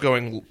 other cars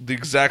going the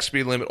exact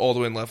speed limit all the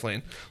way in left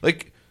lane.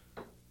 Like,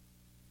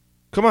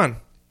 come on,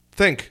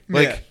 think.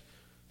 Like,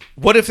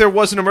 what if there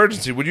was an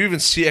emergency? Would you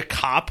even see a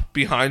cop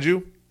behind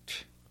you?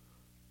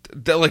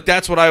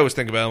 That's what I always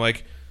think about. I'm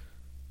like,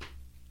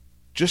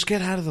 just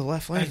get out of the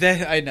left lane.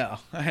 I know.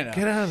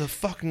 Get out of the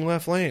fucking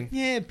left lane.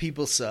 Yeah,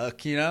 people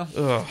suck, you know?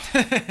 Ugh.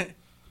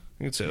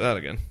 You could say that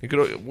again.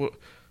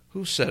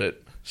 Who said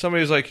it?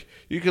 Somebody was like,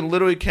 you can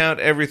literally count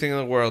everything in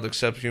the world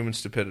except human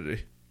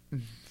stupidity.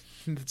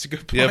 That's a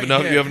good point.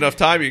 You have enough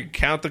time, you can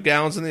count the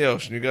gallons in the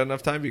ocean. You got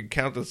enough time, you can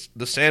count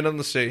the sand on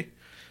the sea.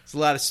 There's a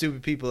lot of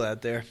stupid people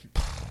out there.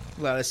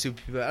 A lot of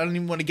stupid people. I don't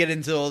even want to get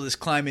into all this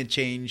climate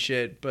change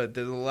shit, but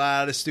there's a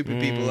lot of stupid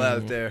people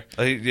out there.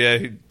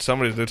 They're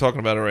talking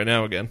about it right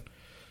now again.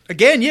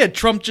 Again, yeah,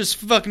 Trump just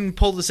fucking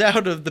pulled us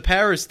out of the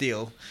Paris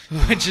deal,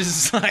 which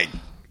is like...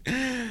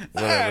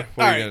 Whatever.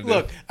 What are you going to do?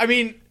 Look, I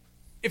mean...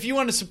 If you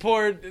want to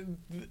support,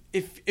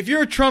 if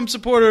you're a Trump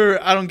supporter,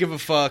 I don't give a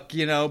fuck,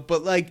 you know.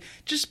 But like,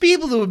 just be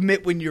able to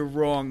admit when you're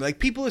wrong. Like,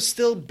 people are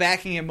still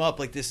backing him up,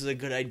 like this is a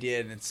good idea,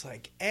 and it's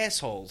like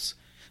assholes.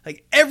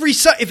 Like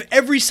if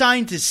every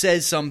scientist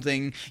says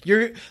something,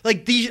 you're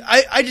like these.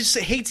 I just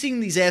hate seeing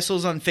these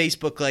assholes on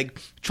Facebook like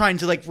trying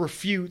to like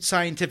refute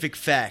scientific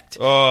fact.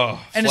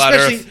 Oh, and flat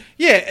especially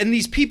Earth. And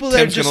these people that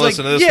Tim's are just gonna like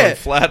listen to this one,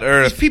 flat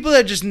Earth. These people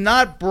that are just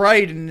not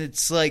bright, and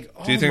it's like,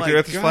 oh, do you think the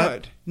Earth is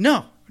flat?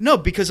 No,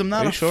 because I'm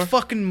not a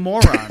fucking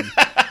moron.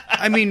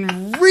 I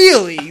mean,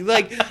 really,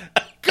 like,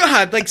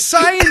 God, like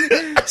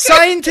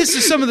scientists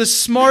are some of the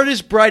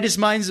smartest, brightest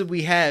minds that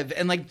we have,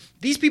 and like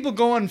these people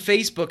go on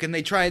Facebook and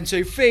they try and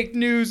say fake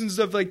news and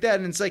stuff like that,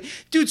 and it's like,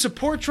 dude,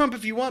 support Trump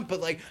if you want, but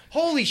like,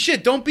 holy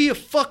shit, don't be a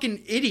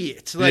fucking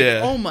idiot. Like,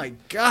 oh my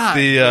God,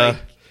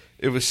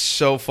 it was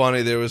so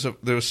funny. There was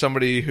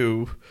somebody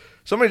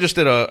just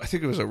did I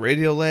think it was a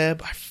Radio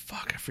Lab. I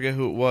forget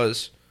who it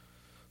was.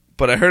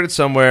 But I heard it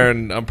somewhere,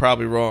 and I'm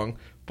probably wrong.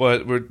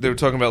 But they were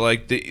talking about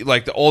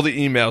all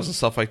the emails and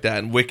stuff like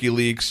that, and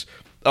WikiLeaks.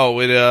 Oh,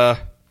 what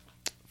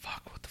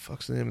the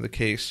fuck's the name of the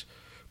case?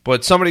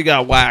 But somebody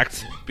got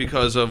whacked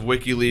because of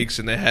WikiLeaks,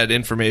 and they had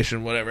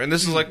information, whatever. And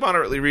this is like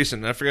moderately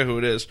recent. I forget who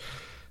it is.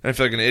 And I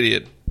feel like an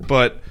idiot.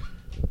 But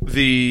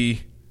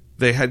they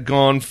had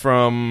gone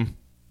from,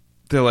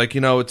 they're like, you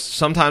know,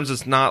 sometimes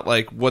it's not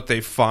like what they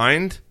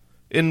find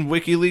in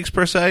WikiLeaks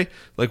per se,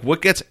 like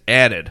what gets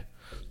added.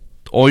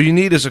 All you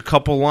need is a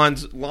couple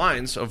lines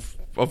of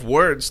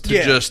words to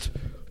just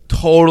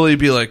totally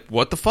be like,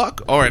 what the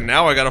fuck? All right,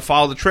 now I got to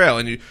follow the trail.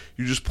 And you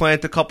just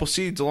plant a couple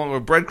seeds or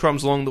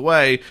breadcrumbs along the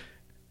way,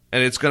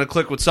 and it's going to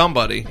click with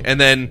somebody. And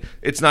then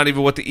it's not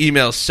even what the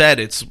email said.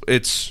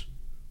 It's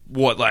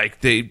what, like,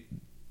 they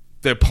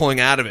they're pulling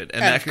out of it,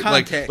 and Out that of could,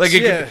 context, like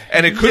it yeah. could,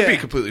 and it could be Yeah.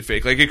 completely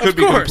fake. Like it could Of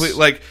be course. complete.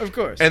 Like Of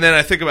course. And then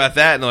I think about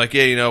that, and like,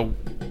 yeah, you know,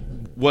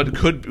 what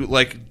could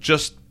like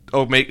just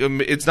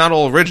it's not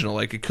all original.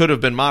 Like it could have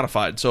been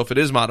modified. So if it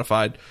is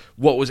modified,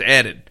 what was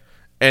added?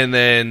 And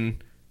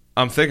then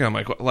I'm thinking, I'm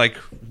like,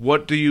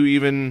 what do you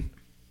even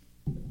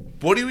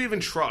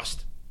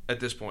trust at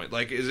this point?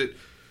 Like, is it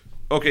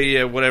okay?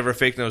 Yeah, whatever,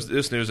 fake news,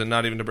 this news, and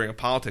not even to bring up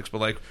politics, but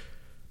like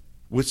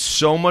with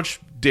so much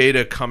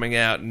data coming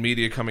out and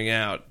media coming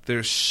out,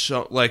 there's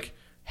so like,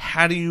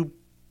 how do you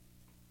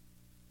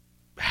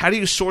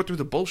sort through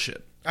the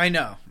bullshit? I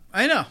know.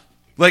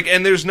 Like,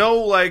 and there's no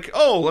like,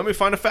 oh, let me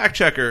find a fact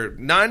checker.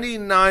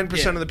 99%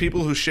 Yeah. of the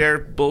people who share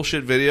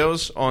bullshit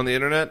videos on the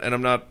internet, and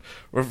I'm not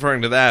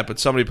referring to that, but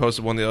somebody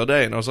posted one the other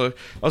day, and I was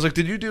like,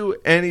 did you do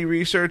any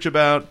research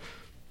about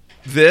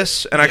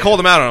this? And I called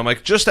them out on it. I'm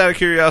like, just out of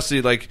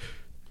curiosity, like,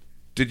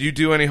 did you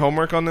do any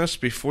homework on this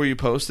before you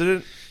posted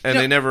it? And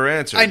they never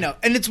answered. I know.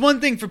 And it's one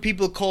thing for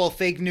people to call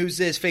fake news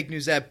this, fake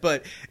news that,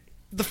 but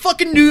the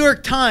fucking New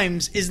York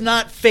Times is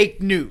not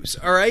fake news,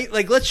 all right?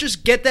 Like, let's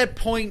just get that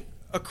point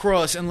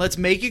across and let's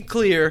make it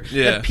clear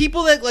that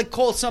people that like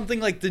call something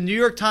like the New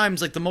York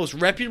Times like the most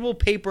reputable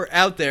paper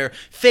out there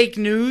fake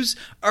news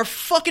are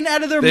fucking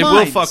out of their minds. They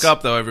will fuck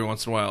up though every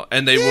once in a while,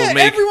 and they will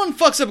make everyone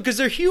fucks up because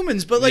they're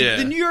humans. But like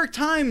the New York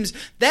Times,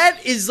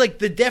 that is like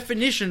the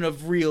definition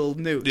of real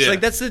news. Yeah. Like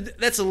that's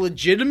a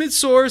legitimate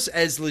source,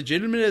 as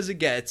legitimate as it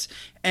gets.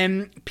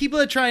 And people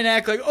that try and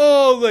act like,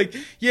 oh, like,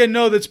 yeah,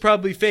 no, that's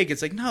probably fake.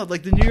 It's like, no,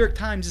 like the New York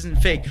Times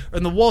isn't fake, or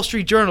the Wall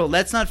Street Journal,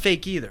 that's not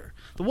fake either.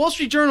 The Wall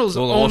Street Journal is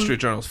Wall Street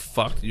Journal's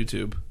fucked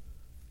YouTube.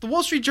 The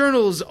Wall Street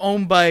Journal is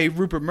owned by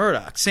Rupert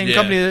Murdoch, same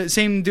company,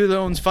 same dude that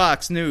owns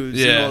Fox News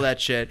and all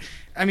that shit.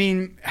 I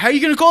mean, how are you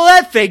going to call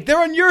that fake? They're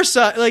on your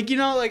side, like the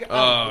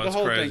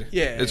whole crazy. thing.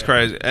 Yeah, it's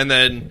crazy. And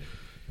then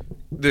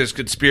there's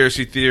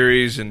conspiracy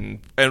theories, and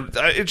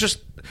it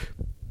just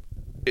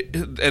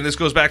and this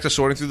goes back to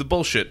sorting through the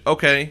bullshit.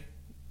 Okay,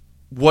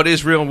 what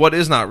is real and what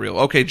is not real?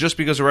 Okay, just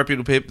because a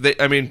reputable paper,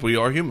 we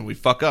are human, we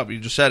fuck up. You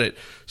just said it,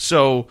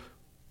 so.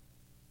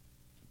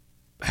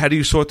 How do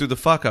you sort through the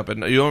fuck up?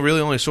 And you don't really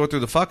only sort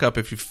through the fuck up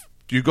if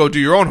you go do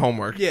your own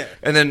homework. Yeah.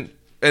 And then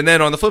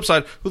on the flip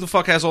side, who the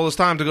fuck has all this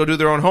time to go do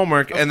their own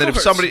homework? And then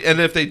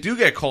if they do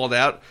get called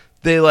out,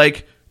 they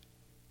like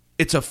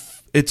it's a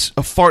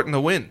fart in the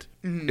wind.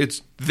 Mm-hmm.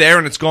 It's there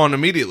and it's gone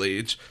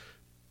immediately.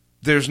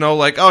 There's no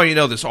like, oh, you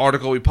know, this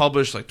article we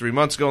published like 3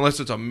 months ago,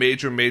 unless it's a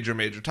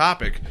major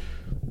topic.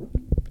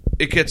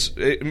 It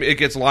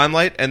gets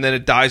limelight and then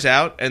it dies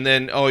out, and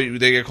then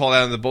they get called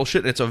out on the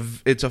bullshit. And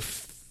it's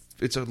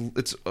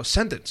a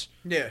sentence.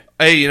 Yeah.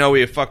 Hey, you know, we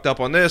have fucked up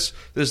on this.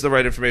 This is the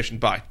right information.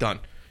 Bye. Done.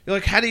 You're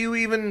like, how do you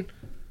even...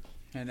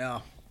 I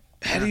know.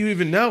 How do you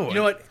even know? You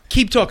know what?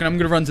 Keep talking. I'm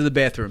going to run to the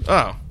bathroom.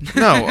 Oh.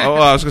 No.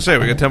 I was going to say,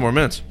 we got 10 more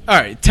minutes. All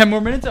right. 10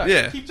 more minutes? All right.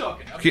 Yeah. Keep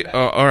talking.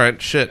 All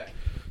right. Shit.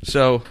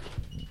 So...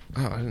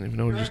 Oh, I didn't even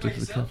know what you just did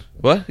to the...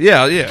 What?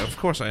 Yeah, of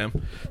course I am.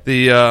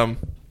 The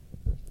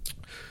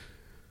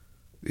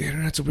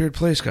internet's a weird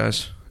place,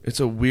 guys. It's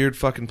a weird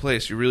fucking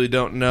place. You really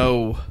don't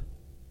know...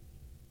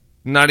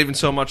 Not even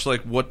so much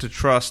like what to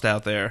trust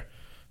out there.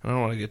 I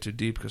don't want to get too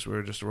deep because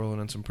we're just rolling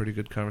in some pretty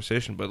good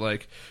conversation, but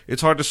like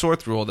it's hard to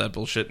sort through all that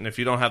bullshit, and if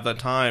you don't have that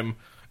time,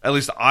 at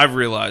least I've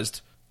realized,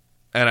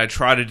 and I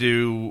try to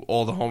do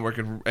all the homework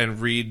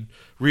and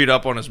read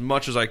up on as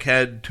much as I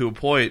can to a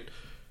point,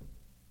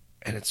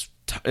 and it's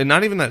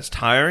not even that it's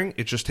tiring,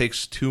 it just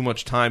takes too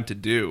much time to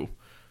do.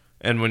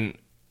 And when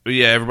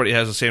everybody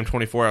has the same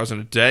 24 hours in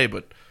a day,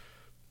 but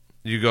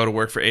you go to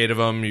work for 8 of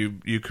them,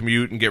 you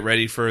commute and get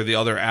ready for the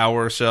other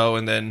hour or so,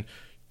 and then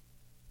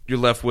you're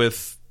left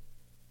with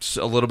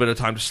a little bit of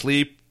time to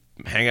sleep,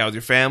 hang out with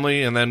your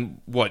family, and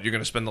then what? You're going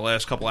to spend the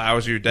last couple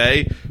hours of your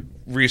day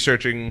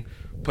researching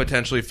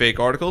potentially fake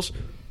articles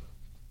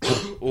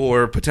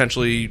or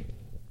potentially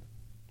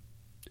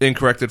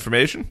incorrect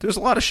information. There's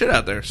a lot of shit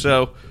out there.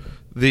 So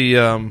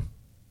the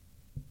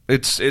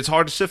it's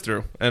hard to sift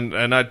through,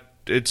 and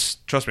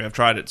trust me, I've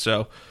tried it.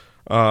 So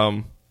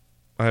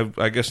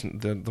I guess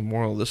the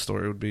moral of this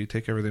story would be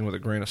take everything with a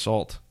grain of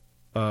salt.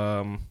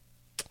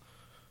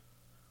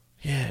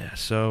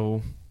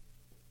 So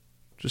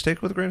just take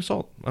it with a grain of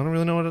salt. I don't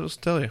really know what else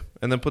to tell you.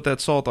 And then put that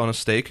salt on a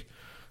steak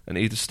and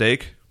eat the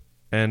steak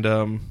and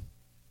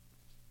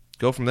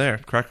go from there.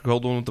 Crack a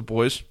cold one with the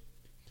boys.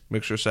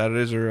 Make sure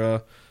Saturdays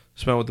are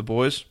spent with the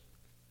boys.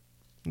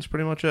 That's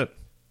pretty much it.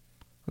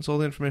 That's all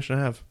the information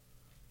I have.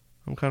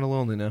 I'm kind of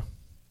lonely now.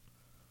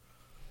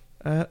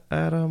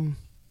 Adam...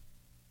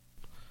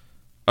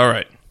 All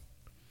right.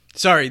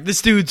 Sorry,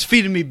 this dude's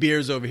feeding me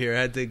beers over here. I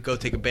had to go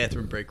take a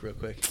bathroom break real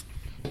quick.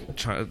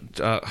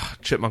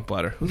 Chipmunk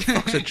bladder. Who the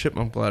fuck said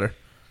chipmunk bladder?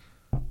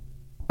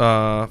 Fuck,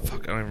 I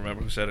don't even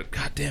remember who said it.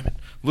 God damn it.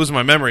 I'm losing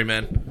my memory,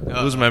 man.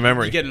 Losing my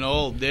memory. You're getting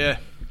old, yeah.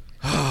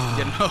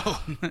 Getting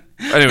old.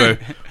 Anyway,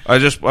 I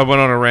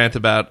went on a rant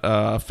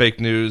about fake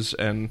news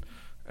and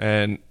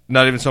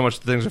not even so much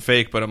the things are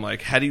fake, but I'm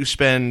like, how do you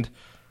spend...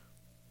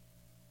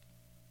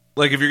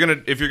 Like if you're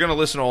gonna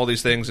listen to all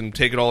these things and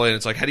take it all in,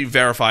 it's like how do you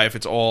verify if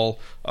it's all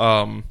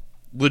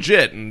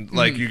legit, and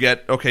like you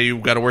got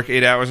to work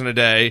 8 hours in a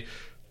day,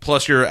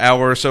 plus your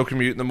hour or so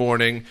commute in the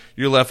morning.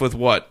 You're left with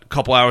what, a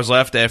couple hours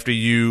left after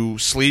you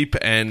sleep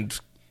and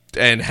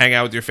hang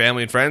out with your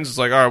family and friends. It's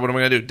like, all right, what am I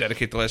going to do?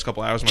 Dedicate the last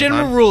couple hours of my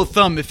General time? rule of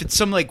thumb, if it's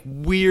some like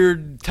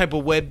weird type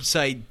of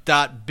website,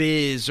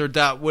 .biz or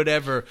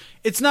 .whatever,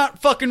 it's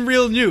not fucking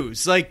real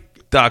news.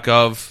 Like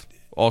 .gov,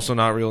 also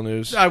not real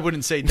news. I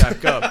wouldn't say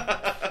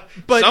 .gov.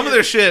 But some of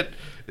their shit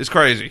is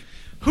crazy.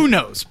 Who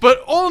knows?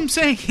 But all I'm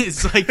saying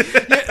is, like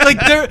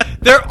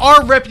there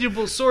are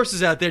reputable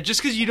sources out there.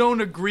 Just because you don't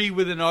agree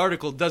with an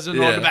article doesn't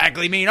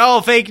automatically mean,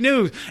 fake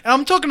news. And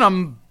I'm talking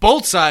on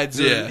both sides.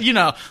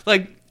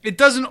 Like, it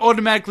doesn't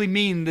automatically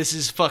mean this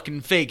is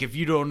fucking fake if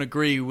you don't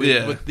agree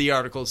with what the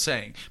article's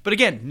saying. But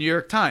again, New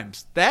York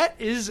Times, that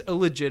is a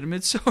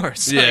legitimate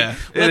source. Yeah,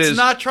 let's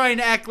not try and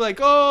act like,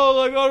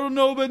 I don't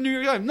know about New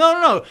York Times.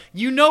 No.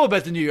 You know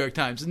about the New York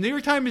Times. The New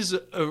York Times is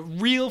a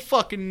real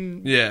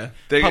fucking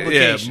publication.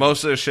 Yeah,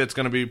 most of their shit's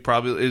going to be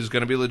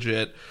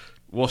legit.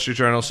 Wall Street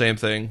Journal, same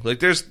thing.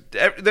 Like,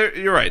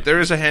 you're right. There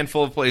is a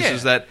handful of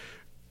places that,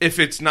 if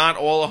it's not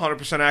all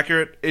 100%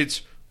 accurate,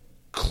 it's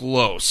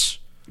close.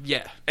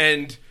 Yeah.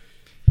 And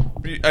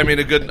I mean,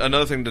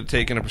 another thing to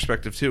take into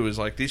perspective too is,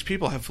 like, these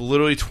people have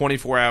literally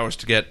 24 hours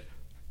to get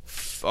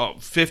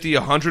 50,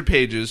 100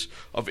 pages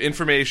of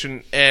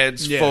information,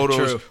 ads,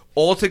 photos,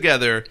 all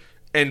together,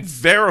 and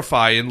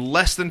verify in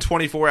less than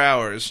 24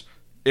 hours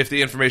if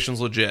the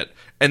information's legit,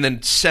 and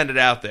then send it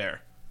out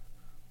there.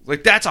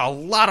 Like, that's a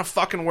lot of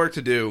fucking work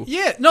to do.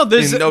 Yeah, no,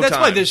 that's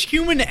why there's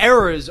human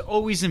errors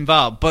always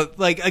involved. But,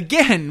 like,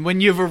 again,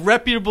 when you have a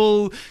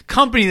reputable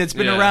company that's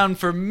been around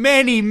for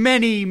many,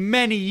 many,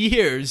 many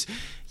years,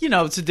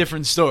 it's a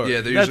different story.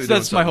 Yeah,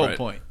 that's my whole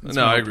point.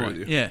 I agree with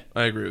you. Yeah,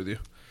 I agree with you.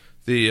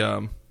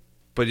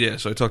 But yeah,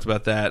 so I talked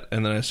about that,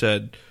 and then I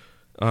said,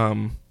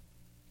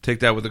 take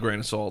that with a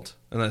grain of salt.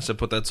 And then I said,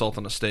 put that salt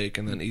on a steak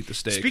and then eat the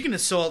steak. Speaking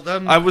of salt,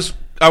 I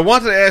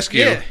wanted to ask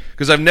you,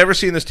 because I've never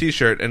seen this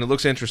T-shirt and it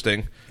looks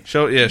interesting.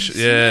 You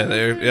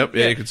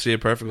can see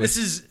it perfectly. This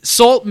is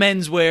Salt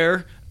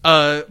Menswear.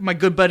 My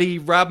good buddy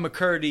Rob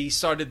McCurdy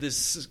started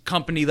this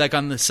company like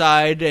on the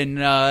side,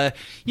 and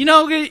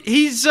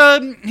he's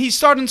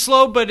starting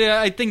slow, but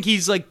I think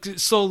he's like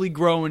slowly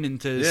growing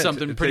into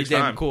something pretty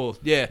damn cool.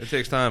 Yeah, it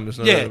takes time. There's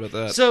no doubt about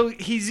that. So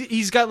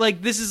he's got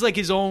like, this is like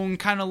his own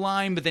kind of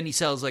line, but then he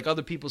sells like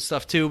other people's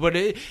stuff too. But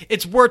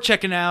it's worth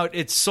checking out.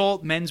 It's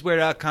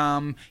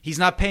saltmenswear.com. He's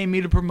not paying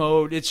me to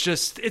promote.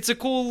 It's a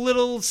cool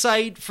little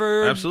site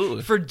for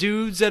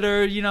dudes that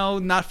are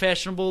not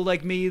fashionable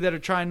like me, that are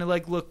trying to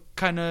like look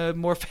kind of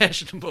more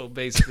fashionable,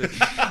 basically. He's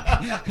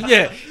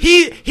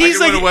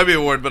like, win a Webby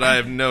Award, but I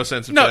have no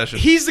sense of fashion.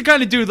 He's the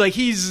kind of dude, like,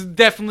 he's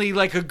definitely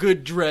like a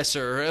good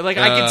dresser. Like,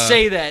 I can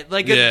say that.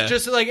 Like,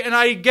 just like, and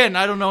I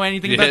don't know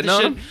anything about this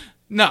shit.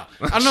 No,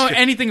 I don't know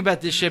anything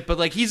about this shit, but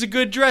like, he's a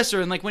good dresser,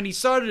 and like when he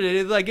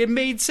started it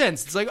made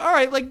sense. It's like, all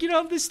right, like,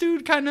 this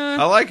dude kind of,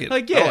 I like it.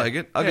 Like, I like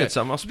it. I'll get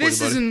something. I'll support this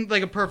isn't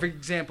like a perfect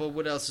example of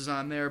what else is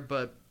on there,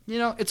 but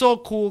it's all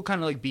cool, kind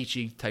of like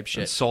beachy type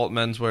shit.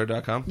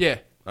 Saltmenswear.com. Yeah.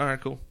 All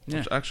right, cool.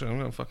 Yeah. Actually, I'm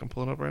going to fucking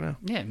pull it up right now.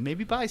 Yeah,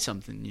 maybe buy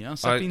something,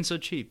 Stop being so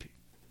cheap.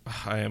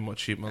 I am a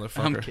cheap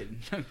motherfucker. I'm kidding.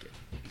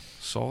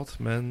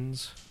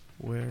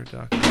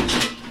 Saltmenswear.com.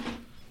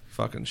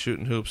 Fucking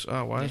shooting hoops.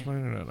 Oh, why is my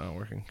internet not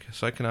working?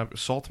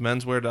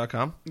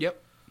 Saltmenswear.com?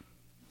 Yep.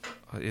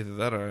 Either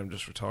that or I'm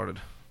just retarded.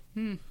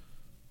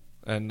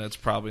 And that's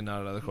probably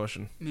not another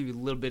question. Maybe a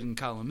little bit in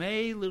column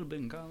A, a little bit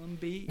in column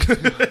B.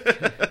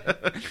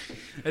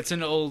 That's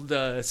an old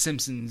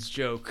Simpsons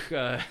joke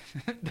that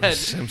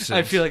Simpsons.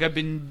 I feel like I've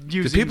been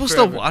using. Do people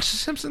forever. still watch The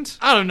Simpsons?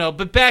 I don't know,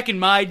 but back in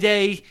my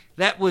day,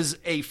 that was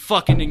a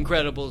fucking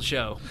incredible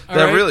show.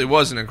 That really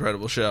was an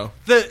incredible show.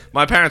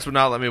 My parents would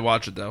not let me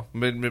watch it, though.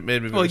 Made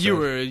me well, you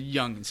were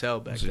young as hell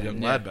back then. I was a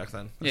young lad back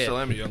then. I still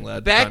am a young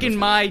lad. Back in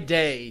my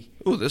day...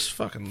 Ooh, this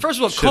fucking... First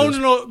of all,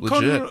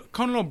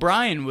 Conan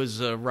O'Brien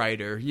was a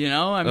writer,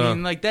 I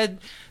mean, like, that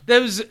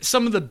was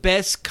some of the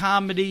best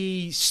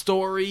comedy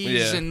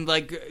stories and,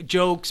 like,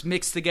 jokes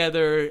mixed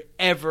together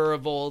ever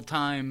of all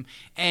time.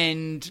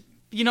 And,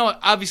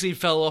 obviously it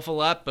fell off a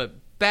lot, but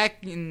back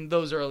in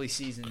those early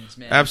seasons,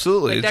 man.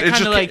 Absolutely. Like,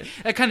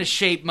 that kind of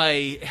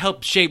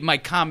helped shape my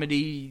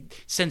comedy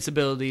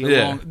sensibility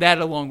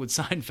along with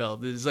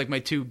Seinfeld. It's like my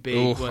two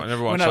big ones. I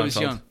never watched when Seinfeld. I was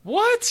young.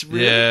 What?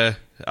 Really? Yeah,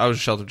 I was a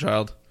sheltered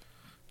child.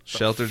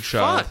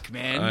 Fuck,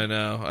 man. I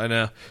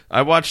know.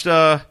 I watched,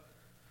 I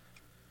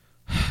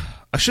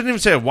shouldn't even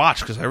say I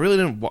watched, because I really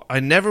didn't,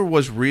 I never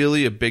was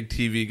really a big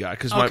TV guy.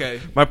 Because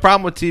my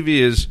problem with TV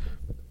is,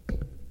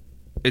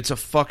 it's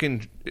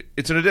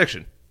an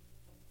addiction.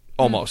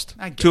 Almost.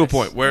 To a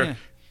point where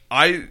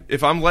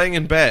if I'm laying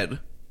in bed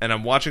and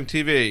I'm watching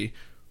TV,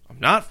 I'm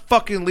not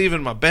fucking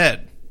leaving my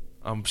bed.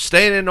 I'm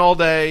staying in all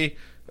day.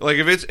 Like,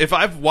 if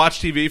I've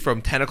watched TV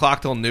from 10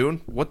 o'clock till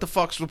noon, what the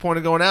fuck's the point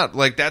of going out?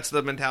 Like, that's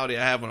the mentality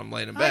I have when I'm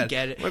laying in bed. I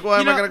get it. Like,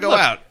 why am I going to go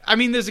out? I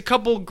mean, there's a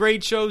couple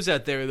great shows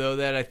out there, though,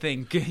 that I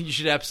think you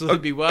should absolutely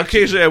be watching.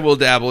 Occasionally I will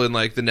dabble in,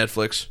 like, the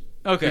Netflix.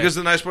 Okay. Because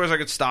the nice part is I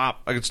could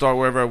stop. I could start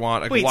wherever I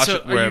want. I could watch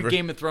it wherever. Are you a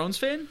Game of Thrones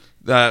fan?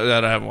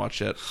 That I haven't watched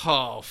yet.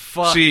 Oh,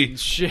 fucking See,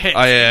 shit.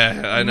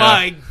 I know.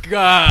 My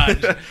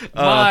God.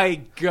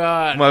 My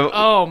God.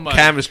 Oh, my.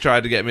 Cam has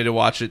tried to get me to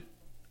watch it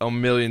a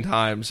million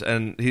times,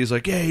 and he's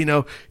like, yeah, you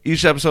know,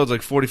 each episode's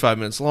like 45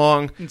 minutes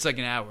long. It's like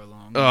an hour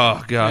long.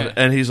 Oh, God. Yeah.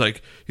 And he's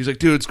like,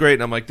 dude, it's great.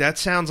 And I'm like, that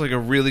sounds like a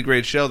really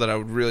great show that I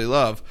would really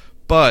love.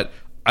 But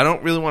I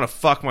don't really want to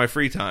fuck my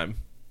free time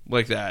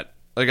like that.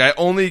 Like, I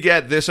only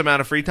get this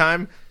amount of free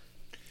time.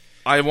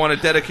 I want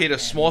to dedicate a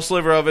small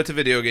sliver of it to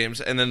video games,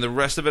 and then the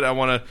rest of it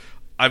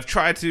I've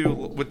tried to,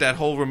 with that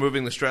whole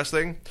removing the stress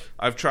thing,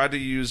 I've tried to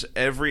use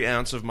every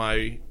ounce of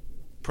my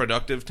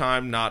productive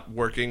time not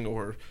working,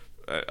 or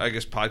I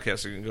guess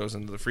podcasting goes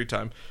into the free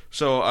time.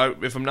 So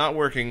if I'm not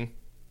working,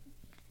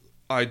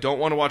 I don't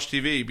want to watch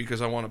TV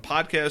because I want to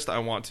podcast, I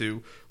want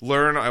to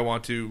learn, I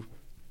want to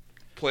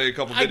play a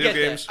couple video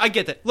games. I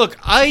get that. Look,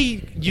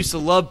 I used to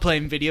love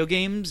playing video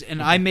games,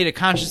 and I made a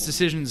conscious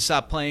decision to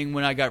stop playing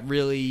when I got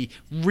really,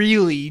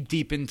 really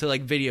deep into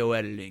like video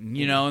editing,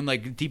 you know, and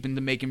like deep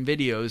into making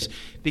videos,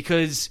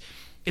 because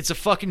it's a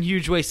fucking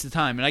huge waste of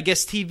time. And I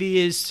guess TV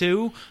is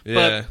too.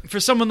 Yeah. But for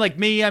someone like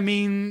me, I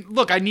mean,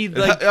 look, I need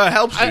like it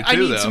helps you I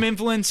too, need though. some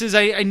influences.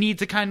 I need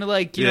to kind of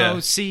like you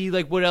know see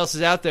like what else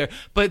is out there.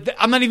 But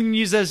I'm not even gonna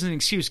use that as an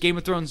excuse. Game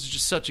of Thrones is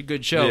just such a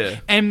good show, Yeah.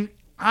 and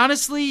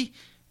honestly,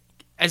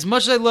 as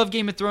much as I love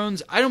Game of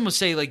Thrones, I'd almost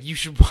say like you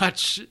should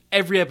watch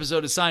every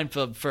episode of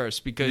Seinfeld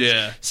first, because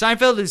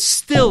Seinfeld is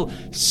still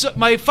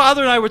my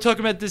father and I were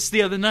talking about this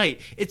the other night.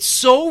 It's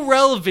so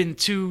relevant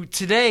to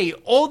today,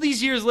 all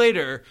these years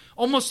later,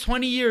 almost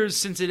 20 years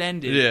since it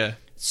ended. Yeah.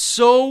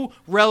 So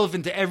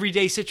relevant to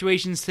everyday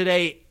situations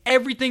today.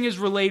 Everything is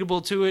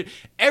relatable to it.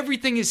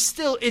 Everything is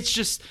still, it's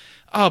just,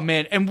 oh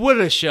man, and what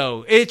a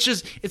show. It's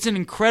an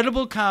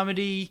incredible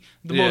comedy,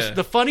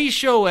 the funniest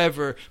show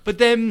ever, but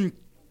then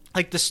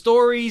like the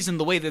stories and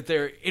the way that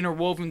they're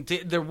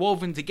they're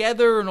woven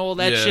together and all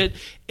that shit.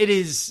 It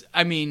is,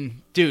 I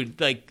mean, dude,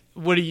 like,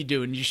 what are you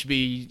doing? You should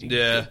be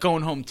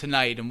going home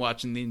tonight and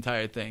watching the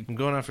entire thing. I'm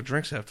going out for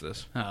drinks after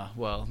this. Oh,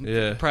 well,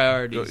 Yeah.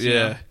 priorities. Yeah. You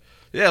know?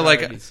 Yeah,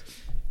 Priorities.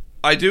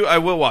 like, I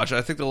will watch.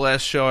 I think the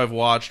last show I've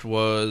watched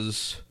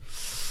was...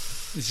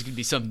 This is going to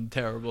be something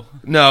terrible.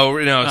 No,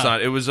 it's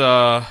not. It was,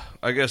 I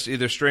guess,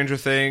 either Stranger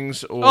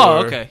Things or... Oh,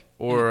 okay.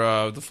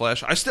 Or The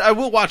Flash. I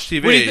will watch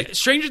TV. What do you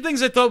Stranger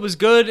Things I thought was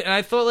good, and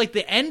I thought like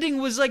the ending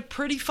was like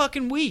pretty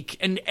fucking weak,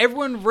 and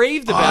everyone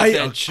raved about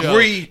that show.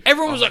 Agree.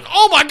 Everyone was like,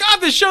 "Oh my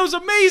god, this show's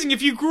amazing!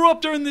 If you grew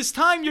up during this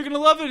time, you're gonna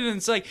love it." And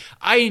it's like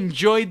I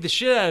enjoyed the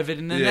shit out of it,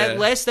 and then that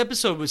last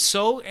episode was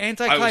so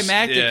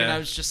anticlimactic, and I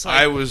was just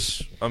like,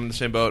 I'm in the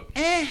same boat.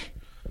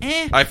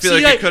 I feel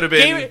like it could have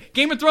been...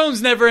 Game of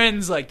Thrones never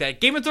ends like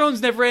that. Game of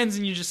Thrones never ends,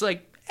 and you're just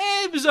like,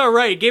 it was all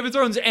right. Game of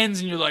Thrones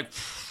ends, and you're like.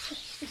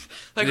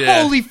 Like,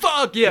 holy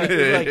fuck, yeah.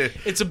 Like,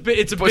 it's a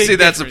big But see,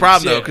 that's the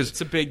problem, though, because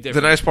it's a big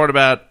difference. The nice part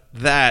about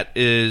that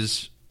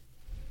is,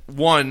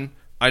 one,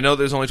 I know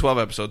there's only 12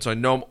 episodes, so I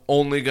know I'm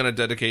only going to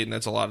dedicate, and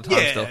that's a lot of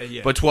time still,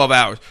 but 12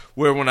 hours.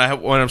 Where when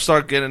I'm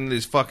start getting into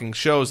these fucking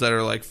shows that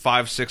are like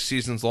 5-6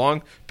 seasons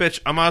long, bitch,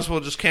 I might as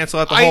well just cancel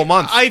out the whole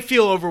month. I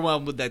feel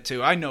overwhelmed with that,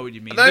 too. I know what you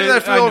mean. I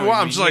feel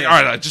overwhelmed. I'm just like,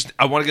 all right,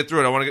 I want to get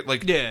through it. I want to get,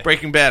 like,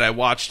 Breaking Bad. I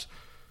watched,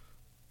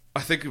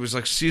 I think it was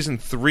like season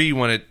 3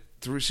 when it,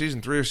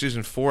 season 3 or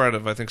season 4 out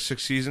of I think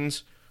 6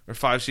 seasons or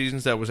 5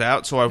 seasons that was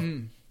out. So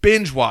I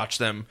binge watched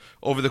them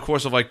over the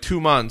course of like 2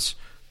 months,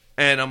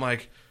 and I'm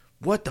like,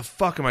 what the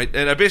fuck am I?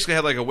 And I basically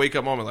had like a wake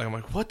up moment. Like I'm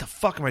like, what the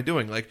fuck am I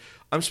doing? Like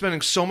I'm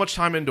spending so much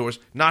time indoors,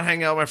 not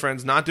hanging out with my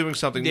friends, not doing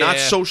something, not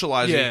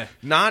socializing,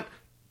 not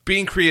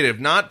being creative,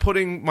 not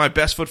putting my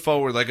best foot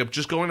forward. Like I'm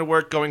just going to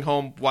work, going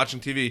home, watching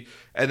TV,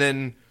 and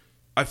then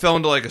I fell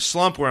into like a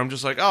slump where I'm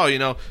just like,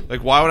 oh,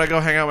 like why would I go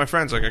hang out with my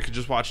friends? Like I could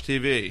just watch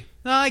TV.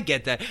 No, I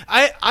get that.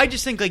 I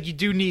just think like you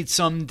do need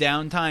some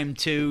downtime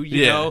too,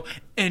 you know,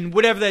 and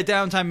whatever that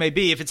downtime may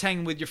be. If it's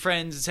hanging with your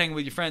friends, it's hanging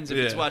with your friends. If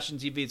it's watching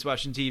TV, it's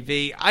watching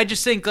TV. I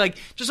just think like,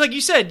 just like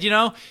you said,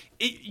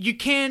 you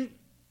can't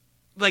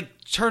like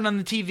turn on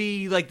the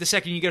TV like the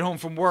second you get home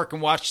from work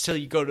and watch till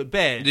you go to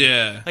bed.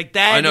 Yeah, like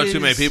that. I know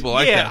too many people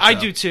like that. Yeah, I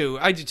do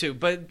too.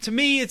 But to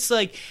me, it's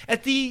like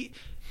at the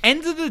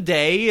end of the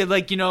day,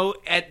 like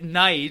at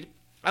night.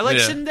 I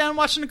like sitting down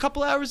watching a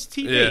couple hours of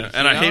TV. Yeah,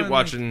 and I hate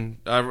watching.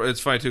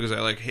 It's funny too because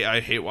I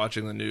hate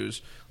watching the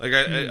news. Like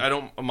I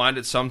don't mind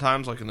it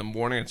sometimes. Like in the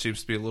morning, it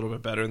seems to be a little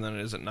bit better than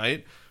it is at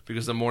night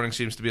because the morning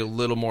seems to be a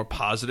little more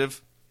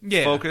positive,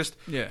 focused.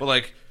 Yeah, but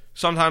like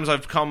sometimes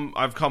I've come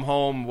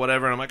home,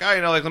 whatever, and I'm like,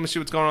 like let me see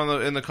what's going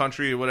on in the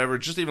country, or whatever.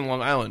 Just even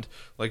Long Island,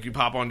 like you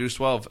pop on News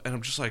 12, and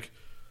I'm just like.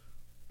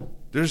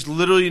 There's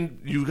literally,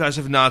 you guys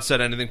have not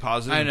said anything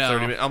positive in 30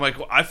 minutes. I'm like,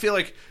 I feel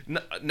like,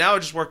 now I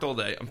just worked all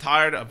day. I'm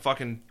tired. I'm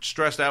fucking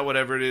stressed out,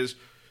 whatever it is.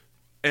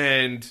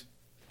 And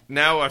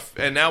now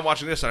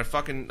watching this, I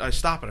stop and I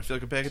feel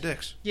like a bag of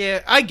dicks.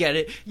 Yeah, I get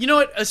it. You know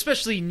what?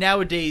 Especially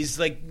nowadays,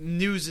 like,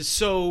 news is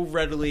so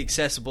readily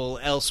accessible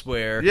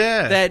elsewhere.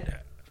 Yeah.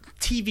 That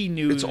TV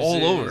news it's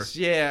all over.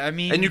 Yeah, I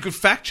mean. And you could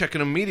fact check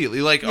it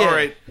immediately. Like, all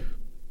right.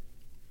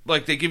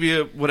 like they give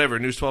you whatever.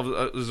 News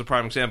 12 is a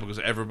prime example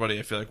because everybody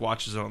I feel like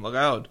watches it on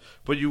Loud.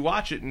 But you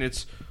watch it and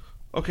it's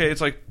okay.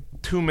 It's like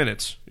 2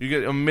 minutes. You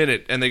get a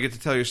minute and they get to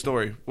tell your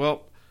story.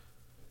 Well,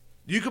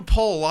 you could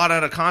pull a lot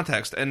out of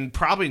context and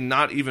probably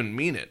not even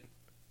mean it.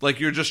 Like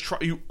you're just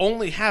you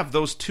only have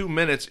those 2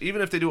 minutes.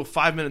 Even if they do a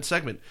 5-minute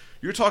segment,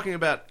 you're talking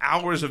about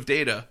hours of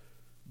data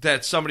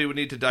that somebody would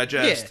need to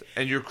digest,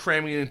 and you're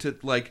cramming it into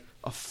like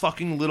a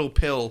fucking little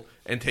pill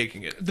and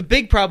taking it. The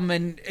big problem,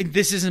 and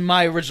this isn't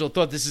my original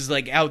thought, this is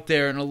like out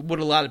there and what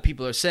a lot of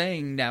people are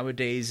saying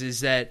nowadays, is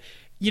that,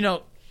 you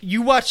know,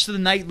 you watch the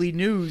nightly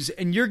news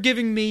and you're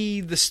giving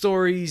me the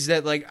stories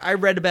that like I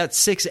read about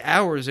 6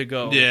 hours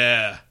ago.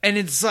 Yeah. And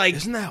it's like,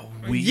 isn't that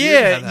weird?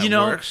 Yeah, how that you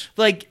know, works?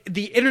 like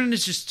the internet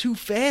is just too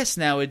fast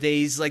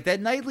nowadays. Like that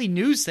nightly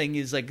news thing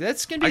is like,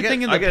 that's going to be a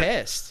thing in the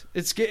past.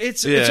 It's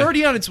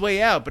already on its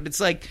way out, but it's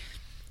like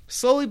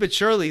slowly but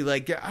surely,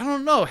 like I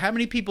don't know how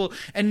many people,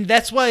 and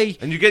that's why.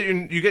 And you get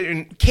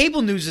your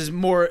cable news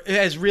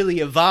has really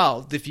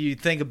evolved if you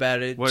think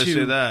about it. Why do you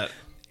say that?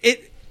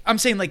 I'm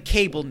saying like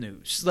cable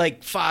news,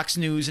 like Fox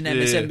News and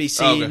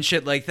MSNBC Okay. and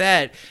shit like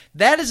that.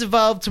 That has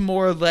evolved to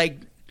more like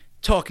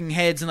talking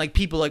heads and like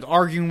people like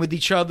arguing with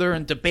each other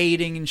and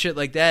debating and shit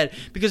like that.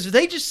 Because if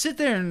they just sit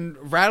there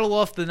and rattle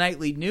off the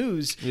nightly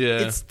news,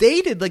 it's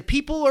dated. Like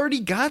people already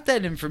got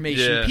that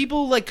information. Yeah.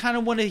 People like kind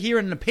of want to hear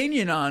an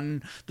opinion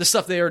on the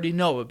stuff they already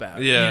know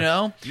about. Yeah. You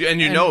know? And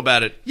you know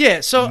about it.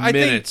 Yeah, so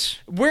minutes.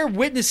 I think we're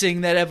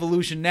witnessing that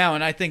evolution now,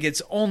 and I think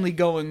it's only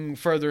going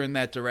further in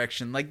that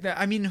direction. Like,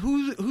 I mean,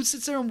 who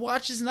sits there and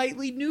watches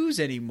nightly news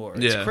anymore?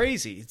 It's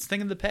crazy. It's a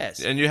thing of the past.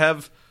 And you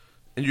have,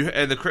 and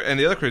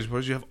the other crazy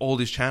part is you have all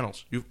these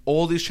channels. You have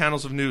all these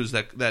channels of news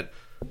that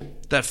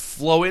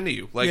flow into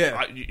you. Like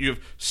you have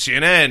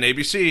CNN,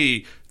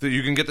 ABC.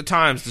 You can get the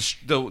Times, the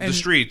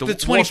Street, the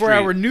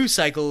 24-hour news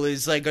cycle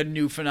is like a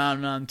new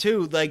phenomenon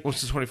too. Like,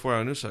 what's the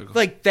 24-hour news cycle?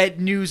 Like that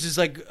news is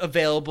like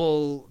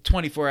available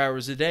 24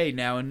 hours a day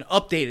now and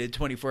updated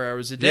 24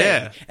 hours a day.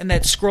 Yeah. And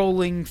that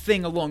scrolling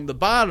thing along the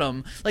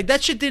bottom, like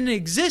that shit didn't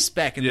exist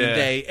back in the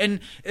day,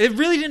 and it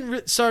really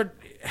didn't start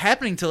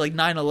happening till like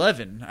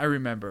 9/11. I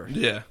remember.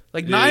 Yeah.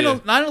 Like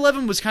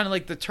 9/11 was kind of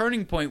like the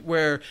turning point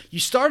where you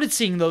started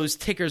seeing those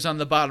tickers on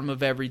the bottom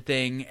of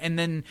everything, and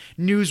then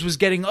news was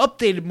getting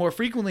updated more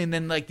frequently, and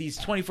then like these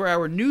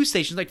 24-hour news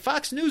stations, like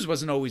Fox News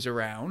wasn't always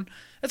around.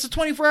 That's a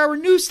 24-hour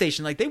news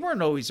station. Like they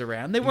weren't always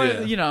around. They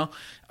weren't, you know.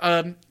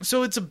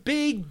 So it's a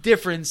big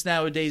difference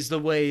nowadays the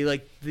way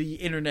like the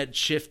internet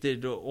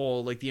shifted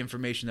all like the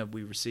information that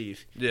we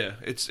receive. Yeah,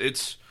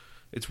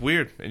 it's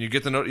weird, and you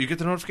get the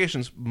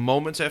notifications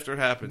moments after it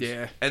happens.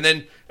 Yeah, and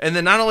then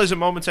not only is it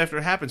moments after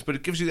it happens, but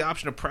it gives you the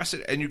option to press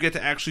it, and you get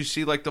to actually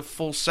see like the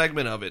full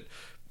segment of it.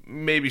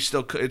 Maybe it's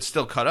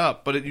still cut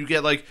up, but you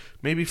get like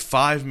maybe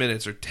 5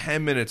 minutes or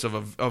 10 minutes of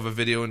a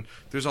video, and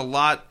there's a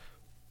lot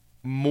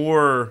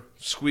more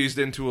squeezed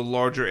into a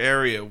larger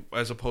area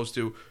as opposed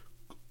to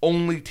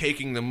only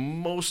taking the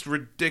most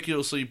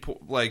ridiculously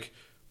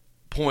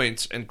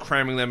points and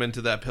cramming them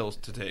into that pill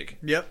to take.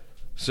 Yep.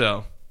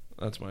 So.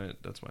 That's my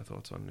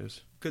thoughts on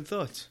news. Good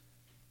thoughts.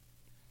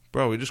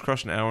 Bro, we just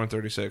crushed an hour and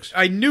 36.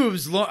 I knew it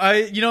was long.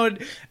 When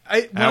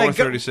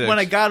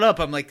I got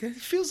up, I'm like, it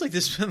feels like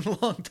this has been a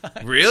long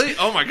time. Really?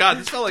 Oh my god,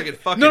 this felt like it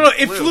fucking No,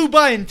 it flew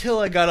by until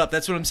I got up.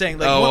 That's what I'm saying.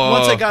 Like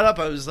once I got up,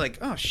 I was like,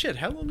 oh shit,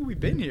 how long have we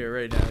been here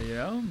right now? You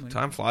know, like,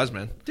 time flies,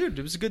 man. Dude,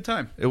 it was a good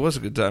time. It was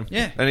a good time.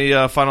 Yeah. Any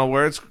final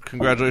words?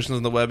 Congratulations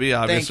on the Webby.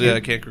 Obviously,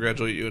 I can't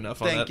congratulate you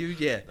enough on that. Thank you.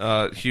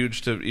 Yeah.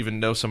 Huge to even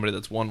know somebody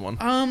that's won one.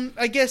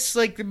 I guess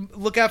like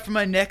look out for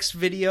my next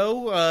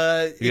video.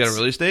 You got a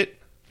release date?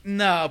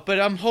 No, but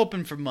I'm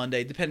hoping for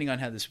Monday, depending on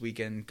how this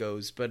weekend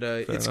goes. But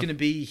it's going to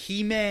be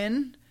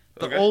He-Man,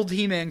 the old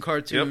He-Man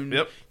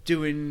cartoon,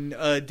 doing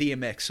a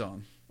DMX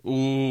song.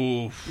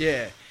 Ooh.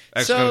 Yeah.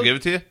 X gonna give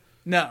it to you?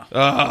 No.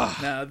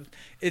 No.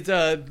 It's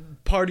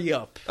Party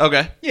Up.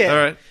 Okay. Yeah. All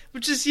right.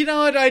 Which is, you know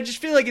what, I just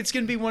feel like it's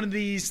going to be one of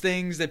these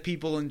things that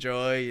people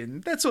enjoy,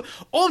 and that's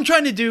all I'm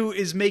trying to do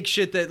is make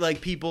shit that like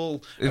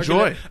people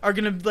enjoy. Are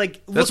going to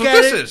like look that's what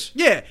at this it. Is.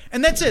 Yeah,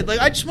 and that's it. Like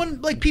I just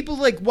want like people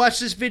to, like watch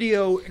this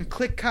video and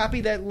click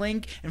copy that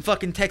link and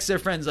fucking text their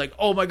friends like,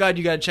 "Oh my god,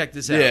 you got to check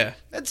this out." Yeah.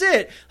 That's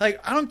it. Like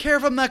I don't care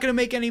if I'm not going to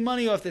make any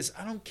money off this.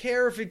 I don't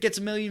care if it gets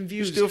 1 million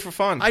views. Just do it for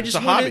fun. It's a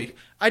hobby.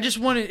 I just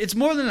want it. It's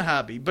more than a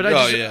hobby, but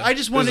I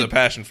just want it. This is a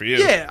passion for you.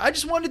 Yeah, I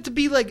just want it to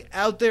be like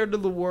out there to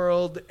the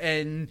world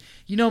and,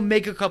 you know,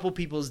 make a couple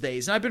people's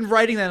days. And I've been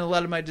writing that in a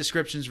lot of my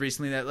descriptions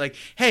recently that like,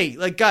 hey,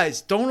 like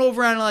guys, don't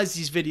overanalyze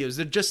these videos.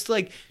 They're just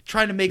like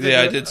trying to make. Like,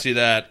 I did see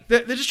that.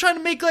 They're just trying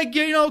to make like,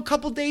 you know, a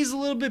couple days a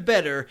little bit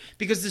better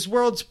because this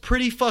world's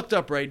pretty fucked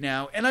up right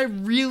now. And I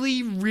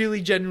really,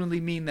 really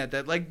genuinely mean that.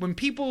 That like when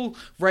people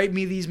write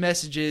me these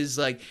messages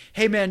like,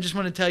 hey man, just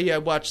want to tell you I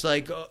watched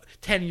like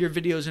 10 of your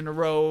videos in a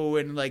row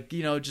and like,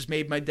 you know, just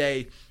made my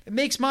day. It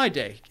makes my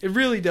day. It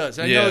really does.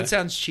 I know it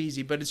sounds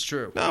cheesy, but it's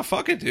true. No,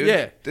 fuck it, dude.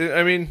 Yeah.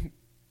 I mean,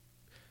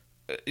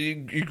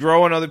 you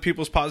grow on other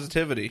people's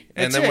positivity,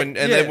 and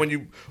then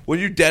when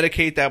you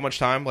dedicate that much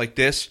time like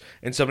this,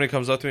 and somebody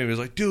comes up to me and is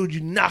like, "Dude,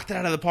 you knocked it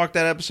out of the park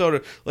that episode,"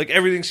 or, like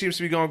everything seems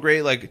to be going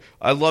great. Like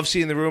I love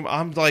seeing the room.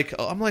 I'm like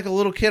a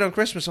little kid on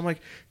Christmas. I'm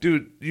like,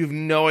 dude, you have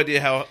no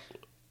idea how.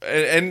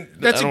 And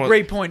that's a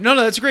great point. No,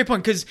 that's a great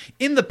point, because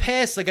in the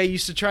past, like I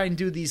used to try and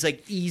do these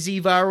like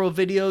easy viral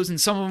videos, and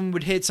some of them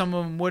would hit, some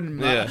of them wouldn't.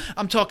 Yeah.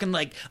 I'm talking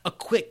like a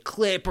quick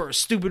clip or a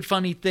stupid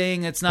funny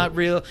thing that's not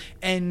real,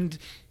 and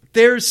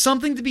there's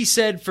something to be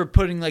said for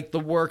putting like the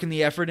work and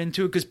the effort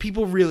into it, because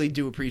people really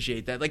do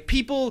appreciate that. Like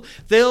people,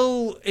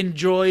 they'll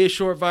enjoy a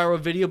short viral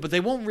video, but they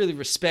won't really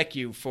respect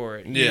you for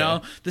it. You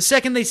know, the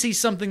second they see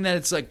something that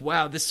it's like,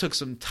 wow, this took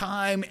some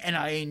time and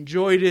I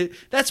enjoyed it,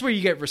 that's where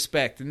you get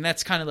respect, and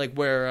that's kind of like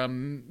where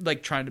I'm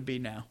like trying to be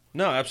now.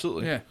 No,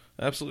 absolutely. Yeah.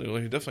 Absolutely. Well,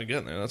 you're definitely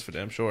getting there. That's for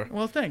damn sure.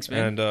 Well, thanks,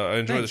 man. And I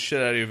enjoy the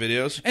shit out of your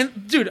videos.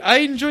 And dude, I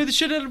enjoy the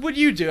shit out of what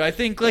you do. I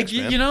think like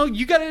Thanks, you know,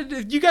 you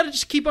gotta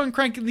just keep on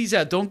cranking these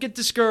out. Don't get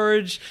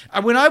discouraged.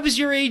 When I was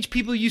your age,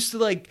 people used to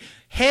like,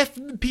 half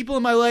the people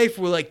in my life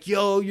were like,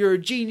 "Yo, you're a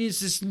genius.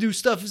 This new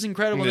stuff is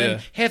incredible." And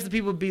then half the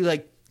people would be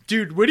like,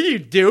 "Dude, what are you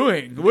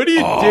doing? What are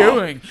you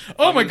doing?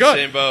 Oh I'm my in the god!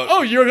 same boat.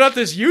 Oh, you got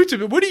this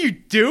YouTube. What are you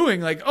doing?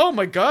 Like, oh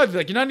my god!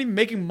 Like, you're not even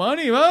making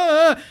money."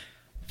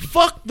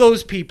 Fuck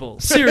those people.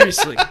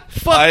 Seriously.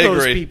 Fuck I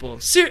those agree. people.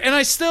 And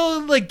I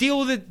still like deal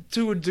with it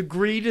to a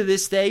degree to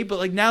this day, but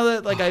like now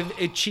that like I've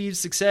achieved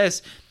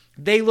success,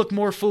 they look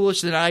more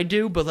foolish than I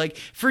do. But like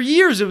for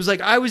years it was like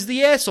I was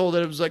the asshole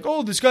that it was like,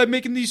 "Oh, this guy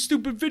making these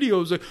stupid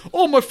videos. Like,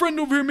 oh, my friend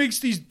over here makes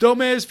these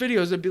dumbass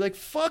videos." I'd be like,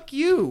 "Fuck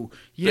you."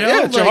 You know?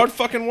 Yeah, it's like, a hard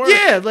fucking work.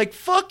 Yeah, like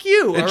fuck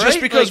you. And all just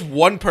right? because like,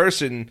 one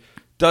person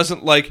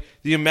doesn't like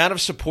the amount of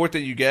support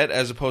that you get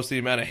as opposed to the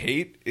amount of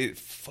hate, it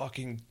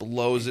fucking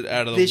blows it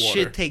out of the this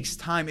water. shit takes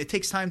time. It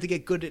takes time to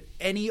get good at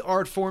any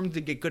art form,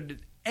 to get good at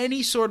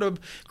any sort of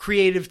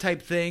creative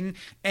type thing.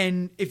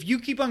 And if you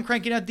keep on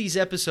cranking out these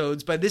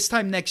episodes, by this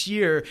time next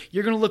year,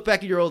 you're going to look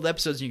back at your old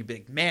episodes and you can be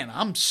like, "Man,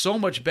 I'm so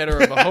much better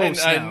of a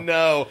host now." I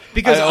know.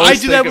 Because I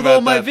always do that think with all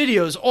about my that.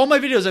 videos. All my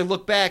videos, I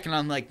look back and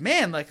I'm like,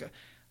 man, like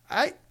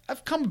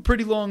I've come a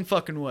pretty long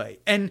fucking way.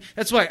 And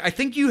that's why I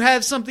think you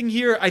have something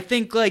here. I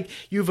think like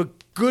you have a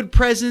good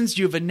presence,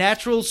 you have a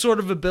natural sort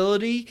of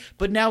ability,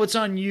 but now it's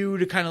on you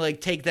to kind of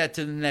like take that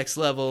to the next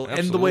level.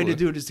 Absolutely. And the way to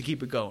do it is to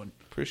keep it going.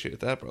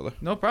 Appreciate that, brother.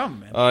 No problem,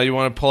 man. You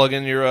want to plug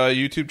in your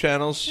YouTube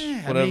channels?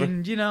 Whatever. I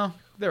mean, you know,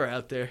 they're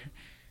out there.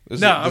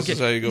 This is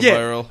how you go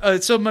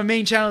viral. So my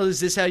main channel is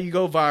This How You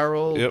Go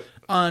Viral. Yep.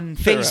 On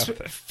They're out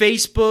there.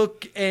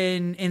 Facebook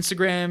and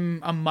Instagram,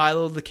 I'm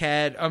Milo the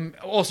Cat. I'm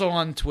also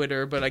on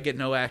Twitter, but I get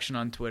no action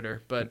on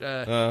Twitter. But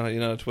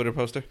Twitter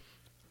poster?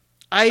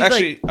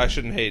 I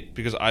shouldn't hate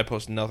because I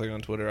post nothing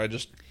on Twitter.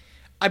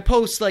 I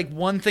post like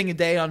one thing a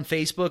day on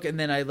Facebook, and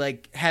then I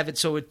like have it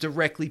so it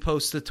directly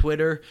posts to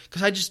Twitter,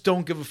 because I just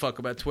don't give a fuck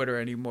about Twitter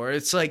anymore.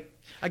 It's like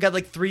I got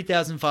like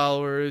 3,000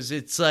 followers.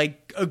 It's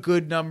like a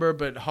good number,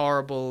 but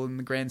horrible in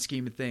the grand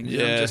scheme of things.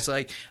 Yeah. I'm just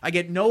like, I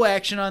get no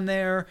action on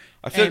there.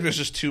 I feel like there's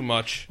just too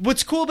much.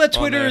 What's cool about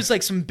Twitter there. is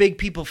like some big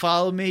people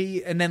follow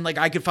me, and then like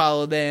I could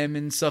follow them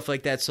and stuff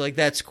like that. So like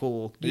that's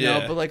cool, you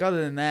know. But like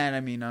other than that, I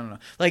mean, I don't know.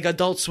 Like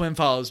Adult Swim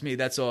follows me,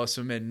 that's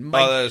awesome, and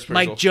that is pretty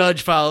Mike cool.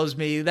 Judge follows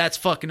me, that's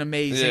fucking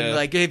amazing. Yeah.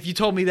 Like if you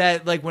told me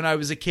that like when I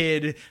was a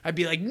kid, I'd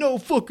be like, no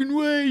fucking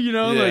way, you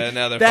know. Yeah, like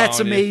now they're that's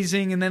following you.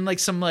 amazing. And then like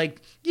some like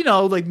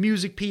like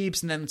music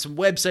peeps, and then some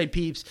website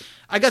peeps.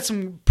 I got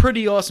some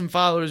pretty awesome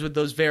followers with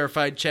those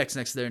verified checks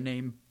next to their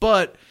name,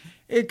 but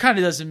it kind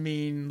of doesn't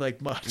mean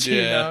like much, you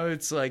Yeah. know?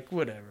 It's like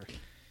whatever,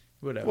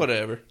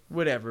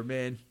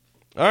 man.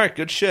 All right,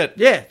 good shit.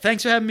 Yeah,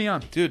 thanks for having me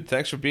on. Dude,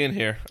 thanks for being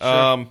here.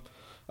 Sure.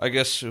 I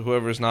guess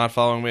whoever's not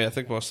following me, I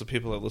think most of the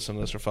people that listen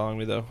to this are following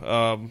me, though.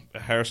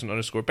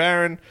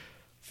 Harrison_Barron,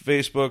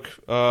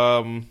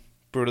 Facebook,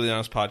 Brutally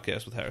Honest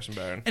Podcast with Harrison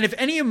Barron. And if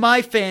any of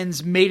my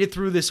fans made it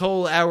through this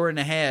whole hour and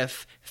a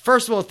half,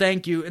 first of all,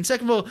 thank you. And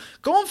second of all,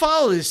 go and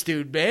follow this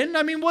dude, man.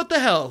 I mean, what the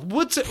hell?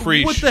 What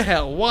the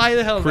hell? Why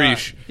the hell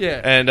Preach. not?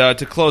 Yeah. And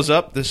to close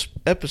up this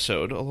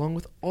episode, along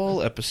with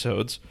all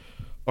episodes,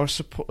 are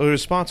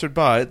sponsored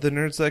by The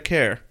Nerds That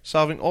Care,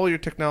 solving all your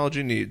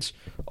technology needs.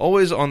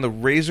 Always on the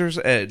razor's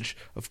edge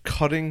of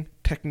cutting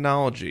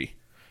technology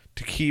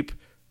to keep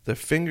their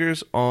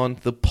fingers on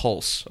the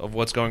pulse of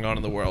what's going on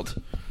in the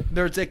world.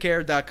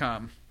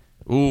 NerdsThateCare.com.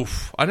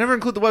 Oof. I never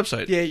include the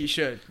website. Yeah, you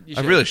should.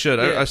 I really should.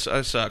 Yeah.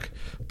 I suck.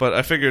 But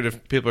I figured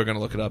if people are going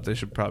to look it up, they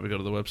should probably go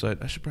to the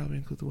website. I should probably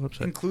include the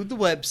website. Include the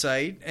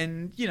website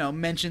and,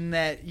 mention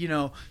that,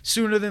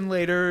 sooner than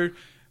later,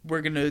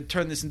 we're going to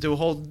turn this into a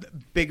whole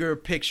bigger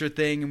picture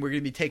thing, and we're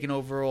going to be taking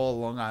over all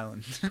Long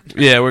Island.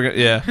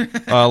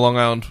 Long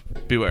Island,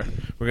 beware.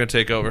 We're going to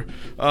take over.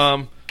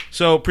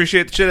 So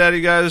appreciate the shit out of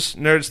you guys.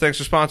 Nerds,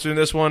 thanks for sponsoring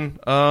this one.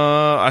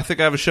 I think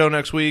I have a show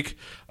next week.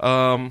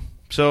 So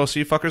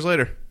see you fuckers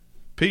later.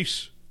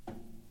 Peace.